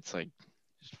like that. It's like,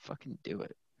 just fucking do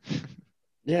it.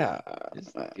 Yeah.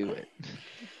 Just do it.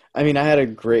 I mean, I had a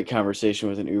great conversation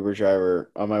with an Uber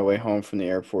driver on my way home from the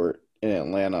airport in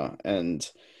Atlanta, and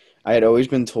I had always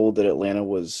been told that Atlanta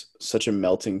was such a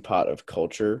melting pot of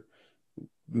culture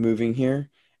moving here,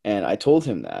 and I told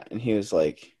him that, and he was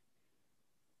like,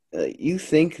 "You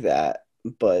think that,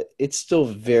 but it's still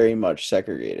very much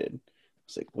segregated." I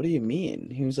was like, "What do you mean?"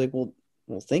 He was like, "Well,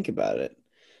 think about it.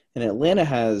 And Atlanta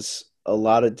has a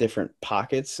lot of different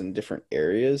pockets and different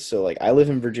areas. So, like, I live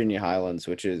in Virginia Highlands,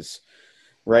 which is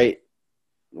right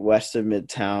west of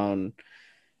Midtown.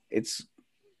 It's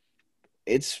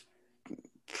it's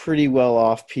pretty well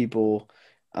off people.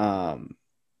 Um,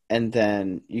 and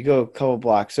then you go a couple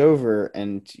blocks over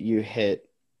and you hit,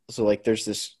 so like there's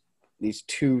these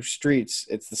two streets.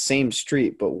 It's the same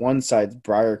street, but one side's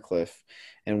Briarcliff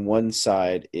and one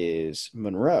side is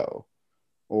Monroe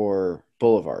or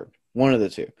Boulevard, one of the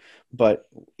two. But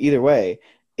either way,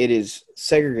 it is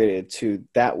segregated to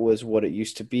that was what it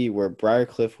used to be, where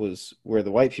Briarcliff was where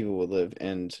the white people would live,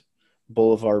 and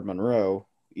Boulevard Monroe,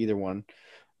 either one,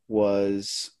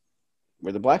 was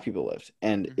where the black people lived.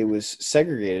 And it Mm-hmm. was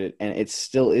segregated, and it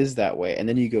still is that way. And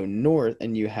then you go north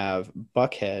and you have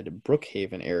Buckhead,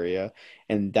 Brookhaven area,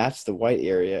 and that's the white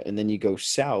area. And then you go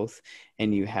south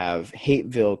and you have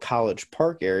Hateville, College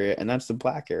Park area, and that's the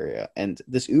black area. And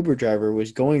this Uber driver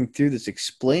was going through this,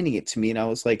 explaining it to me, and I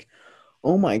was like,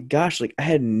 oh my gosh, like I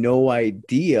had no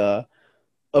idea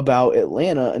about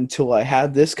Atlanta until I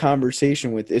had this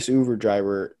conversation with this Uber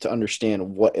driver to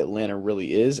understand what Atlanta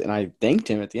really is. And I thanked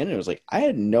him at the end. It was like, I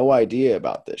had no idea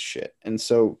about this shit. And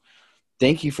so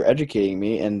thank you for educating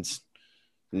me. And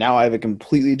now I have a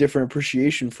completely different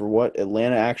appreciation for what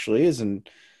Atlanta actually is. And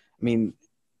I mean,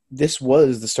 this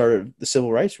was the start of the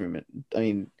civil rights movement. I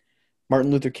mean,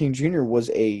 Martin Luther King Jr. was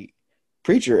a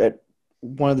preacher at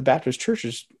one of the Baptist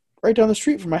churches right down the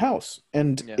street from my house.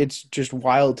 And Yeah. it's just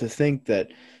wild to think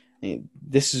that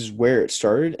this is where it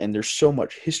started, and there's so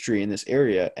much history in this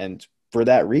area. And for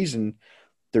that reason,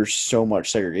 there's so much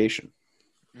segregation.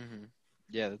 Mm-hmm.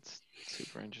 Yeah, that's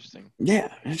super interesting.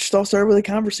 Yeah. It just all started with a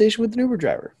conversation with an Uber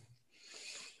driver.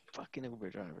 Fucking Uber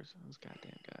drivers, those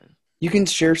goddamn guys. You can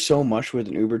share so much with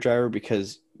an Uber driver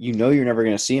because you know you're never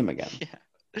going to see him again.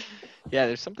 Yeah. Yeah,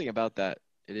 there's something about that.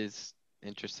 It is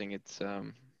interesting. It's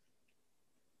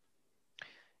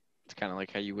kind of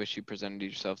like how you wish you presented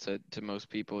yourself to most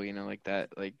people, like that,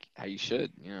 like how you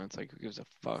should, it's like, who gives a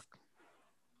fuck?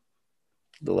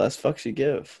 The less fucks you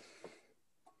give.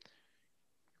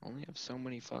 Only have so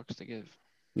many fucks to give.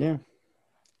 Yeah.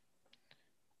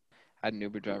 I had an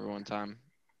Uber driver one time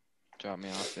drop me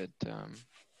off at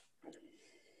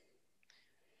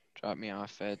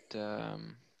it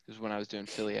was when I was doing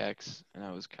Philly X, and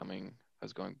I was going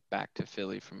back to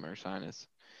Philly from Ursinus,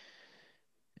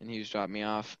 and he was dropping me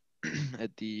off at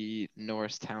the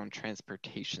Norristown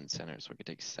Transportation Center so I could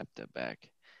take SEPTA back.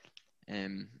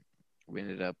 And we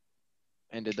ended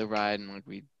the ride, and like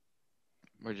we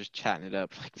were just chatting it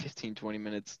up like 15-20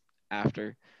 minutes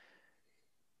after,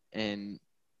 and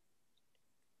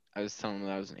I was telling him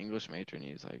that I was an English major, and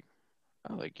he was like,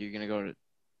 oh, like you gonna go to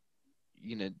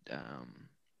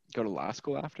law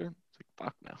school after? It's like,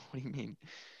 fuck no. What do you mean?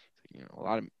 He's like, a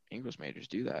lot of English majors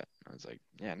do that. I was like,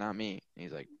 yeah, not me. And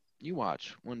he's like, you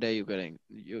watch. One day you'll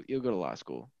go to law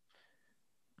school.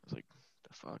 I was like, the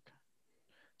fuck?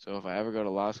 So if I ever go to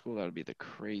law school, that would be the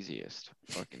craziest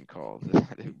fucking call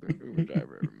that Uber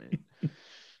driver ever made.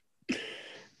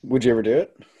 Would you ever do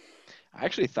it? I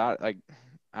actually thought, like,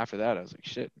 after that, I was like,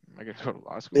 shit, am I going to go to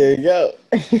law school? There you go.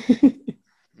 And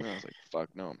I was like, fuck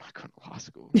no, I'm not going to law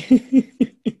school.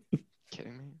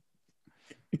 Kidding me?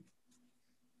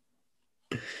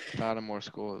 Thought of more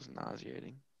school is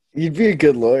nauseating. You'd be a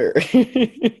good lawyer. I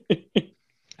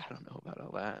don't know about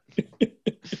all that.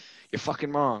 You're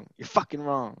fucking wrong. You're fucking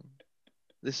wrong.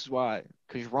 This is why.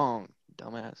 Because you're wrong,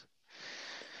 dumbass.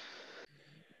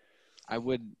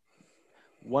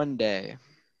 One day,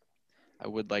 I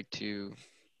would like to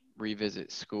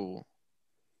revisit school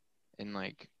and,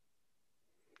 like,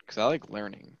 because I like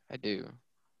learning. I do.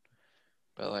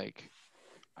 But, like,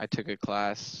 I took a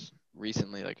class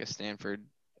recently, like a Stanford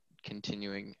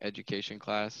continuing education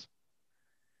class.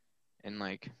 And,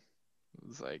 like, it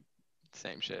was, like,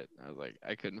 same shit. I was like,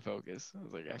 I couldn't focus. I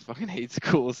was like, I fucking hate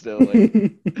school still. Like,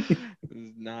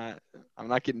 I'm not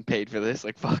getting paid for this.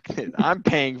 Like, fuck it. I'm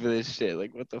paying for this shit.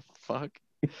 Like, what the fuck?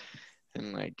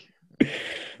 And, like,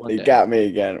 one You day. got me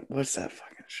again. What's that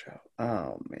fucking show?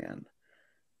 Oh, man.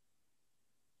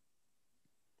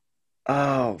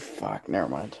 Oh, fuck. Never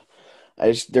mind.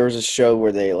 There was a show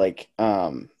where they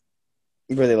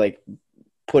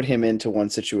put him into one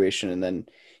situation and then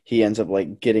he ends up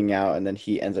like getting out and then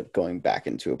he ends up going back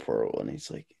into a portal and he's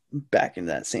like back in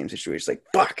that same situation. It's like,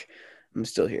 fuck, I'm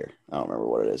still here. I don't remember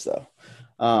what it is though.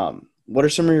 What are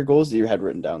some of your goals that you had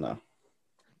written down though?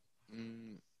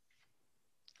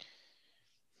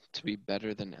 To be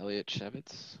better than Elliot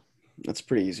Shevitz. That's a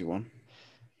pretty easy one.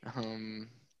 To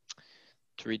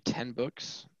read 10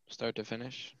 books, start to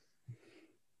finish.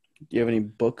 Do you have any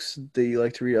books that you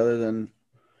like to read other than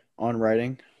On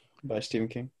Writing by Stephen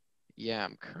King? Yeah,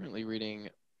 I'm currently reading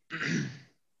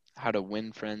How to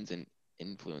Win Friends and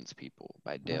Influence People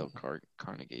by Dale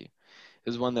Carnegie. It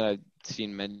was one that I've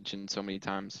seen mentioned so many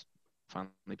times.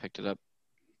 Finally picked it up.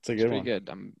 It's a It's good pretty one. good.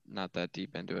 I'm not that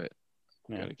deep into it.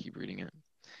 Yeah. Got to keep reading it.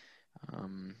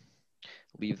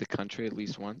 Leave the country at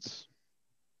least once.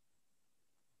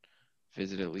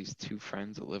 Visit at least 2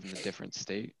 friends that live in a different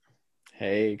state.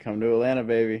 Hey, come to Atlanta,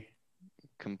 baby.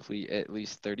 Complete at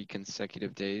least 30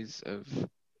 consecutive days of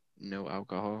no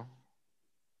alcohol.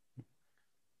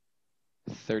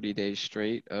 30 days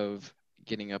straight of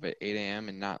getting up at 8 a.m.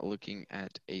 and not looking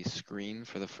at a screen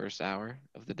for the first hour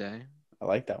of the day. I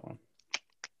like that one.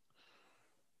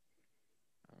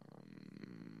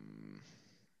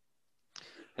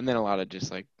 And then a lot of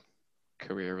just like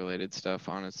career related stuff,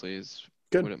 honestly, is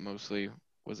Good. what it mostly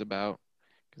was about.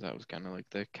 Because that was kind of like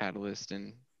the catalyst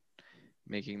in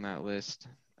making that list.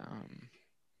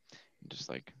 Just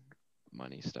like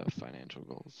money stuff, financial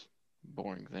goals,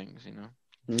 boring things, you know?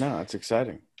 No, it's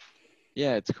exciting.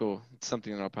 Yeah, it's cool. It's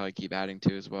something that I'll probably keep adding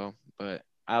to as well. But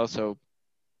I also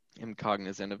am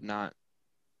cognizant of not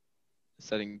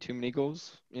setting too many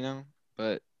goals, you know,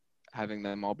 but having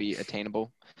them all be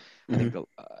attainable. I think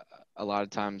a lot of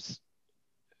times,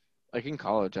 like in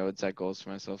college, I would set goals for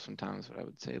myself sometimes, but I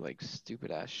would say like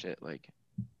stupid ass shit. Like,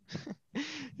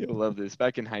 you'll love this.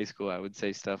 Back in high school, I would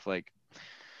say stuff like,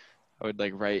 I would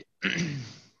like write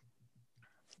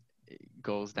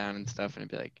goals down and stuff, and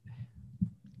it'd be like,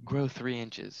 grow 3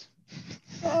 inches.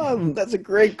 Oh, that's a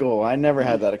great goal. I never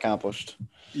had that accomplished.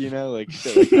 You know, like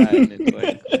shit like that, and it's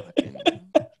like, fucking,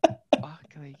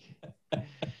 fuck, like,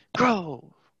 grow,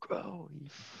 you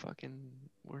fucking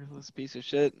worthless piece of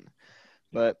shit.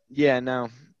 But yeah, no,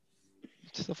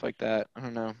 stuff like that. I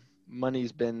don't know.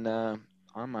 Money's been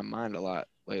on my mind a lot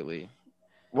lately.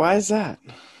 Why is that?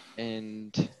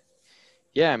 And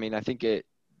yeah, I mean, I think it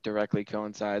directly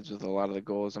coincides with a lot of the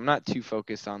goals. I'm not too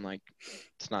focused on like,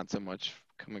 it's not so much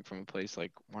coming from a place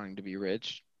like wanting to be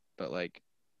rich, but like,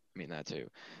 I mean that too.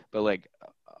 But like,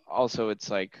 also it's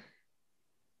like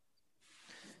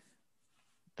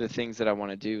the things that I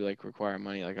want to do like require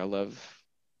money. Like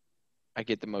I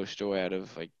get the most joy out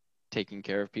of like taking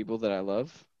care of people that I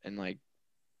love, and like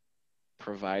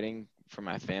providing for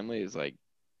my family is like,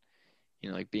 you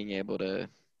know, like being able to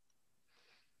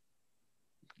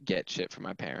get shit for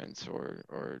my parents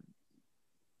or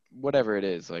whatever it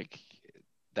is. Like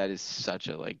that is such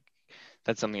a like,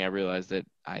 that's something I realized that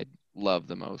I love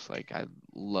the most. Like I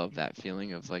love that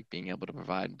feeling of like being able to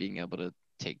provide, being able to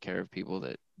take care of people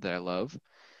that I love.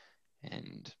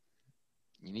 And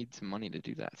you need some money to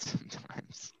do that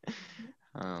sometimes.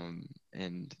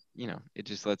 And you know, it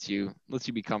just lets you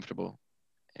be comfortable.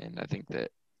 And I think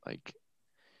that like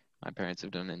my parents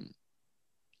have done an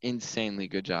insanely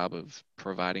good job of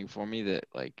providing for me, that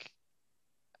like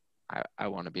I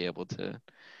want to be able to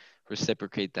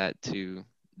reciprocate that to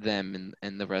them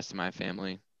and the rest of my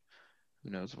family. who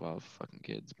knows of all the fucking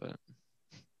kids, but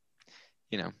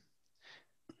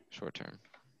short term.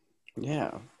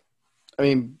 Yeah. I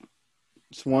mean,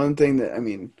 it's one thing that,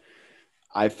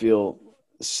 I feel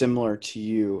similar to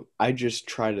you. I just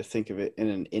try to think of it in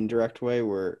an indirect way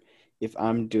where if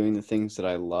I'm doing the things that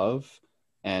I love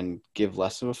and give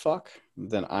less of a fuck,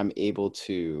 then I'm able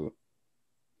to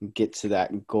get to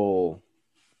that goal,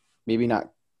 maybe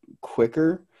not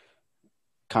quicker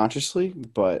consciously,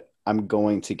 but I'm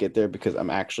going to get there because I'm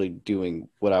actually doing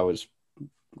what I was,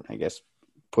 I guess,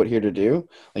 put here to do.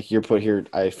 Like you're put here,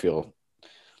 I feel,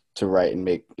 to write and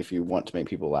make. If you want to make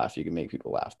people laugh, you can make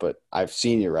people laugh, but I've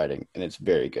seen your writing and it's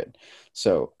very good,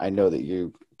 so I know that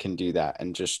you can do that.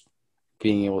 And just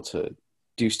being able to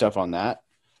do stuff on that,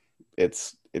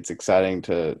 it's exciting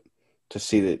to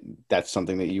see that that's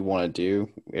something that you want to do.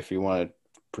 If you want to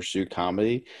pursue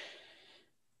comedy,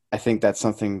 I think that's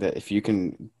something that if you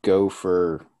can go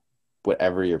for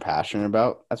whatever you're passionate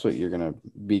about, that's what you're going to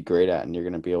be great at and you're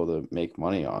going to be able to make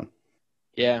money on.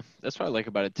 Yeah, that's what I like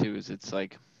about it too, is it's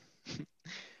like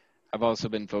I've also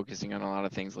been focusing on a lot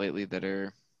of things lately that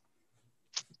are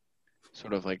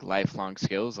sort of like lifelong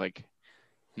skills. Like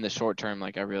in the short term,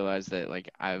 like I realized that like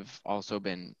I've also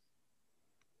been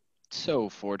so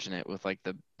fortunate with like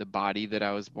the body that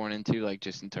I was born into, like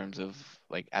just in terms of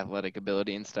like athletic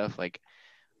ability and stuff. Like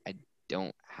I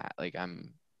don't have like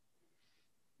I'm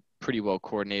pretty well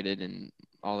coordinated and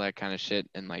all that kind of shit,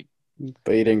 and like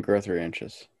But you didn't grow 3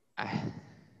 inches. I,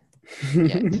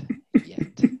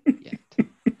 yet.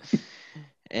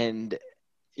 And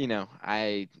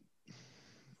I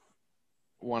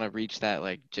want to reach that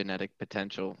like genetic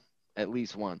potential at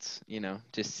least once,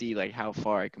 just see like how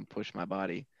far I can push my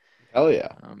body. Hell yeah.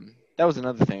 That was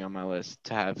another thing on my list,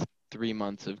 to have 3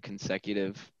 months of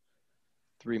consecutive,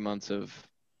 3 months of,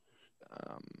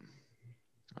 I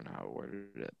don't know how I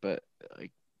worded it, but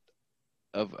like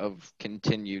of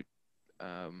continued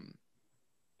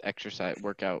exercise,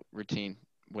 workout routine,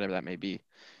 whatever that may be.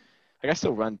 Like I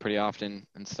still run pretty often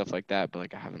and stuff like that, but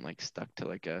like I haven't like stuck to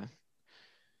like a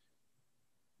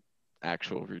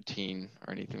actual routine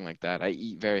or anything like that. I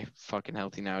eat very fucking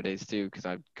healthy nowadays too, because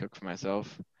I cook for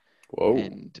myself. Whoa.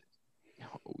 And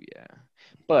oh yeah,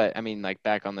 but I mean, like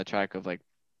back on the track of like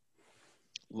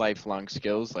lifelong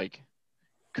skills, like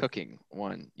cooking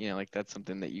one, like that's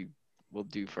something that you will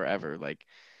do forever. Like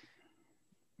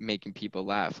making people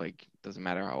laugh, like doesn't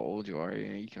matter how old you are,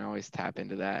 you can always tap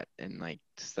into that, and like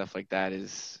stuff like that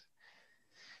is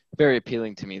very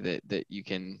appealing to me, that you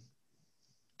can.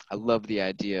 I love the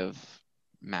idea of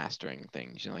mastering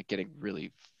things, like getting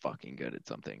really fucking good at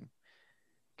something,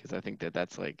 because I think that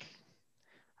that's like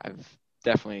I've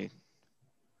definitely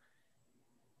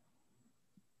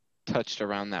touched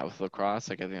around that with lacrosse.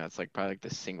 Like I think that's like probably like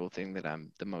the single thing that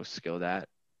I'm the most skilled at,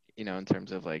 in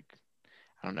terms of like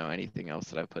I don't know anything else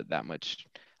that I've put that much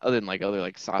other than like other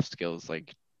like soft skills,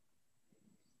 like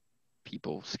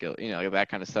people skill, like that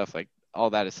kind of stuff, like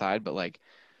all that aside. But like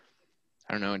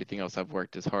I don't know anything else I've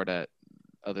worked as hard at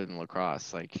other than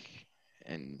lacrosse. Like,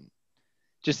 and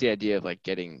just the idea of like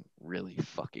getting really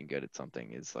fucking good at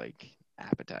something is like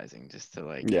appetizing, just to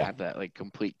like Yeah. have that like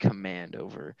complete command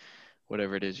over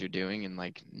whatever it is you're doing, and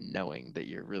like knowing that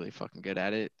you're really fucking good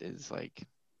at it is like,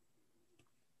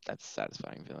 that's a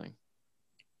satisfying feeling.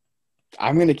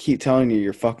 I'm going to keep telling you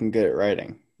you're fucking good at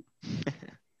writing. I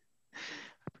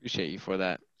appreciate you for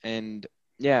that. And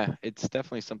yeah, it's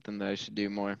definitely something that I should do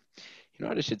more. You know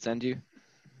what I should send you?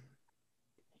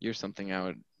 You're somebody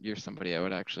I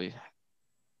would actually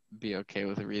be okay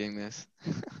with reading this.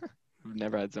 I've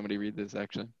never had somebody read this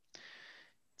actually.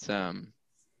 It's I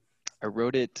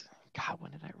wrote it, God,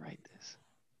 when did I write this?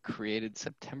 Created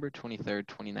September 23rd,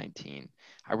 2019.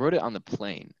 I wrote it on the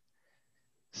plane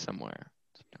somewhere.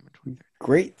 September 23rd.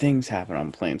 Great things happen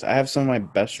on planes. I have some of my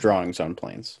best drawings on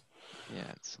planes.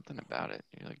 Yeah, it's something about it.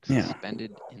 You're like Yeah.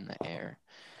 suspended in the air.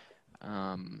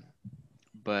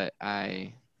 But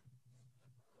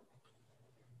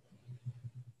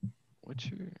what's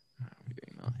your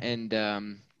email? And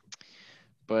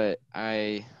but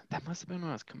that must have been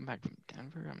when I was coming back from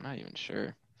Denver. I'm not even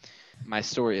sure. My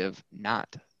story of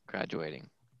not graduating.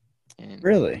 And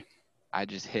Really? I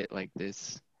just hit like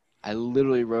this. I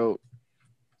literally wrote,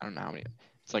 I don't know how many,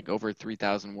 it's like over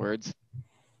 3,000 words.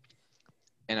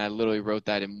 And I literally wrote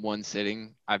that in one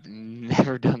sitting. I've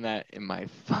never done that in my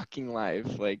fucking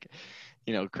life. Like,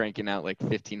 cranking out like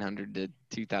 1,500 to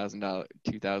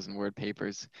 2,000 word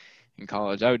papers in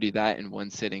college. I would do that in one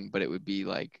sitting, but it would be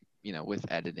like,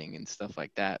 with editing and stuff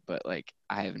like that. But like,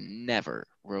 I have never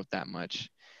wrote that much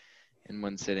in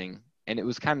one sitting. And it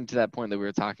was kind of to that point that we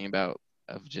were talking about,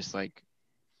 of just like,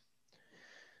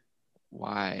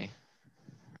 why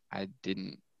I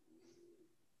didn't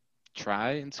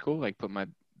try in school, like put my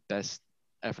best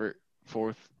effort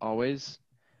forth always.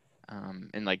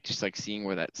 And like just like seeing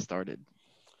where that started.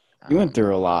 You went Um,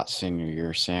 through a lot senior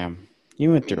year, Sam.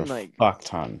 You I went through a mean, like, fuck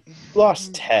ton. You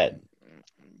lost Ted.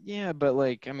 yeah, but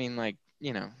like, I mean, like,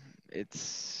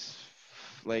 it's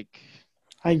like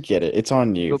I get it. It's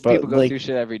on you. people But go through like,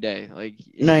 shit every day. Like,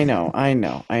 no, I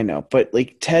know. But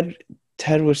like Ted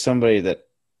was somebody that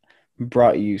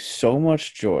brought you so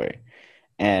much joy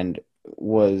and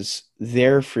was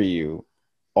there for you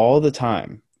all the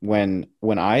time. When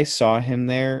I saw him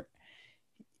there,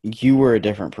 you were a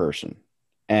different person.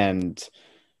 And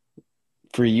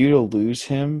for you to lose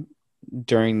him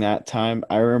during that time,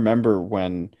 I remember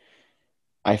when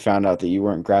I found out that you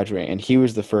weren't graduating, and he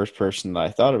was the first person that I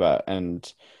thought about.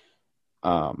 And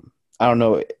I don't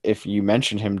know if you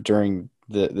mentioned him during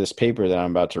this paper that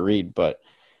I'm about to read, but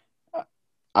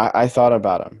I thought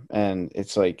about him, and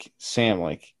it's like, Sam,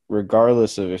 like,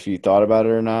 regardless of if you thought about it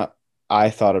or not, I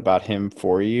thought about him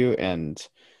for you, and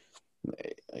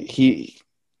he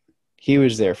he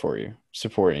was there for you,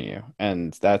 supporting you,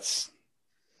 and that's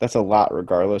a lot,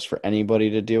 regardless, for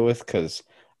anybody to deal with, because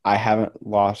I haven't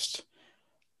lost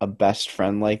a best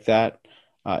friend like that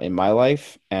in my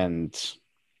life, and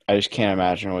I just can't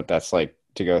imagine what that's like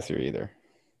to go through either.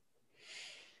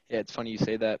 yeah, it's funny you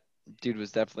say that. Dude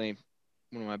was definitely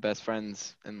one of my best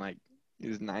friends, and like he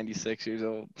was 96 years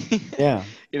old. Yeah.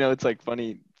 It's like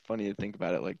funny to think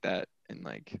about it like that, and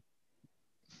like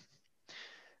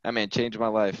that man changed my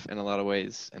life in a lot of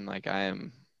ways, and like I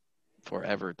am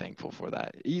forever thankful for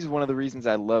that. He's one of the reasons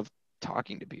I love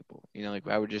talking to people. Like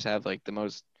I would just have like the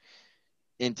most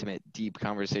intimate, deep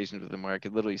conversations with him where I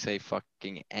could literally say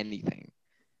fucking anything,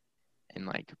 and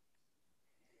like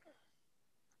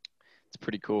it's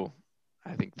pretty cool.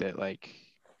 I think that like,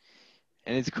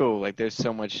 and it's cool. Like there's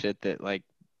so much shit that like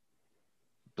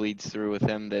bleeds through with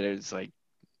him that is like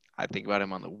I think about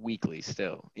him on the weekly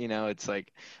still. It's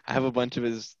like I have a bunch of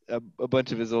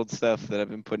his old stuff that I've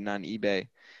been putting on eBay,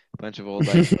 a bunch of old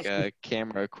like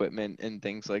camera equipment and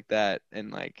things like that.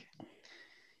 And like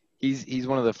he's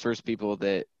one of the first people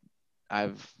that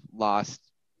I've lost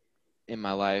in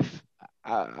my life.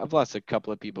 I've lost a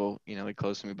couple of people, like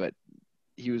close to me, but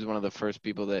he was one of the first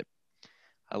people that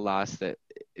I lost that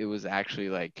it was actually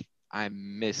like I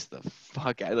miss the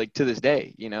fuck out, like to this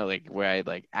day, like where I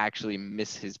like actually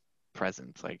miss his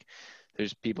presence. Like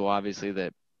there's people obviously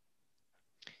that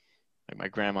like my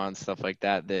grandma and stuff like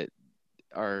that that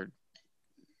are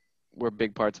were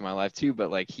big parts of my life too,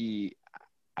 but like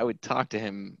I would talk to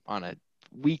him on a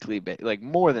weekly basis, like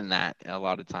more than that a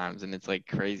lot of times, and it's like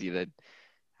crazy that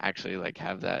actually like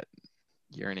have that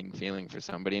yearning feeling for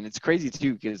somebody. And it's crazy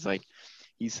too because like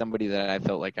he's somebody that I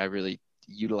felt like I really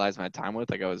utilized my time with.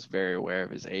 Like I was very aware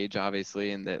of his age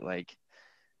obviously, and that like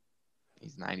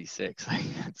he's 96, like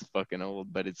that's fucking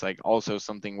old, but it's like also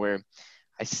something where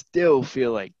I still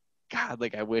feel like God,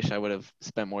 like I wish I would have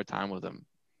spent more time with him.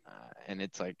 And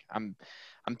it's like I'm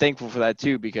thankful for that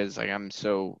too, because like I'm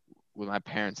so with my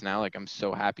parents now, like I'm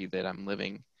so happy that I'm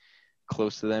living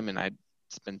close to them, and I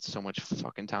spend so much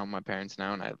fucking time with my parents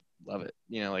now, and I love it.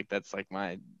 Like that's like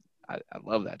I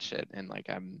love that shit, and like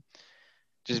I'm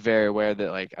just very aware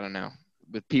that like I don't know,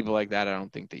 with people like that, I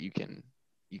don't think that you can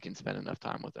spend enough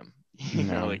time with them.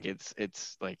 No, Like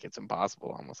it's like it's impossible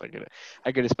almost. I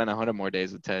could have spent 100 more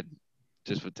days with Ted,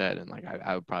 just with Ted, and like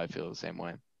I would probably feel the same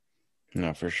way.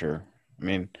 no, for sure. I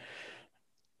mean,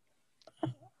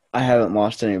 I haven't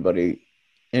lost anybody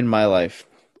in my life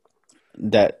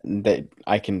that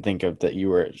I can think of that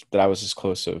I was as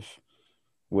close of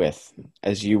with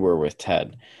as you were with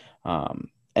Ted.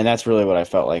 And that's really what I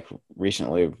felt like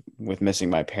recently with missing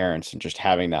my parents and just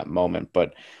having that moment.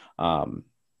 But um,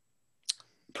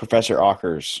 Professor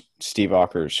Ockers, Steve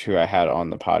Ockers, who I had on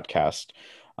the podcast,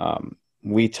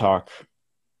 we talk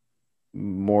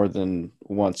more than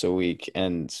once a week,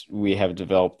 and we have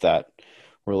developed that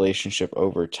relationship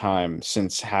over time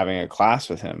since having a class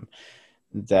with him,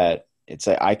 that it's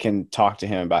like I can talk to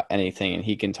him about anything and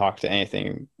he can talk to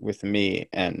anything with me,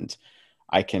 and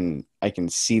I can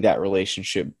see that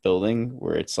relationship building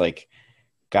where it's like,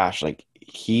 gosh, like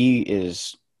he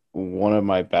is one of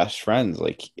my best friends.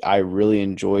 Like I really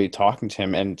enjoy talking to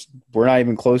him, and we're not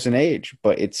even close in age,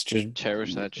 but it's just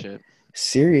Cherish that shit.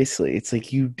 seriously, it's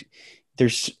like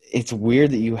it's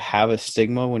weird that you have a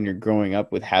stigma when you're growing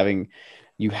up with having,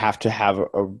 you have to have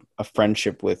a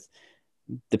friendship with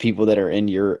the people that are in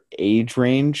your age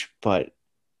range, but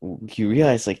you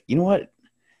realize, like, you know what?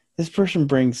 This person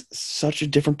brings such a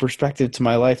different perspective to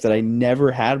my life that I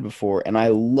never had before, and I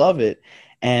love it.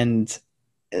 And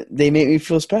they make me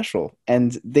feel special,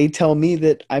 and they tell me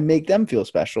that I make them feel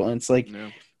special. And it's like,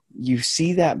 Yeah. you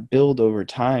see that build over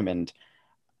time, and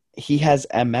he has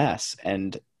MS,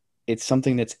 and it's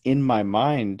something that's in my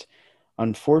mind,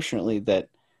 unfortunately,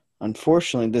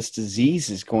 this disease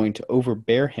is going to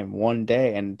overbear him one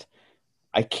day. And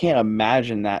I can't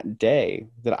imagine that day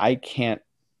that I can't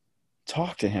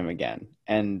talk to him again.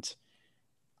 And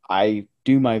I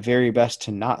do my very best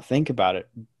to not think about it,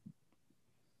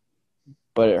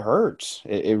 but it hurts.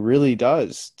 It really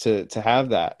does to have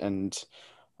that. And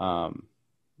um,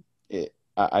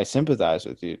 I sympathize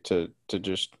with you to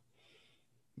just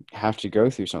have to go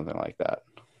through something like that.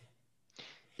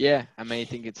 Yeah, I mean, I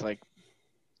think it's like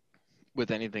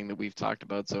with anything that we've talked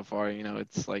about so far,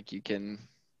 it's like you can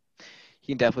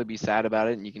definitely be sad about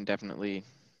it, and you can definitely,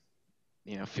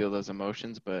 feel those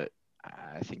emotions. But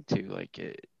I think too, like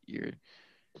you're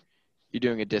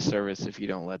doing a disservice if you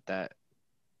don't let that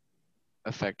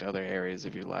affect other areas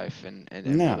of your life, and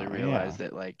really No, realize yeah.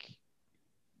 that, like,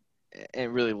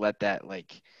 and really let that,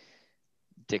 like,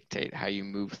 dictate how you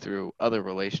move through other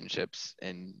relationships,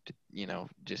 and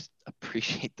just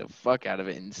appreciate the fuck out of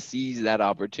it and seize that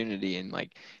opportunity, and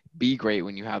like be great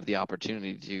when you have the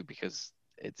opportunity to, because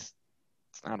it's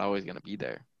not always going to be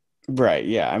there. Right,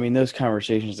 yeah. I mean, those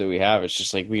conversations that we have, it's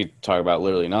just like we talk about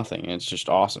literally nothing. And it's just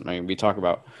awesome. I mean, we talk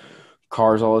about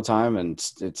cars all the time, and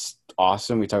it's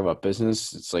awesome. We talk about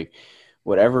business. It's like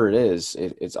whatever it is,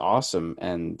 it's awesome.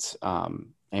 And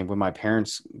when my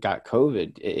parents got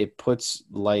COVID, it puts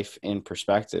life in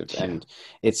perspective. Yeah. And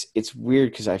it's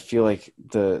weird because I feel like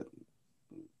the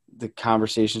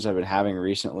conversations I've been having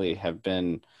recently have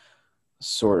been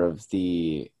sort of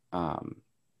the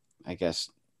I guess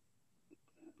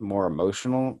more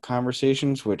emotional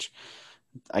conversations, which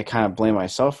I kind of blame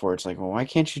myself for. It's like, well, why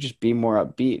can't you just be more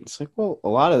upbeat? It's like, well, a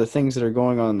lot of the things that are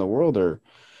going on in the world are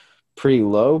pretty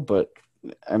low, but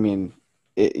I mean,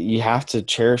 you have to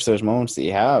cherish those moments that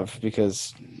you have,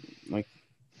 because like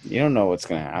you don't know what's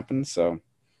going to happen. So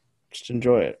just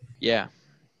enjoy it. Yeah,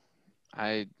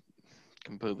 I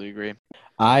completely agree.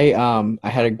 I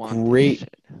had a Want this great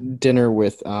shit. dinner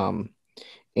with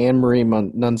Anne Marie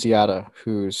Nunziata,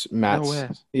 who's No way.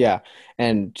 Matt's, yeah,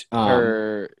 and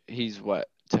He's what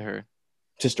to her?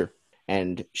 sister,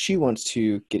 and she wants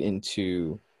to get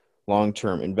into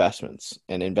long-term investments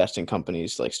and invest in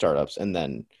companies like startups, and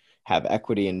then have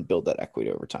equity and build that equity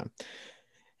over time.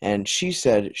 And she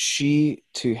said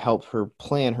to help her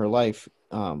plan her life,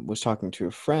 was talking to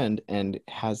a friend and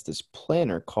has this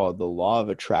planner called the Law of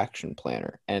Attraction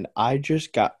Planner. And I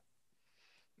just got,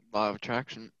 Law of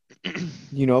attraction.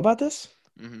 you know about this?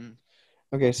 Hmm.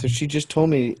 Okay, so she just told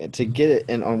me to get it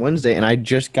in on Wednesday, and I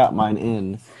just got mine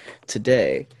in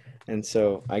today. And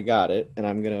so I got it, and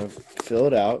I'm gonna fill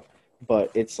it out.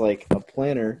 But it's like a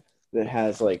planner that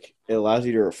has like, it allows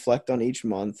you to reflect on each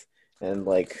month, and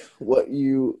like what's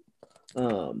your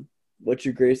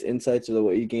greatest insights of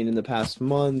what you gained in the past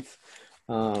month,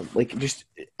 like just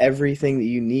everything that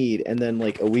you need, and then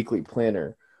like a weekly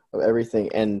planner of everything,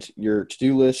 and your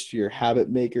to-do list, your habit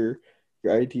maker,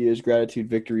 your ideas, gratitude,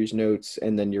 victories, notes,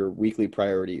 and then your weekly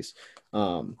priorities.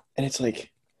 And it's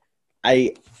like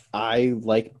I I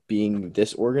like being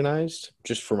this organized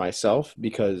just for myself,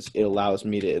 because it allows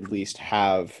me to at least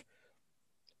have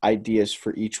ideas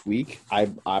for each week.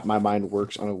 My mind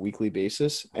works on a weekly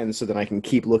basis, and so then I can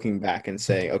keep looking back and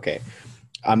say, okay,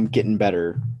 I'm getting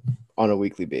better on a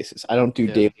weekly basis. I don't do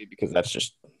Yeah. daily because that's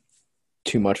just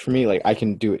too much for me. Like I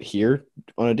can do it here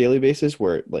on a daily basis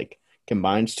where it like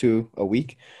combines to a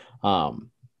week.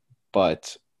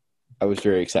 But I was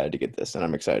very excited to get this, and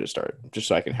I'm excited to start just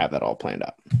so I can have that all planned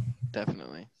out.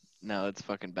 Definitely. No, that's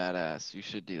fucking badass. You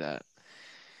should do that.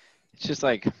 It's just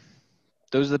like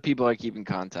those are the people I keep in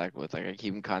contact with. Like I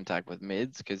keep in contact with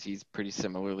Mids because he's pretty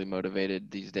similarly motivated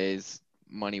these days,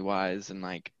 money wise, and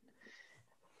like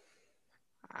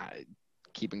I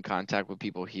keep in contact with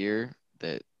people here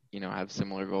that have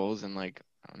similar goals, and like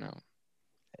I don't know,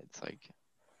 it's like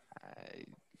I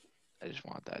I just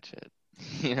want that shit,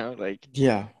 like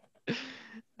Yeah.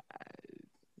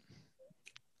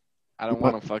 I don't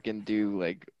want to fucking do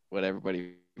like what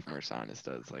everybody from Ursinus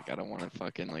does. Like I don't want to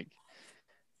fucking like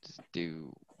just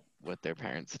do what their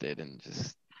parents did, and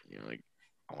just like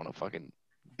I want to fucking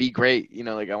be great.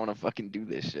 Like I want to fucking do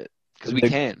this shit because we The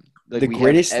can. Like the we have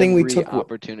greatest thing we every took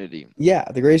opportunity. Yeah,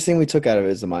 the greatest thing we took out of it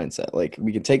is the mindset. Like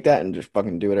we can take that and just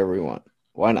fucking do whatever we want.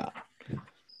 Why not?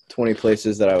 20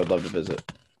 places that I would love to visit.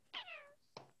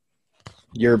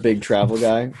 You're a big travel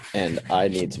guy, and I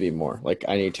need to be more. Like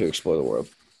I need to explore the world.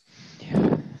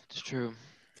 Yeah, it's true.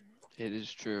 It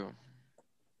is true.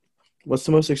 What's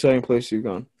the most exciting place you've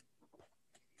gone?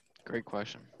 Great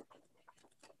question.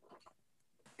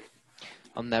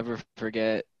 I'll never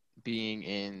forget being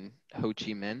in Ho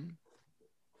Chi Minh,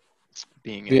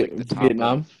 being at like the top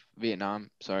Vietnam. of Vietnam.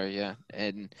 Sorry, yeah,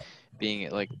 and being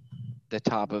at like the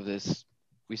top of this.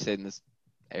 We stayed in this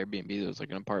Airbnb. It was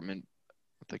like an apartment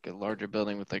with like a larger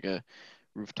building with like a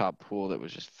rooftop pool that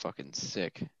was just fucking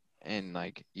sick. And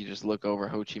like you just look over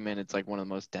Ho Chi Minh, it's like one of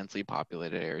the most densely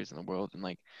populated areas in the world. And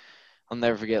like I'll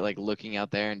never forget like looking out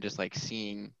there and just like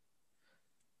seeing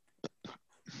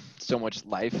so much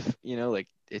life, you know, like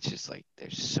it's just like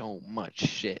there's so much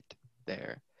shit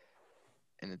there.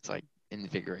 And it's like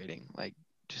invigorating, like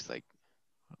just like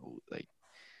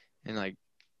and like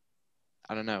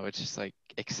I don't know, it's just like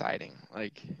exciting.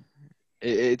 Like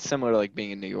it's similar to like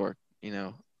being in New York, you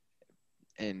know,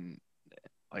 and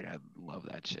like I love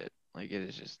that shit. Like it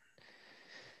is just,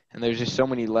 and there's just so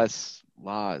many less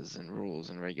laws and rules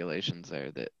and regulations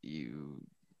there that you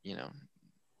know,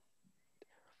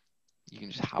 you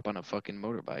can just hop on a fucking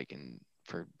motorbike and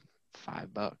for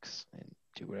 $5 and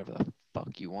do whatever the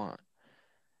fuck you want,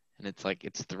 and it's like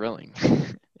it's thrilling,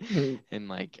 and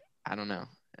like I don't know,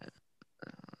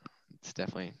 it's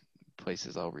definitely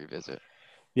places I'll revisit.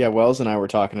 Yeah, Wells and I were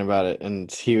talking about it, and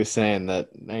he was saying that,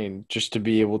 I mean, just to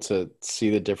be able to see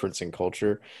the difference in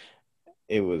culture,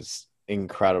 it was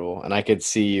incredible. And I could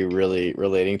see you really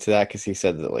relating to that because he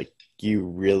said that, like, you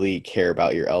really care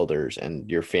about your elders and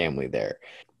your family there.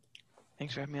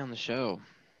 Thanks for having me on the show.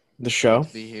 The It's great show?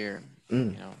 to be here.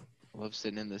 Mm. You know, I love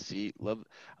sitting in the seat. I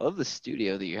love the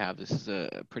studio that you have. This is a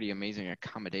pretty amazing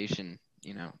accommodation.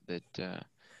 You know that you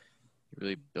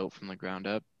really built from the ground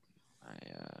up.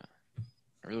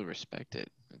 I really respect it.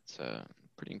 It's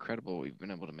pretty incredible what we've been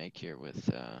able to make here with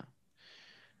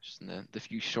just in the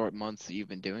few short months that you've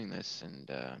been doing this, and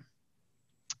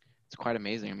it's quite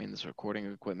amazing. I mean, this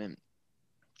recording equipment,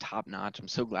 top notch. I'm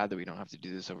so glad that we don't have to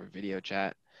do this over video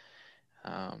chat.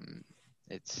 Um,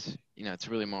 it's it's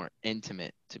really more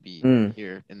intimate to be Mm.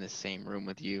 here in the same room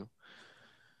with you.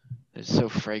 It's so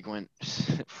fragrant.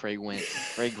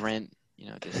 You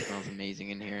know, it just smells amazing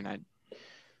in here, and I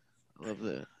love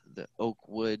the oak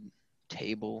wood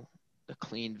table, the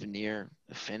clean veneer,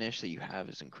 the finish that you have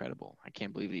is incredible. I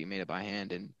can't believe that you made it by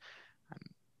hand, and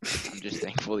I'm just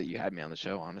thankful that you had me on the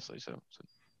show, honestly. So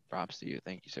props to you.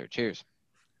 Thank you, sir. Cheers.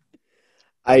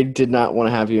 I did not want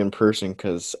to have you in person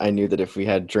because I knew that if we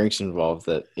had drinks involved,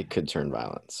 that it could turn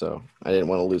violent. So I didn't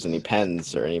want to lose any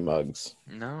pens or any mugs.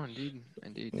 No, indeed.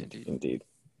 Indeed.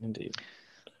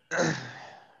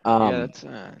 Yeah, that's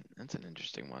an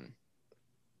interesting one.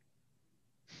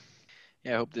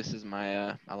 Yeah, I hope this is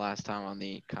my last time on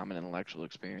the Common Intellectual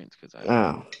Experience because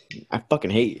Oh, I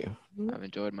fucking hate you. I've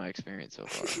enjoyed my experience so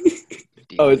far.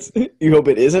 Oh, Deeply. you hope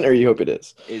it isn't, or you hope it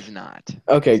is? Is not.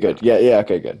 Okay, It's good. not. Yeah,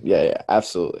 okay, good. Yeah,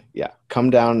 absolutely. Yeah, come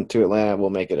down to Atlanta.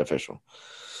 We'll make it official.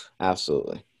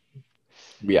 Absolutely.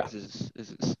 Yeah. Is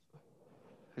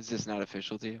this not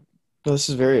official to you? No, this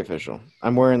is very official.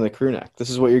 I'm wearing the crew neck. This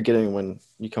is what you're getting when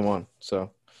you come on. So.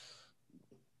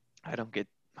 I don't get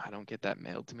that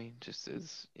mailed to me. Just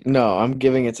as No, I'm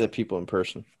giving it to people in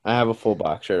person. I have a full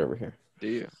box right over here. Do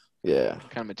you? Yeah.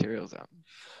 What kind of materials out?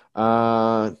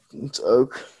 It's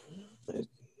oak.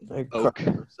 I Oak. carved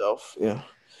it myself. Yeah.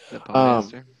 The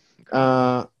polyester.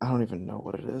 I don't even know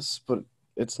what it is, but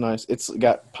it's nice. It's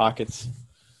got pockets.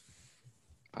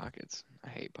 Pockets. I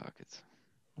hate pockets.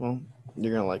 Well,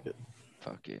 you're gonna like it.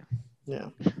 Fuck you. Yeah.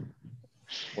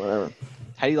 Whatever.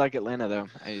 How do you like Atlanta though?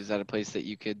 Is that a place that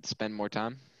you could spend more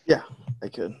time? Yeah, I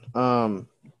could.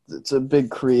 It's a big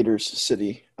creators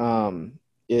city. For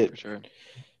sure.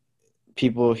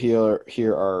 People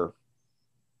here are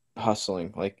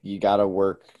hustling. Like you gotta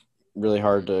work really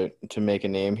hard to make a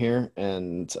name here,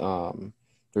 and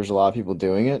there's a lot of people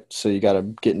doing it. So you gotta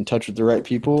get in touch with the right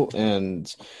people,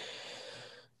 and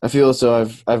I feel as though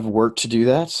I've worked to do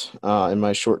that in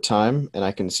my short time, and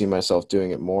I can see myself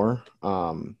doing it more.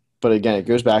 But again, it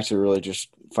goes back to really just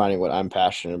finding what I'm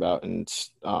passionate about, and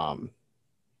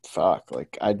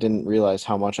like I didn't realize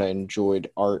how much I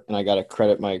enjoyed art, and I got to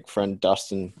credit my friend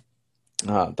Dustin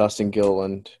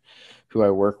Gilliland, who I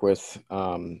work with.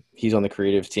 He's on the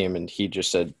creative team, and he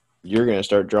just said, "You're going to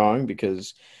start drawing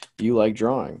because you like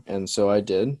drawing," and so I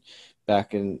did.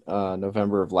 Back in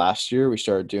November of last year, we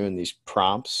started doing these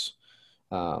prompts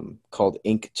called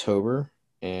Inktober,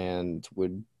 and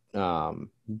would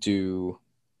do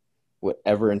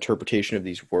whatever interpretation of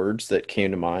these words that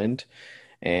came to mind.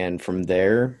 And from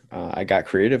there, I got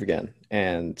creative again,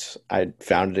 and I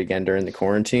found it again during the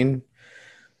quarantine.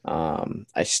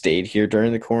 I stayed here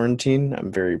during the quarantine.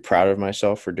 I'm very proud of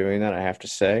myself for doing that, I have to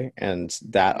say. And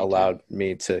that allowed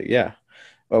me to, yeah.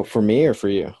 Oh, for me or for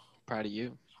you? Proud of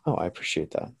you. Oh, I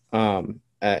appreciate that.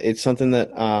 It's something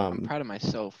that I'm proud of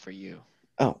myself for you.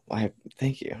 oh, I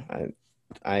thank you.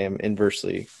 I am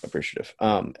inversely appreciative.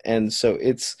 And so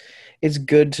it's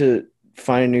good to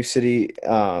find a new city,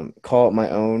 call it my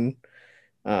own.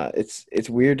 It's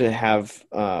weird to have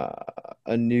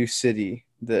a new city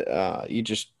that you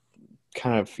just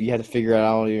kind of you had to figure it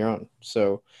out on your own.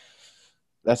 So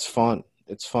that's fun.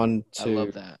 It's fun I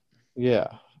love to that. yeah.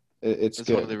 It's It's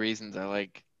one of good. the reasons I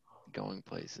like going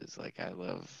places. Like I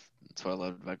love. That's what I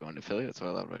loved about going to Philly. That's what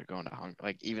I loved about going to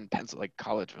like even Pencil, like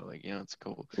Collegeville. Like it's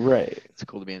cool. Right. It's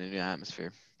cool to be in a new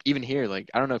atmosphere. Even here, like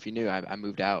I don't know if you knew, I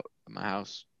moved out of my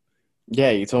house. Yeah,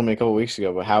 you told me a couple weeks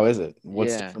ago, but how is it?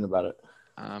 What's Yeah. different about it?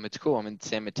 It's cool. I'm in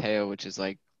San Mateo, which is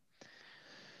like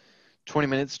 20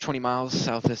 minutes, 20 miles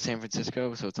south of San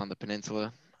Francisco, so it's on the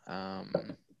peninsula.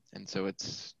 And so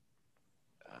it's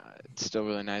still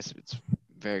really nice. It's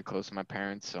very close to my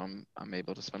parents, so I'm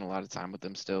able to spend a lot of time with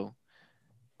them still.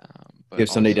 You But have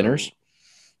Sunday also dinners?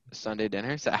 Sunday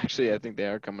dinners. Actually, I think they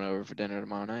are coming over for dinner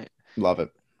tomorrow night. Love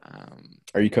it. Um,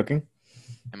 Are you cooking?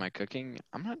 am I cooking?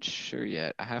 I'm not sure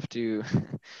yet. I have to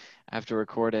I have to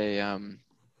record a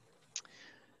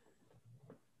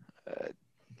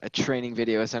training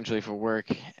video essentially for work,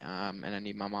 and I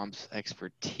need my mom's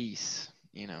expertise,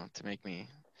 to make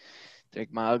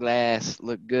my ugly ass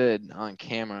look good on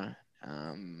camera.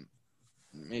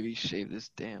 Maybe shave this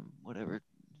damn whatever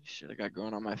shit I got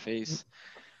growing on my face,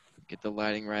 get the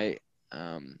lighting right.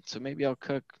 So maybe I'll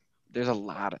cook. There's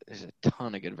a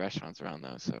ton of good restaurants around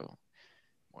though, so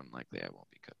more than likely I won't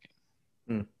be cooking.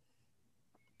 Hmm.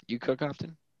 You cook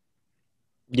often?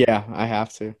 Yeah, I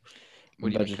have to. What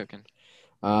I'm have you been veg cooking?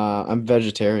 I'm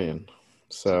vegetarian.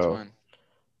 Since So when?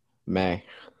 May.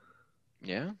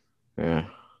 Yeah? Yeah.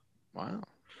 Wow.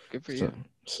 Good for So you.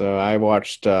 so I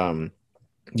watched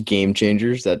Game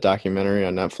Changers, that documentary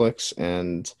on Netflix,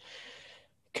 and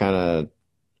kind of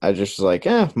I just was like,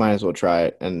 might as well try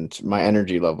it. And my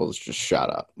energy levels just shot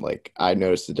up. Like I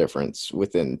noticed the difference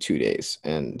within 2 days.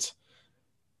 And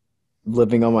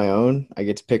living on my own, I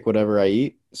get to pick whatever I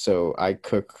eat. So I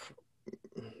cook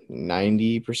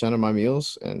 90% of my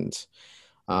meals, and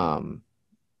um,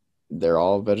 they're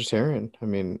all vegetarian. I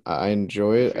mean, I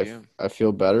enjoy Good it. for you. I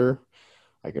feel better.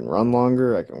 I can run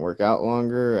longer. I can work out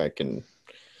longer.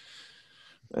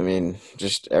 I mean,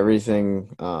 just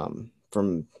everything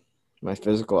from my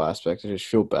physical aspect, I just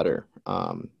feel better.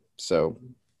 So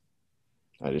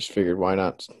I just figured why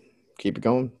not keep it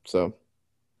going? So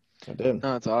I did.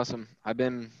 No, it's awesome. I've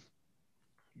been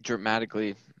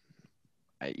dramatically,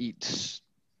 I eat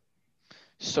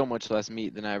so much less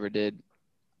meat than I ever did.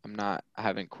 I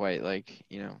haven't quite like,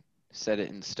 set it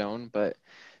in stone, but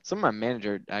some of my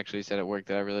manager actually said at work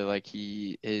that I really like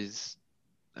his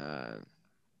uh,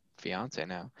 fiance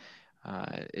now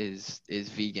is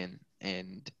vegan,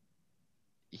 and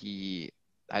he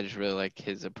I just really like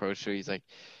his approach to it. He's like,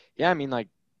 yeah, I mean like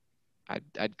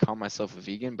I'd call myself a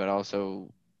vegan, but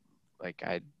also like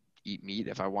I'd eat meat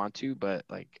if I want to, but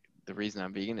like the reason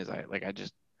I'm vegan is I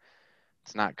just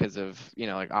it's not because of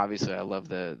like obviously I love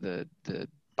the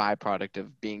byproduct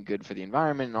of being good for the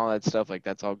environment and all that stuff, like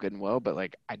that's all good and well, but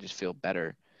like I just feel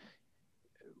better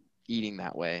eating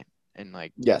that way, and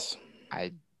like Yes.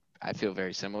 I I feel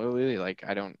very similarly. Like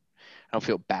I don't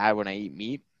feel bad when I eat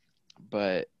meat,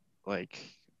 but like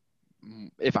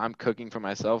if I'm cooking for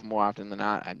myself, more often than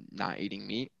not I'm not eating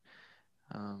meat.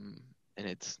 And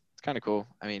it's kind of cool.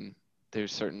 I mean,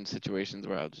 there's certain situations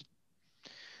where I'll just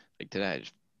like today I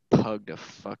just pugged a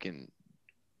fucking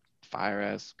fire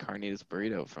ass carnitas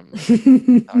burrito from like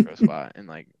a taco spot, and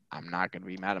like I'm not gonna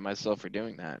be mad at myself for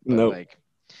doing that, but Nope. like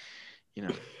you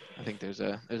know I think there's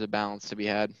a balance to be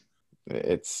had.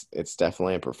 It's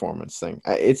definitely a performance thing.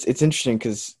 It's interesting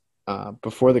because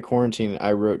before the quarantine,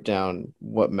 I wrote down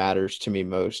what matters to me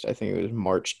most. I think it was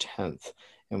March 10th,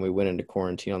 and we went into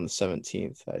quarantine on the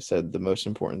 17th. I said the most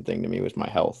important thing to me was my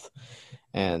health,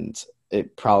 and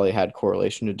it probably had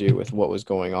correlation to do with what was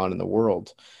going on in the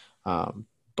world.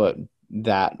 But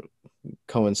that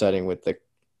coinciding with the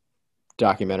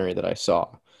documentary that I saw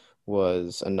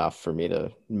was enough for me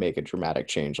to make a dramatic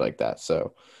change like that.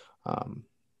 So um,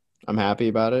 I'm happy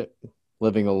about it.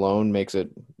 Living alone makes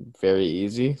it very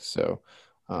easy. So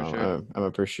For sure. I'm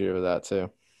appreciative of that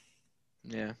too.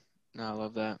 Yeah. No, I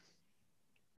love that.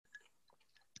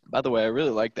 By the way, I really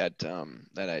like that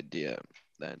idea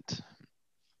that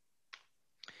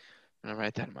I'm gonna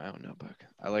write that in my own notebook.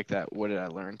 I like that. What did I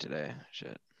learn today?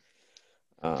 Shit.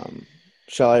 Um,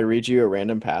 shall I read you a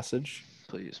random passage?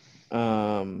 Please.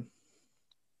 Um,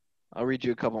 I'll read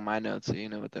you a couple of my notes so you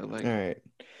know what they're all like. right.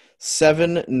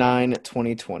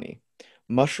 7/9/2020.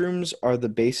 Mushrooms are the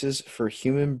basis for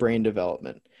human brain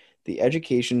development. The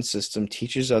education system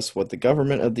teaches us what the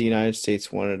government of the United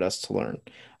States wanted us to learn.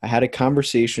 I had a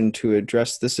conversation to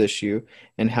address this issue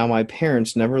and how my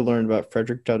parents never learned about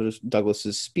Frederick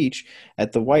Douglass's speech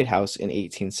at the White House in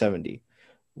 1870.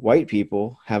 White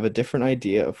people have a different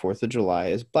idea of 4th of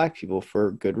July as black people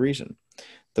for good reason.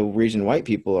 The reason white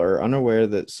people are unaware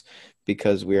of this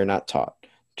because we are not taught.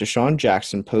 Deshaun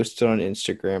Jackson posted on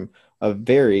Instagram a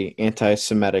very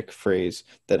anti-Semitic phrase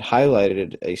that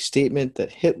highlighted a statement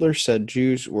that Hitler said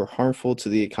Jews were harmful to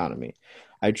the economy.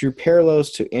 I drew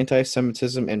parallels to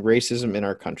anti-Semitism and racism in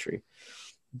our country.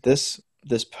 This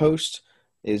post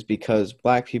is because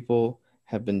black people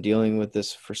have been dealing with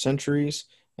this for centuries,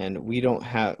 and we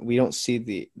don't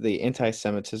see the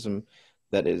anti-Semitism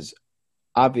that is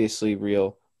obviously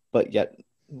real, but yet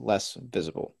less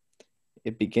visible.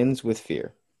 It begins with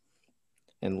fear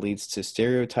and leads to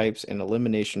stereotypes and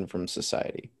elimination from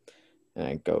society. And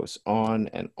it goes on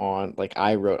and on. Like,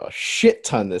 I wrote a shit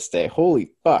ton this day.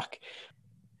 Holy fuck.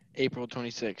 April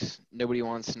 26th. Nobody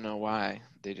wants to know why.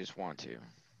 They just want to.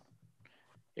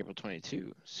 April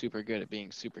 22. Super good at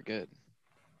being super good.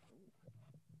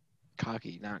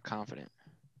 Cocky, not confident.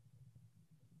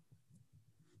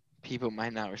 People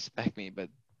might not respect me, but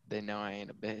they know I ain't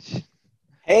a bitch.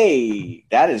 Hey,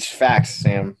 that is facts,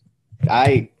 Sam.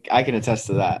 I can attest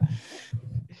to that.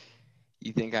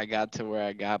 You think I got to where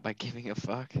I got by giving a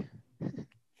fuck?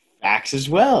 Facts as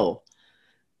well.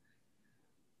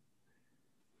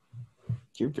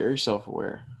 You're very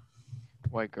self-aware.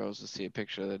 White girls will see a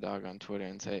picture of their dog on Twitter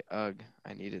and say, ugh,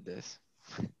 I needed this.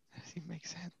 Does it make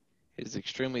sense? It is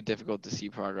extremely difficult to see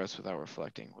progress without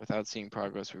reflecting. Without seeing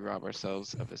progress, we rob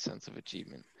ourselves of a sense of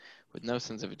achievement. With no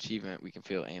sense of achievement, we can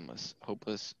feel aimless,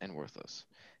 hopeless, and worthless.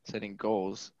 Setting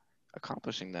goals,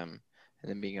 accomplishing them, and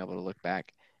then being able to look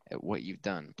back at what you've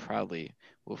done proudly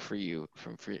will free you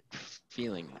from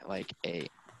feeling like a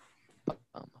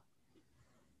bum.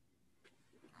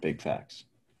 Big facts.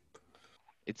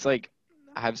 It's like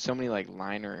I have so many like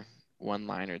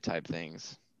one-liner type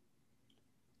things.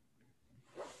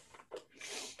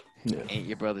 Yeah. Ain't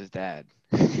your brother's dad.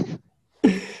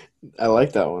 I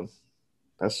like that one.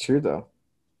 That's true, though.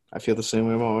 I feel the same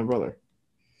way about my brother.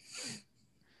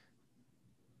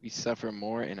 We suffer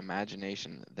more in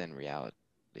imagination than reality.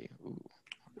 Ooh.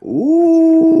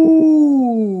 Ooh.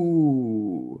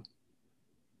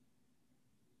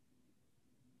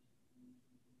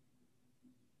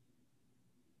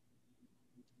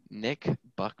 Nick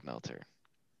Buckmelter.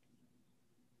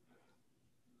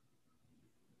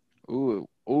 Ooh.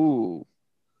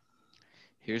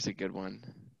 Here's a good one.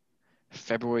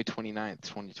 February 29th,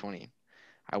 2020.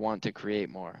 I want to create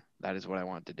more. That is what I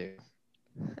want to do.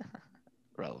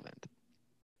 Relevant.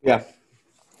 Yeah.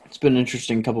 It's been an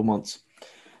interesting couple months.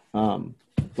 Learn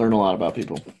a lot about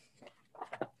people.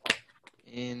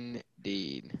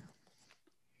 Indeed.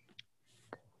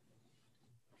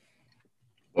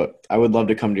 But I would love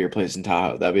to come to your place in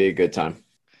Tahoe. That'd be a good time.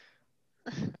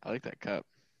 I like that cup.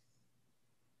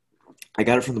 I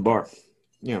got it from the bar.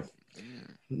 Yeah.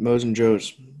 Moe's and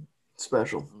Joe's.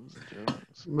 Special.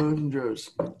 Moe's and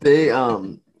Joe's. They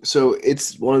so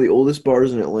it's one of the oldest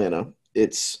bars in Atlanta.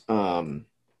 It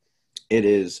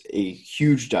is a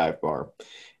huge dive bar.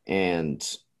 And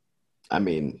I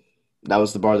mean, that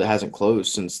was the bar that hasn't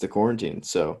closed since the quarantine.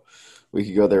 So we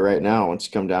could go there right now once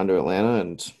you come down to Atlanta,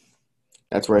 and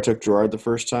that's where I took Gerard the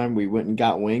first time. We went and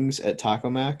got wings at Taco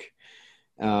Mac.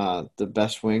 The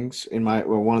best wings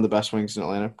one of the best wings in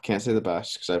Atlanta. Can't say the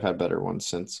best because I've had better ones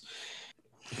since.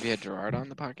 Have you had Gerard on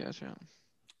the podcast yet?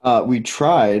 We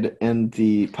tried, and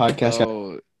the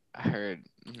podcast I heard.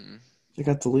 Mm-hmm. It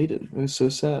got deleted. It was so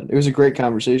sad. It was a great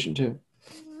conversation too.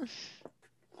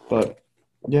 But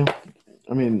yeah,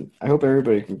 I mean, I hope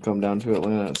everybody can come down to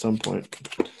Atlanta at some point.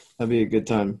 That'd be a good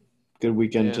time, good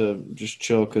weekend to just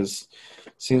chill. Because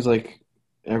it seems like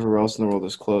everywhere else in the world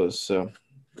is closed. So,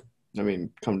 I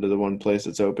mean, come to the one place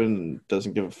that's open and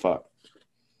doesn't give a fuck.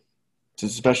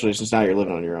 Especially since now you're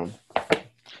living on your own.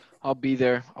 I'll be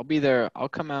there. I'll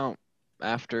come out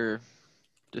after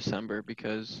December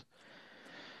because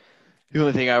the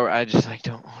only thing I just like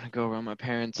don't want to go around my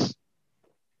parents,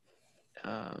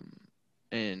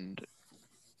 and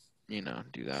do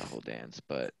that whole dance.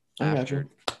 But after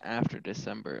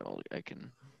December, I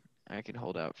can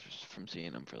hold out from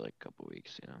seeing them for like a couple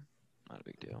weeks. Not a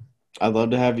big deal. I'd love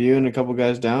to have you and a couple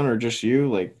guys down, or just you.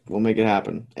 Like, we'll make it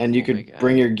happen. And you could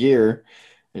bring your gear,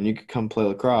 and you could come play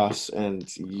lacrosse,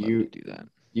 and you do that.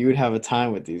 You would have a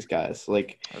time with these guys.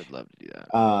 Like, I would love to do that.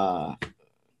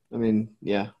 I mean,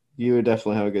 yeah, you would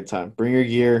definitely have a good time. Bring your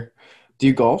gear. Do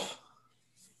you golf?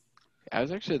 I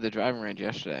was actually at the driving range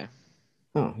yesterday.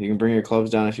 Oh, you can bring your clubs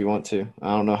down if you want to. I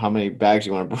don't know how many bags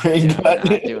you want to bring, Yeah, but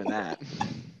I'm not doing that.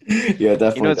 yeah, You know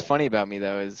definitely. what's funny about me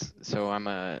though is so I'm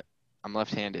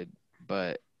left-handed,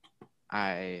 but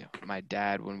my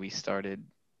dad when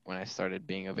I started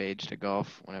being of age to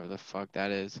golf, whenever the fuck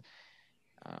that is,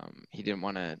 he didn't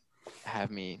want to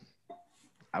have me.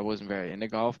 I wasn't very into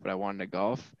golf, but I wanted to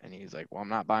golf, and he's like, "Well, I'm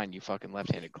not buying you fucking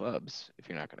left-handed clubs if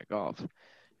you're not gonna golf."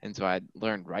 And so I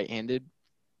learned right-handed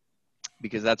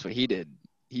because that's what he did.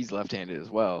 He's left-handed as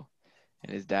well,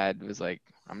 and his dad was like,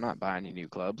 "I'm not buying you new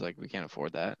clubs, like we can't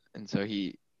afford that." And so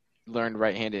he learned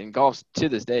right-handed and golfs to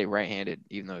this day right-handed,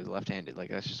 even though he's left-handed.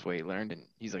 Like that's just what he learned, and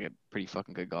he's like a pretty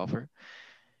fucking good golfer.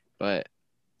 But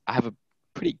I have a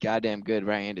pretty goddamn good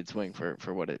right-handed swing for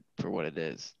what it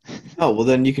is. Oh, well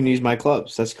then you can use my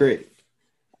clubs. That's great.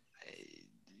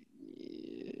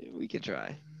 We can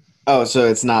try. Oh, so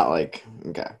it's not like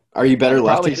okay. Are you better I'm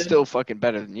probably left-handed? still fucking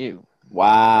better than you.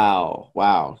 Wow.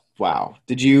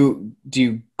 Do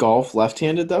you golf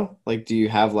left-handed though? Like, do you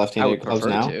have I left-handed would clubs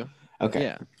prefer now? to. Okay,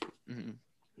 Yeah. hmm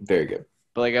very good.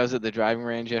 But like I was at the driving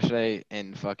range yesterday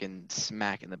and fucking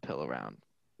smacking the pill around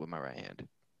with my right hand.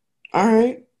 All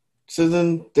right. So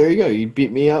then there you go. You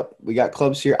beat me up. We got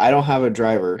clubs here. I don't have a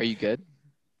driver. Are you good?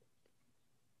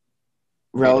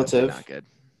 Or are you definitely Relative. not good.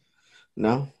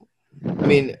 No. I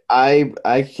mean,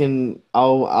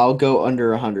 I'll go under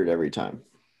 100 every time.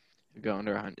 Go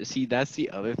under 100. See, that's the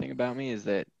other thing about me is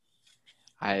that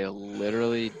I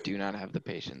literally do not have the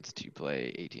patience to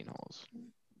play 18 holes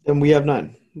Then we have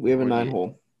 9. We have a or 9 the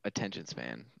hole. attention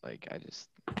span. Like I just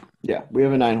Yeah, we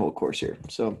have a 9 hole course here.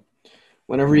 So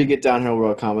whenever you get downhill,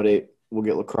 we'll accommodate. We'll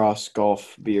get lacrosse,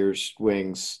 golf, beers,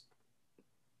 wings.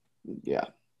 Yeah.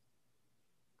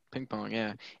 ping pong.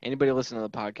 Yeah. Anybody listening to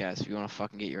the podcast, if you want to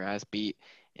fucking get your ass beat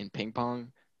in ping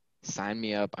pong, sign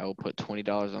me up. I will put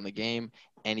 $20 on the game.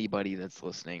 Anybody that's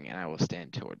listening, and I will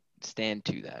stand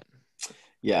to that.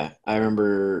 Yeah, I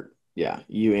remember, yeah,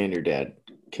 you and your dad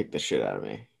kicked the shit out of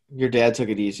me. Your dad took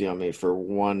it easy on me for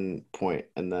 1 point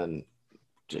and then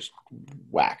just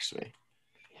waxed me.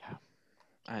 Yeah,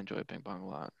 I enjoy ping pong a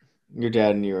lot. Your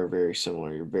dad and you are very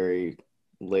similar. You're very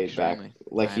laid back. Extremely.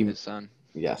 Like I am his son.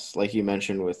 yes, like you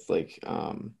mentioned with like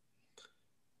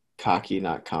cocky,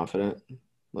 not confident.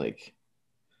 Like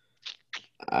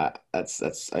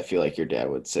that's I feel like your dad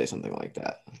would say something like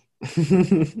that.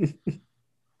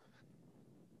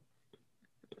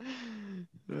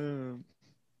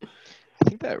 I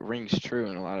think that rings true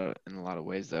in a lot of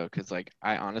ways though, because like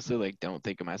I honestly like don't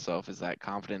think of myself as that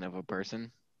confident of a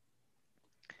person.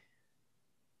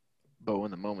 But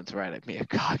when the moment's right, I'd be a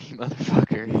cocky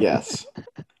motherfucker. Yes,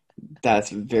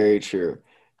 that's very true.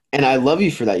 And I love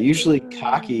you for that. Usually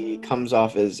cocky comes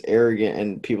off as arrogant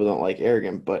and people don't like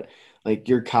arrogant, but like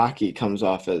your cocky comes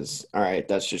off as all right,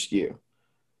 that's just you.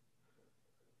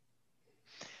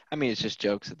 I mean, it's just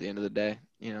jokes at the end of the day,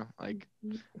 you know. Like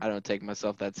I don't take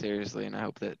myself that seriously, and I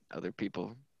hope that other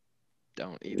people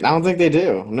don't either. I don't think they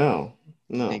do. No.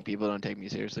 You No. think people don't take me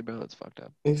seriously, bro? That's fucked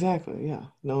up. Exactly. Yeah.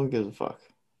 No one gives a fuck.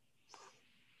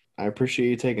 I appreciate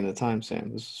you taking the time,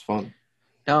 Sam. This is fun.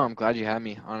 No, I'm glad you had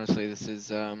me. Honestly, this is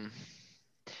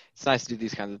it's nice to do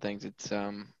these kinds of things. It's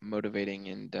motivating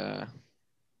and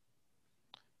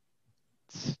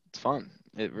it's fun.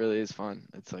 It really is fun.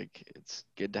 It's like it's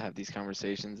good to have these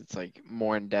conversations. It's like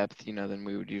more in depth, you know, than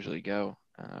we would usually go,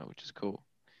 which is cool.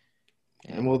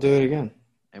 And we'll do it again.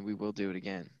 And we will do it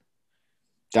again.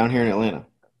 Down here in Atlanta.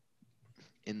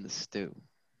 In the stew.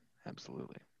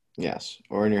 Absolutely. Yes.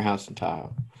 Or in your house in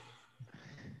Tahoe.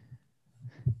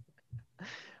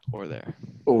 Or there.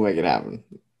 We'll make it happen.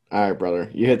 All right, brother.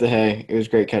 You hit the hay. It was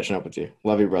great catching up with you.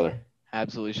 Love you, brother.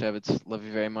 Absolutely, Shevitz. Love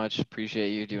you very much. Appreciate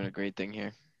you doing a great thing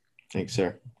here. Thanks,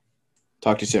 sir.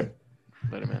 Talk to you soon.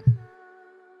 Later, man.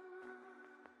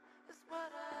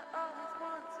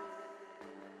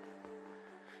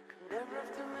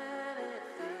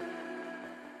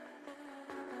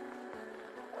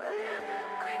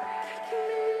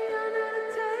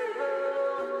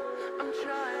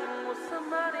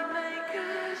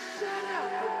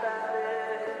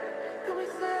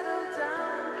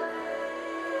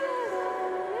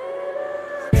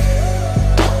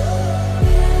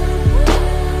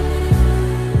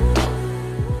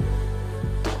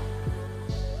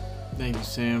 Thank you,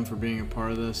 Sam, for being a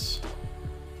part of this.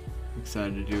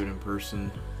 Excited to do it in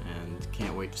person and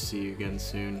can't wait to see you again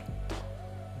soon.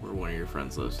 Where one of your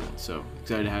friends lives in. So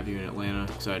excited to have you in Atlanta,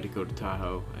 excited to go to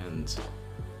Tahoe, and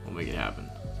we'll make it happen.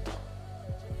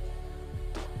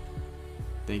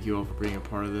 Thank you all for being a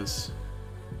part of this.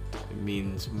 It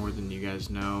means more than you guys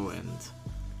know, and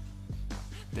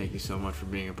thank you so much for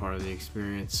being a part of the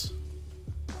experience.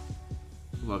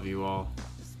 Love you all.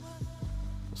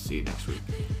 We'll see you next week.